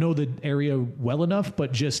 I don't know the area well enough,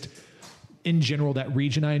 but just in general, that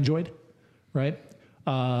region I enjoyed, right?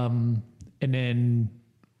 And then,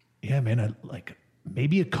 yeah, man, I like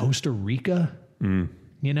maybe a Costa Rica.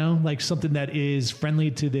 You know, like something that is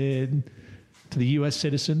friendly to the U.S.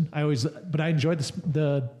 citizen. But I enjoyed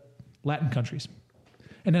the Latin countries.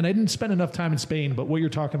 And then I didn't spend enough time in Spain, but what you're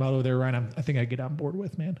talking about over there, Ryan, I think I get on board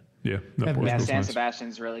with, man. Yeah. No, Yeah, Yeah, Portugal's San nice.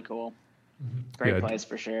 Sebastian's really cool. Great Yeah. place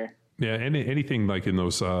for sure. Yeah, anything like in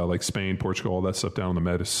those like Spain, Portugal, all that stuff down in the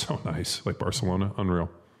Med is so nice. Like Barcelona,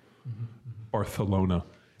 unreal. Barcelona.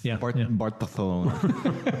 Yeah. yeah. Barcelona.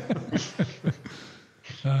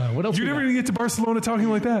 What else? You we never got? even get to Barcelona talking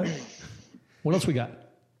like that. What else we got?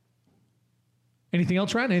 Anything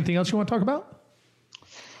else, Ryan? Anything else you want to talk about?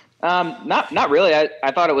 Not really.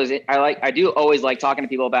 I thought it was. I do always like talking to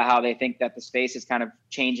people about how they think that the space is kind of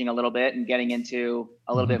changing a little bit and getting into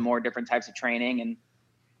a little bit more different types of training. And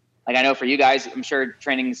like I know for you guys, I'm sure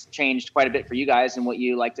training's changed quite a bit for you guys and what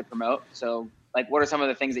you like to promote. So like, what are some of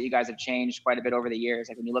the things that you guys have changed quite a bit over the years?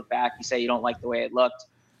 Like when you look back, you say you don't like the way it looked.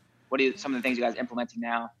 What are some of the things you guys are implementing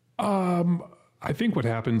now? I think what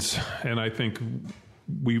happens, and I think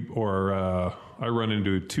I run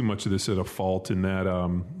into too much of this at a fault in that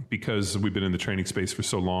because we've been in the training space for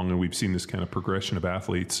so long and we've seen this kind of progression of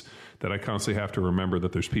athletes that I constantly have to remember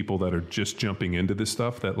that there's people that are just jumping into this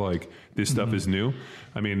stuff that like this stuff is new.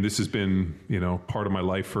 I mean, this has been, part of my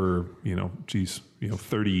life for,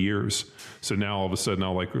 30 years. So now all of a sudden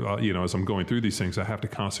I'll as I'm going through these things, I have to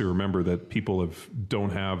constantly remember that people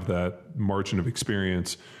don't have that margin of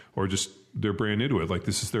experience or just they're brand new to it. Like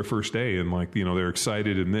this is their first day and they're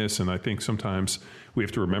excited in this. And I think sometimes we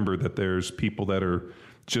have to remember that there's people that are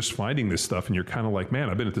just finding this stuff and you're kind of like, man,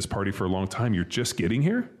 I've been at this party for a long time. You're just getting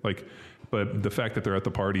here. But the fact that they're at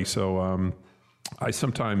the party. So, I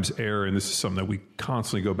sometimes err, and this is something that we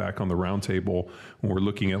constantly go back on the roundtable when we're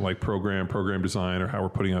looking at like program design or how we're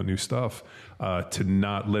putting out new stuff, to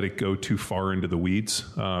not let it go too far into the weeds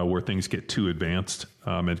where things get too advanced.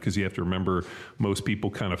 And because you have to remember, most people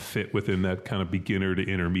kind of fit within that kind of beginner to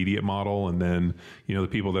intermediate model. And then, the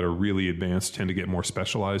people that are really advanced tend to get more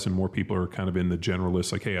specialized and more people are kind of in the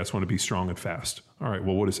generalist, like, hey, I just want to be strong and fast. All right,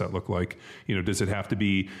 well, what does that look like? Does it have to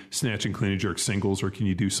be snatch and clean and jerk singles or can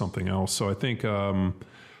you do something else? So I think,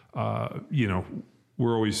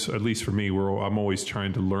 we're always, at least for me, I'm always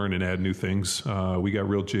trying to learn and add new things. We got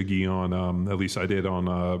real jiggy on, at least I did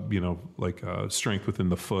on, strength within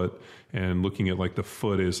the foot, and looking at like the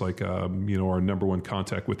foot is like, our number one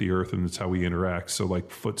contact with the earth, and it's how we interact. So like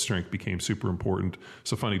foot strength became super important.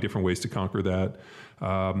 So finding different ways to conquer that.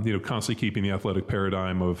 Constantly keeping the athletic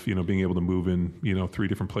paradigm of, being able to move in, 3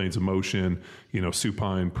 different planes of motion,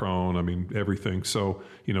 supine, prone, I mean, everything. So,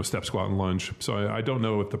 step, squat, and lunge. So I don't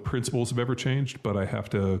know if the principles have ever changed, but I have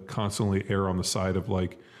to constantly err on the side of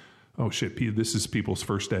like, oh shit, this is people's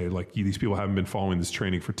first day. Like these people haven't been following this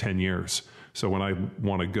training for 10 years. So when I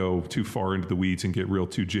want to go too far into the weeds and get real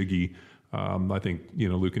too jiggy, I think,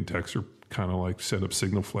 Luke and Tex are kind of like set up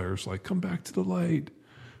signal flares, like come back to the light.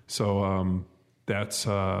 So, that's,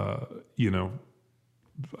 I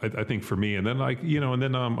think for me, and then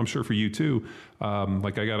I'm sure for you too.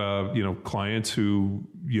 Like I got clients who,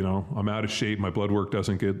 I'm out of shape. My blood work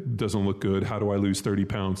doesn't look good. How do I lose 30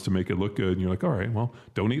 pounds to make it look good? And you're like, all right, well,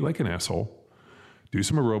 don't eat like an asshole. Do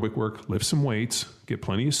some aerobic work, lift some weights, get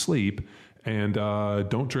plenty of sleep, and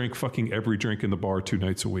don't drink fucking every drink in the bar 2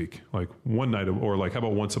 nights a week, like one night, or like how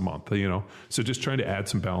about once a month, So just trying to add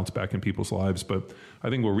some balance back in people's lives. But I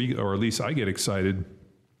think or at least I get excited,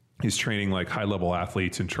 is training like high level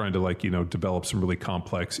athletes and trying to develop some really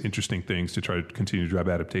complex, interesting things to try to continue to drive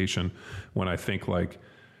adaptation, when I think like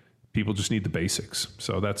people just need the basics.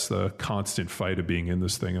 So that's the constant fight of being in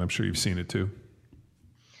this thing. And I'm sure you've seen it too.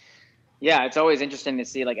 Yeah, it's always interesting to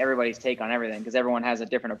see like everybody's take on everything, because everyone has a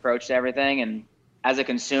different approach to everything. And as a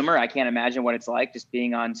consumer, I can't imagine what it's like just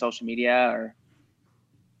being on social media or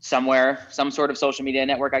somewhere, some sort of social media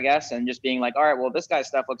network, I guess, and just being like, all right, well, this guy's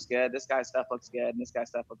stuff looks good, this guy's stuff looks good, and this guy's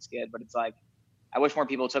stuff looks good. But it's like, I wish more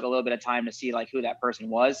people took a little bit of time to see like who that person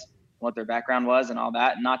was, what their background was and all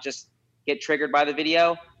that, and not just get triggered by the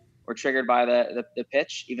video or triggered by the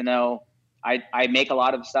pitch, even though I make a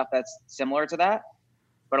lot of stuff that's similar to that.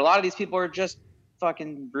 But a lot of these people are just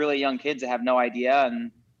fucking really young kids that have no idea,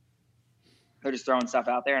 and they're just throwing stuff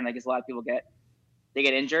out there. And I guess a lot of people get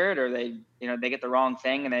injured, or they get the wrong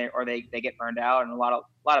thing, and they get burned out, and a lot of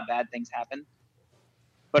bad things happen.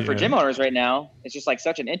 But for gym owners right now, it's just like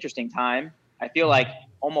such an interesting time. I feel like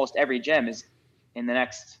almost every gym is in the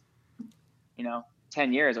next,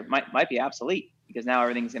 10 years, it might be obsolete, because now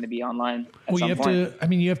everything's going to be online at some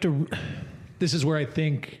point. You have to, this is where I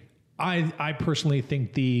think, I personally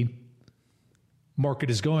think the market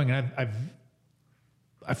is going. And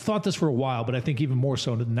I've thought this for a while, but I think even more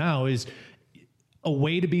so now is a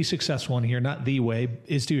way to be successful in here, not the way,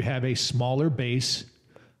 is to have a smaller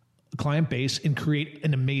client base, and create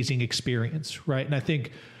an amazing experience, right? And I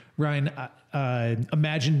think, Ryan,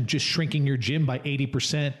 imagine just shrinking your gym by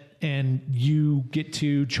 80%, and you get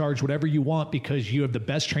to charge whatever you want because you have the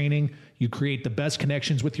best training, you create the best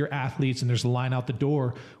connections with your athletes, and there's a line out the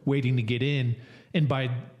door waiting to get in. And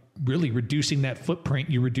by really reducing that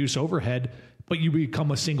footprint, you reduce overhead, but you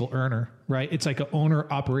become a single earner, right? It's like an owner,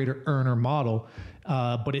 operator, earner model.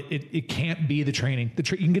 But it can't be the training. You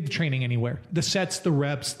can get the training anywhere. The sets, the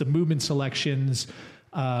reps, the movement selections,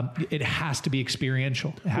 it has to be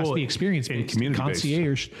experiential. It has to be experience-based,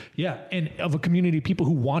 concierge. Yeah, and of a community of people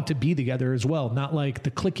who want to be together as well, not like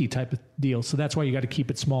the cliquey type of deal. So that's why you got to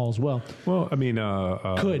keep it small as well. Well, I mean,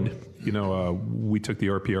 we took the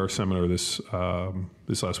RPR seminar this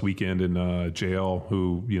last weekend, and JL,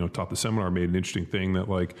 who taught the seminar, made an interesting thing that,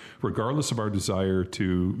 like, regardless of our desire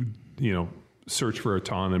to search for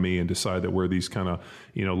autonomy and decide that we're these kind of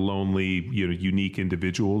lonely unique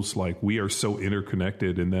individuals, like, we are so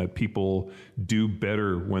interconnected, and that people do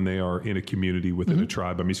better when they are in a community within a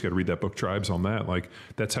tribe. I mean, you just got to read that book Tribes on that. Like,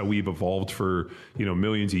 that's how we've evolved for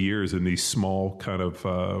millions of years in these small kind of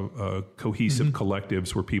cohesive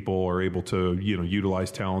collectives where people are able to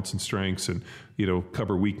utilize talents and strengths and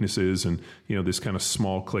cover weaknesses, and this kind of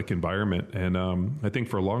small clique environment. And I think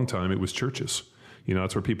for a long time it was churches.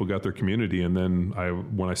 That's where people got their community. And then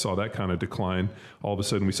when I saw that kind of decline, all of a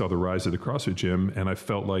sudden we saw the rise of the CrossFit gym. And I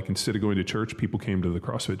felt like instead of going to church, people came to the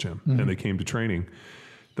CrossFit gym and they came to training.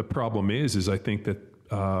 The problem is I think that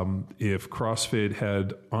if CrossFit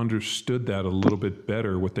had understood that a little bit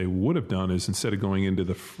better, what they would have done is, instead of going into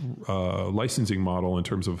the licensing model in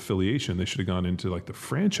terms of affiliation, they should have gone into like the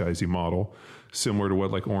franchising model, similar to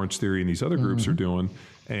what like Orange Theory and these other groups are doing.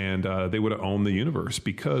 And they would have owned the universe,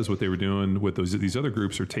 because what they were doing with these other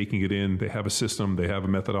groups are taking it in. They have a system, they have a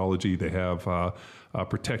methodology, they have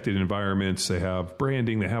protected environments, they have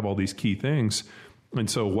branding, they have all these key things. And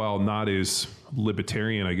so while not as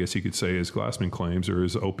libertarian, I guess you could say, as Glassman claims, or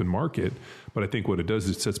as open market, but I think what it does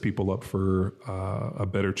is it sets people up for a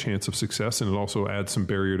better chance of success. And it also adds some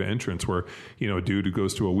barrier to entrance where, a dude who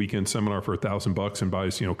goes to a weekend seminar for $1,000 and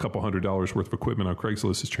buys, a couple $100 worth of equipment on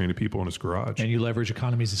Craigslist is training people in his garage. And you leverage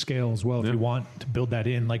economies of scale as well if you want to build that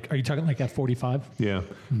in. Like, are you talking like F45? Yeah,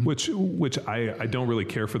 which I don't really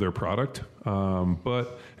care for their product.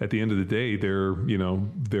 But at the end of the day,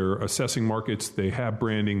 they're assessing markets. They have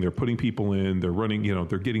branding. They're putting people in. They're running.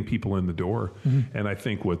 They're getting people in the door. And I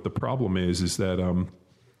think what the problem is that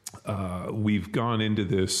we've gone into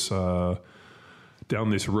this down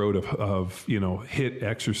this road of HIIT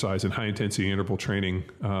exercise and high intensity interval training.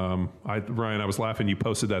 Ryan, I was laughing. You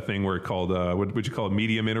posted that thing where it called what would you call it?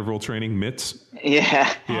 Medium interval training, MITs.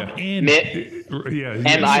 Yeah. MIT. Yeah.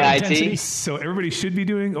 MIIT. So everybody should be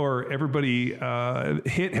doing, or everybody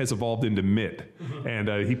HIIT has evolved into MIT.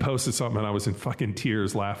 And he posted something, and I was in fucking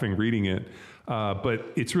tears laughing reading it.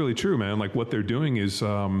 But it's really true, man. Like what they're doing is,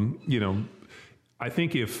 I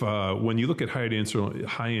think if when you look at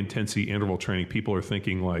high intensity interval training, people are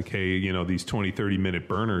thinking like, hey, these 20, 30 minute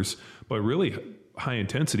burners, but really high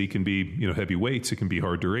intensity can be, heavy weights. It can be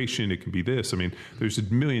hard duration. It can be this. I mean, there's a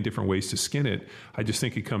million different ways to skin it. I just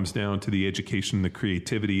think it comes down to the education, the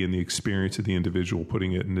creativity, and the experience of the individual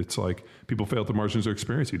putting it. And it's like people fail at the margins of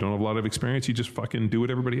experience. You don't have a lot of experience. You just fucking do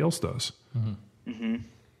what everybody else does.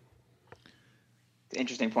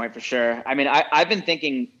 Interesting point for sure. I mean, I've been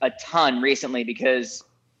thinking a ton recently because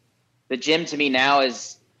the gym to me now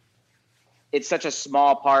it's such a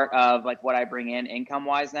small part of like what I bring in income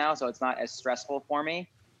wise now. So it's not as stressful for me,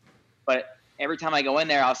 but every time I go in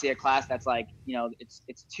there, I'll see a class that's like,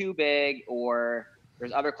 it's too big, or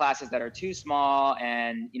there's other classes that are too small.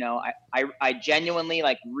 And, I genuinely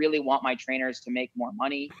like really want my trainers to make more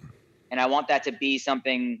money. And I want that to be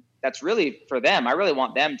something that's really for them. I really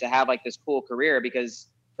want them to have like this cool career, because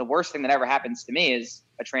the worst thing that ever happens to me is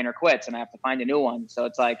a trainer quits and I have to find a new one. So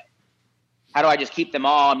it's like, how do I just keep them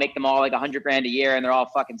all and make them all like $100,000 a year and they're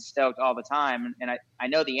all fucking stoked all the time? And I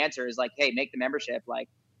know the answer is like, hey, make the membership. Like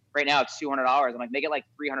right now it's $200. I'm like, make it like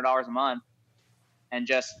 $300 a month. And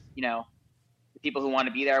just, the people who want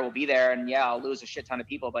to be there will be there. And yeah, I'll lose a shit ton of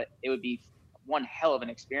people, but it would be one hell of an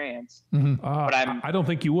experience. But I don't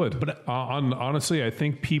think you would. But honestly, I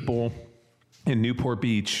think people in Newport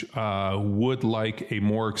Beach would like a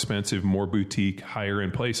more expensive, more boutique, higher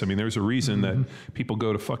end place. I mean, there's a reason that people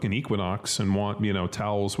go to fucking Equinox and want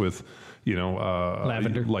towels with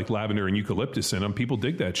lavender, like lavender and eucalyptus in them. People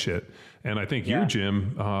dig that shit. And I think your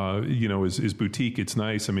gym, is boutique. It's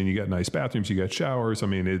nice. I mean, you got nice bathrooms, you got showers. I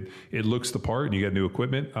mean, it looks the part, and you got new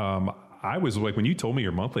equipment. I was like, when you told me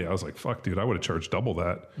your monthly, I was like, fuck, dude, I would have charged double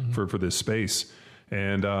that for this space.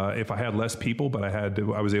 And if I had less people, but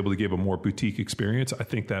I was able to give a more boutique experience, I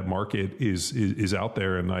think that market is out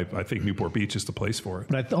there, and I think Newport Beach is the place for it.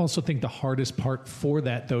 But I also think the hardest part for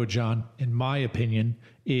that, though, John, in my opinion,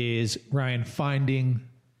 is, Ryan, finding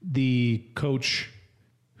the coach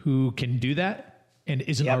who can do that and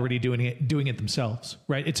isn't already doing it themselves,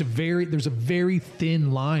 right? There's a very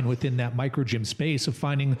thin line within that micro gym space of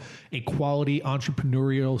finding a quality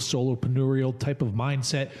entrepreneurial, solopreneur type of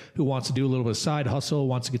mindset who wants to do a little bit of side hustle,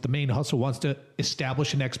 wants to get the main hustle, wants to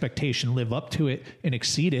establish an expectation, live up to it, and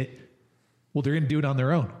exceed it. Well, they're going to do it on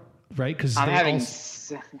their own, right? Because I'm having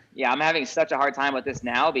such a hard time with this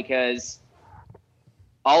now, because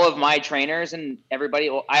all of my trainers and everybody,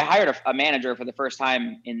 I hired a manager for the first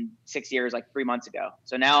time in 6 years, like 3 months ago.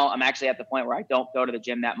 So now I'm actually at the point where I don't go to the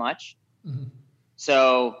gym that much.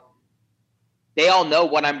 So they all know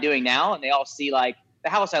what I'm doing now, and they all see like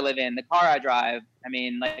the house I live in, the car I drive. I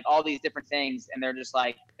mean, like all these different things. And they're just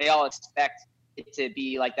like, they all expect it to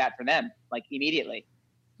be like that for them, like immediately.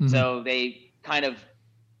 So they kind of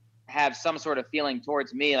have some sort of feeling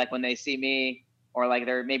towards me, like when they see me, or like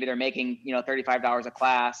they're making, $35 a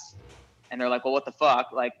class, and they're like, well, what the fuck?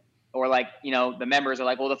 Like, or like, the members are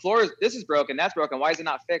like, well, the floor this is broken, that's broken. Why is it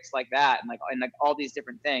not fixed like that? And like all these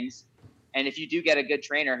different things. And if you do get a good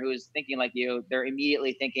trainer who is thinking like you, they're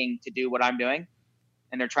immediately thinking to do what I'm doing,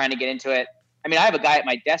 and they're trying to get into it. I mean, I have a guy at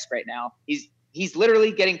my desk right now. He's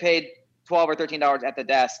literally getting paid $12 or $13 at the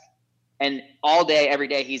desk. And all day, every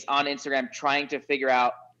day, he's on Instagram trying to figure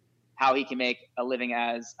out how he can make a living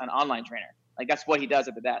as an online trainer. Like that's what he does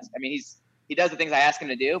at the desk. I mean, he does the things I ask him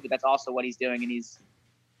to do, but that's also what he's doing. And he's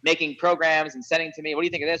making programs and sending to me, what do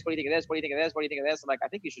you think of this? What do you think of this? What do you think of this? What do you think of this? I'm like, I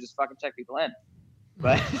think you should just fucking check people in.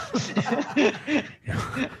 But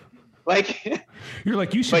like, you're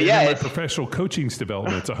like, you should have my professional coaching's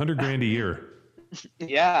development. It's $100,000 a year.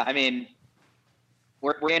 Yeah. I mean,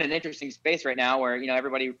 we're in an interesting space right now where,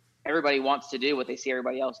 everybody everybody wants to do what they see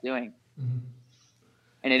everybody else doing.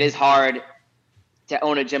 And it is hard to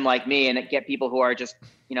own a gym like me and get people who are just,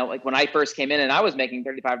 like when I first came in and I was making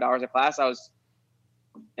 $35 a class,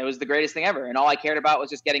 it was the greatest thing ever. And all I cared about was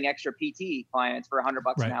just getting extra PT clients for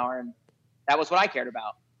 $100 an hour. And that was what I cared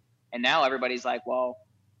about. And now everybody's like, well,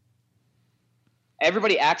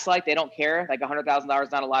 everybody acts like they don't care. Like $100,000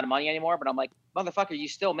 is not a lot of money anymore. But I'm like, motherfucker, you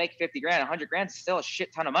still make 50 grand, 100 grand is still a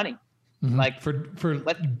shit ton of money. Mm-hmm. Like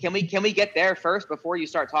can we get there first before you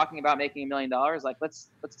start talking about making $1 million? Like let's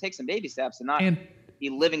take some baby steps and not be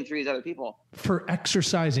living through these other people. For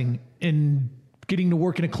exercising and getting to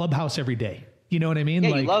work in a clubhouse every day. You know what I mean?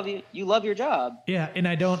 Yeah, like, you love your job. Yeah, and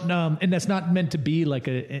I don't and that's not meant to be like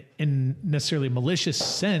in necessarily malicious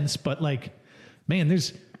sense, but like, man,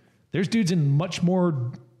 there's dudes in much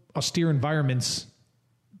more austere environments,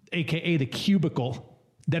 aka the cubicle,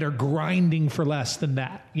 that are grinding for less than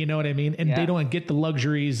that. You know what I mean? And they don't get the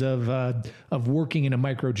luxuries of working in a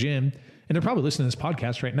micro gym. And they're probably listening to this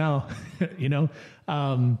podcast right now,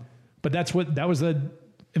 but that was the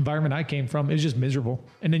environment I came from. It was just miserable.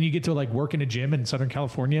 And then you get to like work in a gym in Southern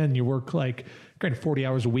California and you work like 40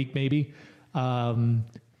 hours a week, maybe,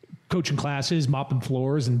 coaching classes, mopping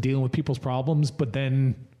floors and dealing with people's problems. But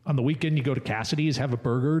then on the weekend, you go to Cassidy's, have a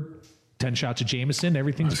burger, 10 shots of Jameson,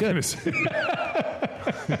 everything's good.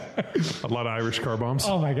 A lot of Irish car bombs.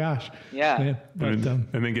 Oh my gosh. Yeah. Man, but, and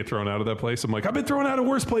then get thrown out of that place. I'm like, I've been thrown out of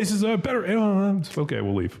worse places. Better. Okay,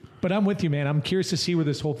 we'll leave. But I'm with you, man. I'm curious to see where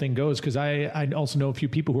this whole thing goes because I also know a few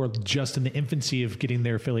people who are just in the infancy of getting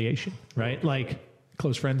their affiliation, right? Like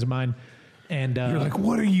close friends of mine. And you're like,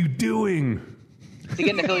 what are you doing? To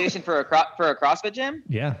get an affiliation for a CrossFit gym?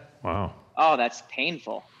 Yeah. Wow. Oh, that's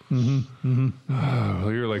painful. Mm-hmm. Mm-hmm.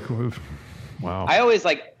 You're like, wow. I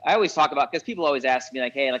always talk about, because people always ask me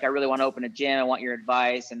like, hey, like I really want to open a gym. I want your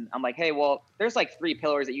advice. And I'm like, hey, well, there's like 3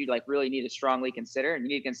 pillars that you like really need to strongly consider. And you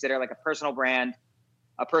need to consider like a personal brand,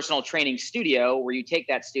 a personal training studio where you take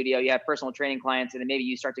that studio, you have personal training clients, and then maybe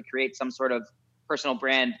you start to create some sort of personal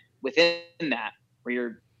brand within that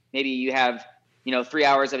where you have, 3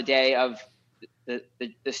 hours of a day of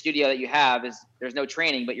the studio that you have is there's no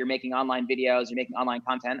training, but you're making online videos, you're making online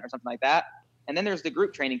content or something like that. And then there's the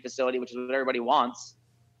group training facility, which is what everybody wants.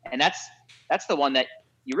 And that's the one that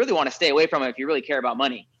you really want to stay away from if you really care about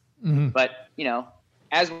money. Mm-hmm. But,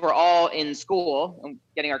 as we're all in school and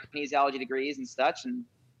getting our kinesiology degrees and such, and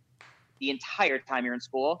the entire time you're in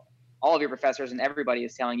school, all of your professors and everybody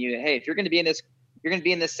is telling you, hey, if you're going to be in this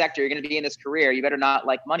sector, you're going to be in this career, you better not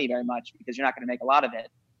like money very much because you're not going to make a lot of it.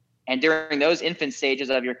 And during those infant stages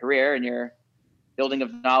of your career and your building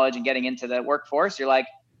of knowledge and getting into the workforce, you're like,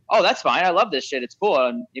 oh, that's fine. I love this shit. It's cool.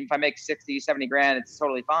 And if I make 60, 70 grand, it's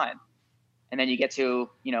totally fine. And then you get to,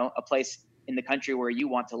 a place in the country where you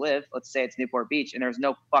want to live. Let's say it's Newport Beach, and there's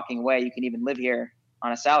no fucking way you can even live here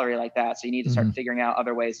on a salary like that. So you need to start figuring out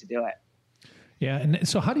other ways to do it. Yeah. And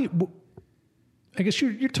so how do you, I guess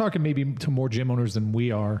you're talking maybe to more gym owners than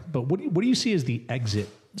we are, but what do you see as the exit?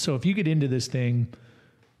 So if you get into this thing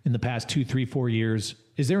in the past 2, 3, 4 years,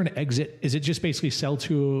 is there an exit? Is it just basically sell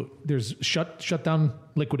to, there's shut down,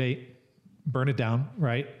 liquidate, burn it down,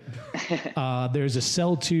 right? There's a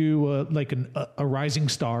sell to like a rising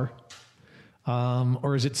star,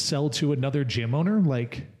 or is it sell to another gym owner?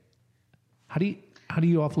 Like, how do you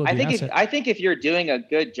offload the asset? I think if you're doing a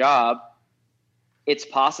good job, it's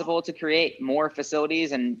possible to create more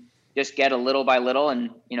facilities and just get a little by little and,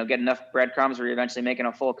 get enough breadcrumbs where you're eventually making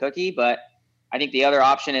a full cookie. But I think the other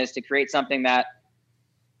option is to create something that,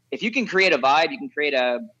 if you can create a vibe, you can create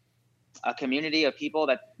a community of people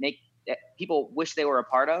that people wish they were a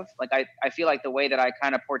part of. Like I feel like the way that I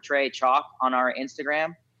kind of portray Chalk on our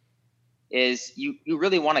Instagram is you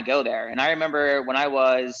really want to go there. And I remember when I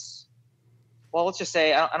was, well, let's just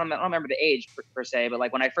say, I don't remember the age per se, but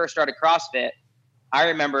like when I first started CrossFit, I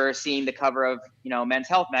remember seeing the cover of, Men's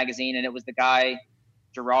Health magazine, and it was the guy,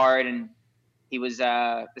 Gerard, and he was,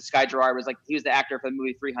 this guy Gerard was like, he was the actor for the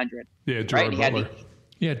movie 300. Yeah, Gerard Butler.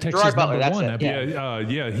 Yeah, Texas Gerard Butler, number that's one.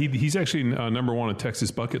 Yeah. He's actually number one on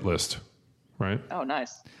Texas bucket list, right? Oh,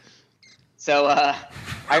 nice. So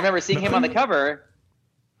I remember seeing him on the cover.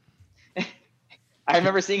 And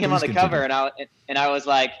I was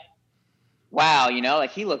like, wow,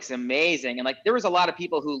 like he looks amazing. And like there was a lot of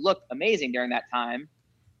people who looked amazing during that time,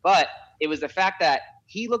 but it was the fact that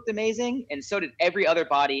he looked amazing, and so did every other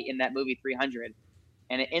body in that movie 300.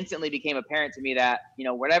 And it instantly became apparent to me that,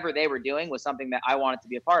 whatever they were doing was something that I wanted to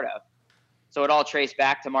be a part of. So it all traced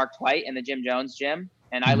back to Mark Twight and the Jim Jones gym.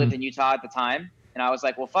 And I lived in Utah at the time. And I was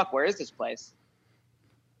like, well, fuck, where is this place?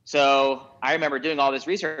 So I remember doing all this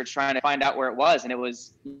research, trying to find out where it was. And it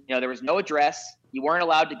was, there was no address. You weren't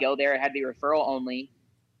allowed to go there. It had to be referral only.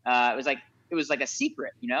 It was like a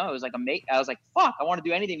secret, you know. It was like I was like, fuck, I want to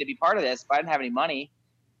do anything to be part of this, but I didn't have any money.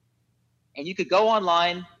 And you could go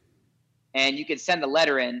online and you could send a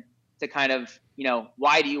letter in to kind of, you know,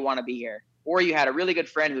 why do you want to be here? Or you had a really good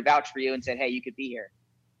friend who vouched for you and said, hey, you could be here.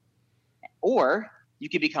 Or you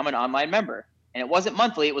could become an online member. And it wasn't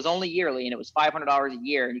monthly, it was only yearly, and it was $500 a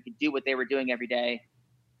year, and you could do what they were doing every day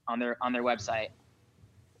on their website.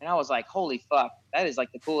 And I was like, holy fuck, that is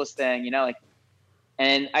like the coolest thing, you know, like.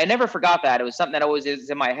 And I never forgot that. It was something that always is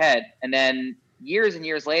in my head. And then years and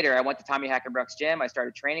years later, I went to Tommy Hackenbruck's gym. I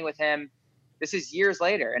started training with him. This is years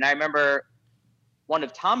later. And I remember one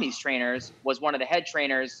of Tommy's trainers was one of the head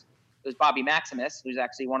trainers. It was Bobby Maximus, who's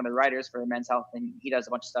actually one of the writers for Men's Health, and he does a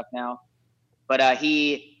bunch of stuff now. But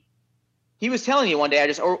he was telling me one day, I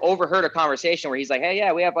just overheard a conversation where he's like, hey,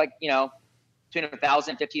 yeah, we have like, you know, between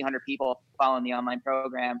 1,000 and 1,500 people following the online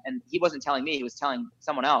program. And he wasn't telling me, he was telling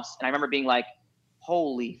someone else. And I remember being like,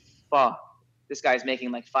 holy fuck, this guy's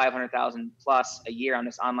making like 500,000 plus a year on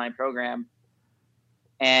this online program.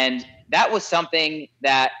 And that was something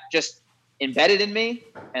that just embedded in me.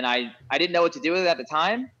 And I didn't know what to do with it at the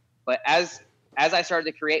time. But as I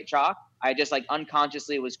started to create Chalk, I just like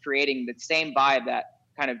unconsciously was creating the same vibe that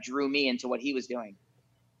kind of drew me into what he was doing.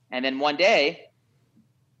 And then one day,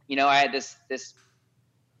 you know, I had this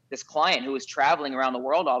client who was traveling around the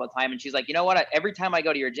world all the time. And she's like, you know what? Every time I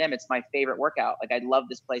go to your gym, it's my favorite workout. Like, I love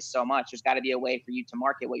this place so much. There's got to be a way for you to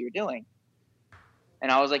market what you're doing.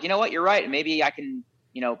 And I was like, you know what? You're right. Maybe I can,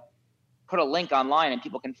 you know, put a link online and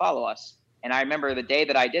people can follow us. And I remember the day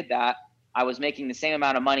that I did that, I was making the same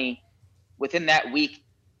amount of money within that week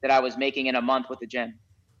that I was making in a month with the gym.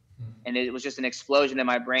 And it was just an explosion in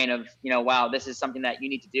my brain of, you know, wow, this is something that you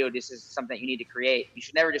need to do. This is something that you need to create. You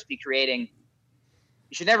should never just be creating.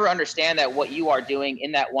 You should never understand that what you are doing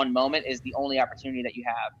in that one moment is the only opportunity that you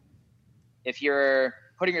have. If you're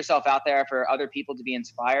putting yourself out there for other people to be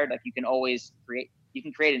inspired, like you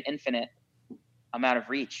can create an infinite amount of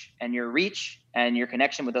reach, and your reach and your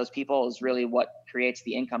connection with those people is really what creates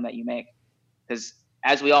the income that you make. Because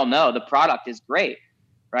as we all know, the product is great,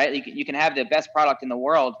 right? You can have the best product in the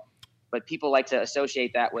world, but people like to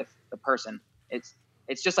associate that with the person. It's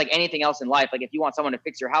just like anything else in life. Like if you want someone to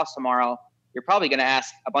fix your house tomorrow, you're probably going to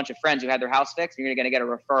ask a bunch of friends who had their house fixed, and you're going to get a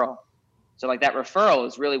referral. So like that referral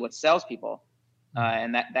is really what sells people,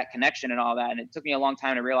 and that connection and all that. And it took me a long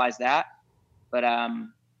time to realize that. But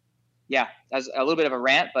yeah, that was a little bit of a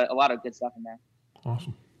rant, but a lot of good stuff in there.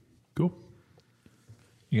 Awesome. Cool.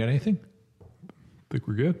 You got anything? Think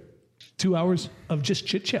we're good. 2 hours of just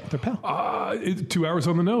chit chat with our pal. 2 hours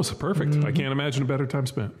on the nose. Perfect. I can't imagine a better time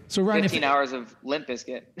spent. So Ryan, 15 hours of Limp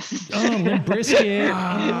Bizkit. Oh, Limp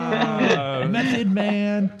Bizkit. Method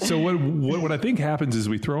Man. So what I think happens is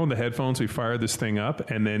we throw in the headphones, we fire this thing up,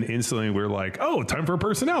 and then instantly we're like, oh, time for a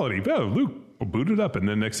personality. Oh, Luke, we'll boot it up. And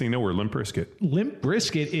then next thing you know, we're Limp Bizkit. Limp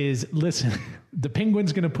Bizkit is, listen, the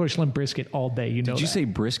Penguin's going to push Limp Bizkit all day. You know Did you say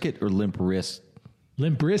brisket or limp wrist?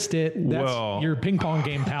 Limp Bizkit. That's your ping pong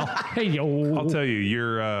game, pal. Hey, yo. I'll tell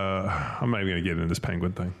you, I'm not even going to get into this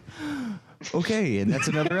penguin thing. Okay, and that's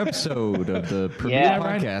another episode of the Premier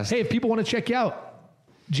Podcast. Ryan, hey, if people want to check you out,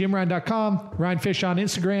 GymRyan.com, Ryan Fish on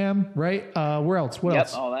Instagram, right? Where else? What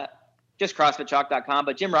else? Yep, all that. Just CrossFitChalk.com,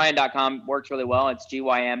 but GymRyan.com works really well. It's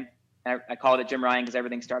GYM. I called it Gym Ryan because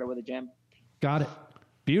everything started with a gym. Got it.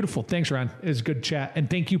 Beautiful. Thanks, Ryan. It was a good chat. And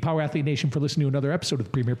thank you, Power Athlete Nation, for listening to another episode of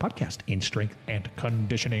the Premier Podcast in Strength and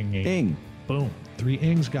Conditioning. Ing. Boom. 3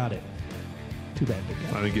 ings. Got it. Too bad. Big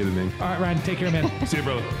guy. I didn't get it, man. All right, Ryan. Take care, man. See you,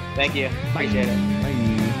 brother. Thank you. Appreciate it.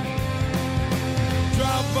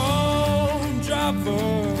 Drop on, drop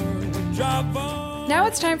on, drop on. Now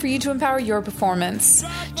it's time for you to empower your performance.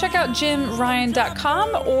 Check out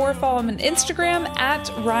GymRyan.com or follow him on Instagram at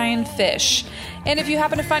RyanFish. And if you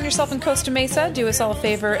happen to find yourself in Costa Mesa, do us all a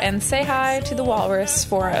favor and say hi to the walrus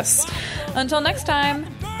for us. Until next time,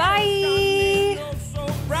 bye! So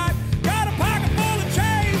bright.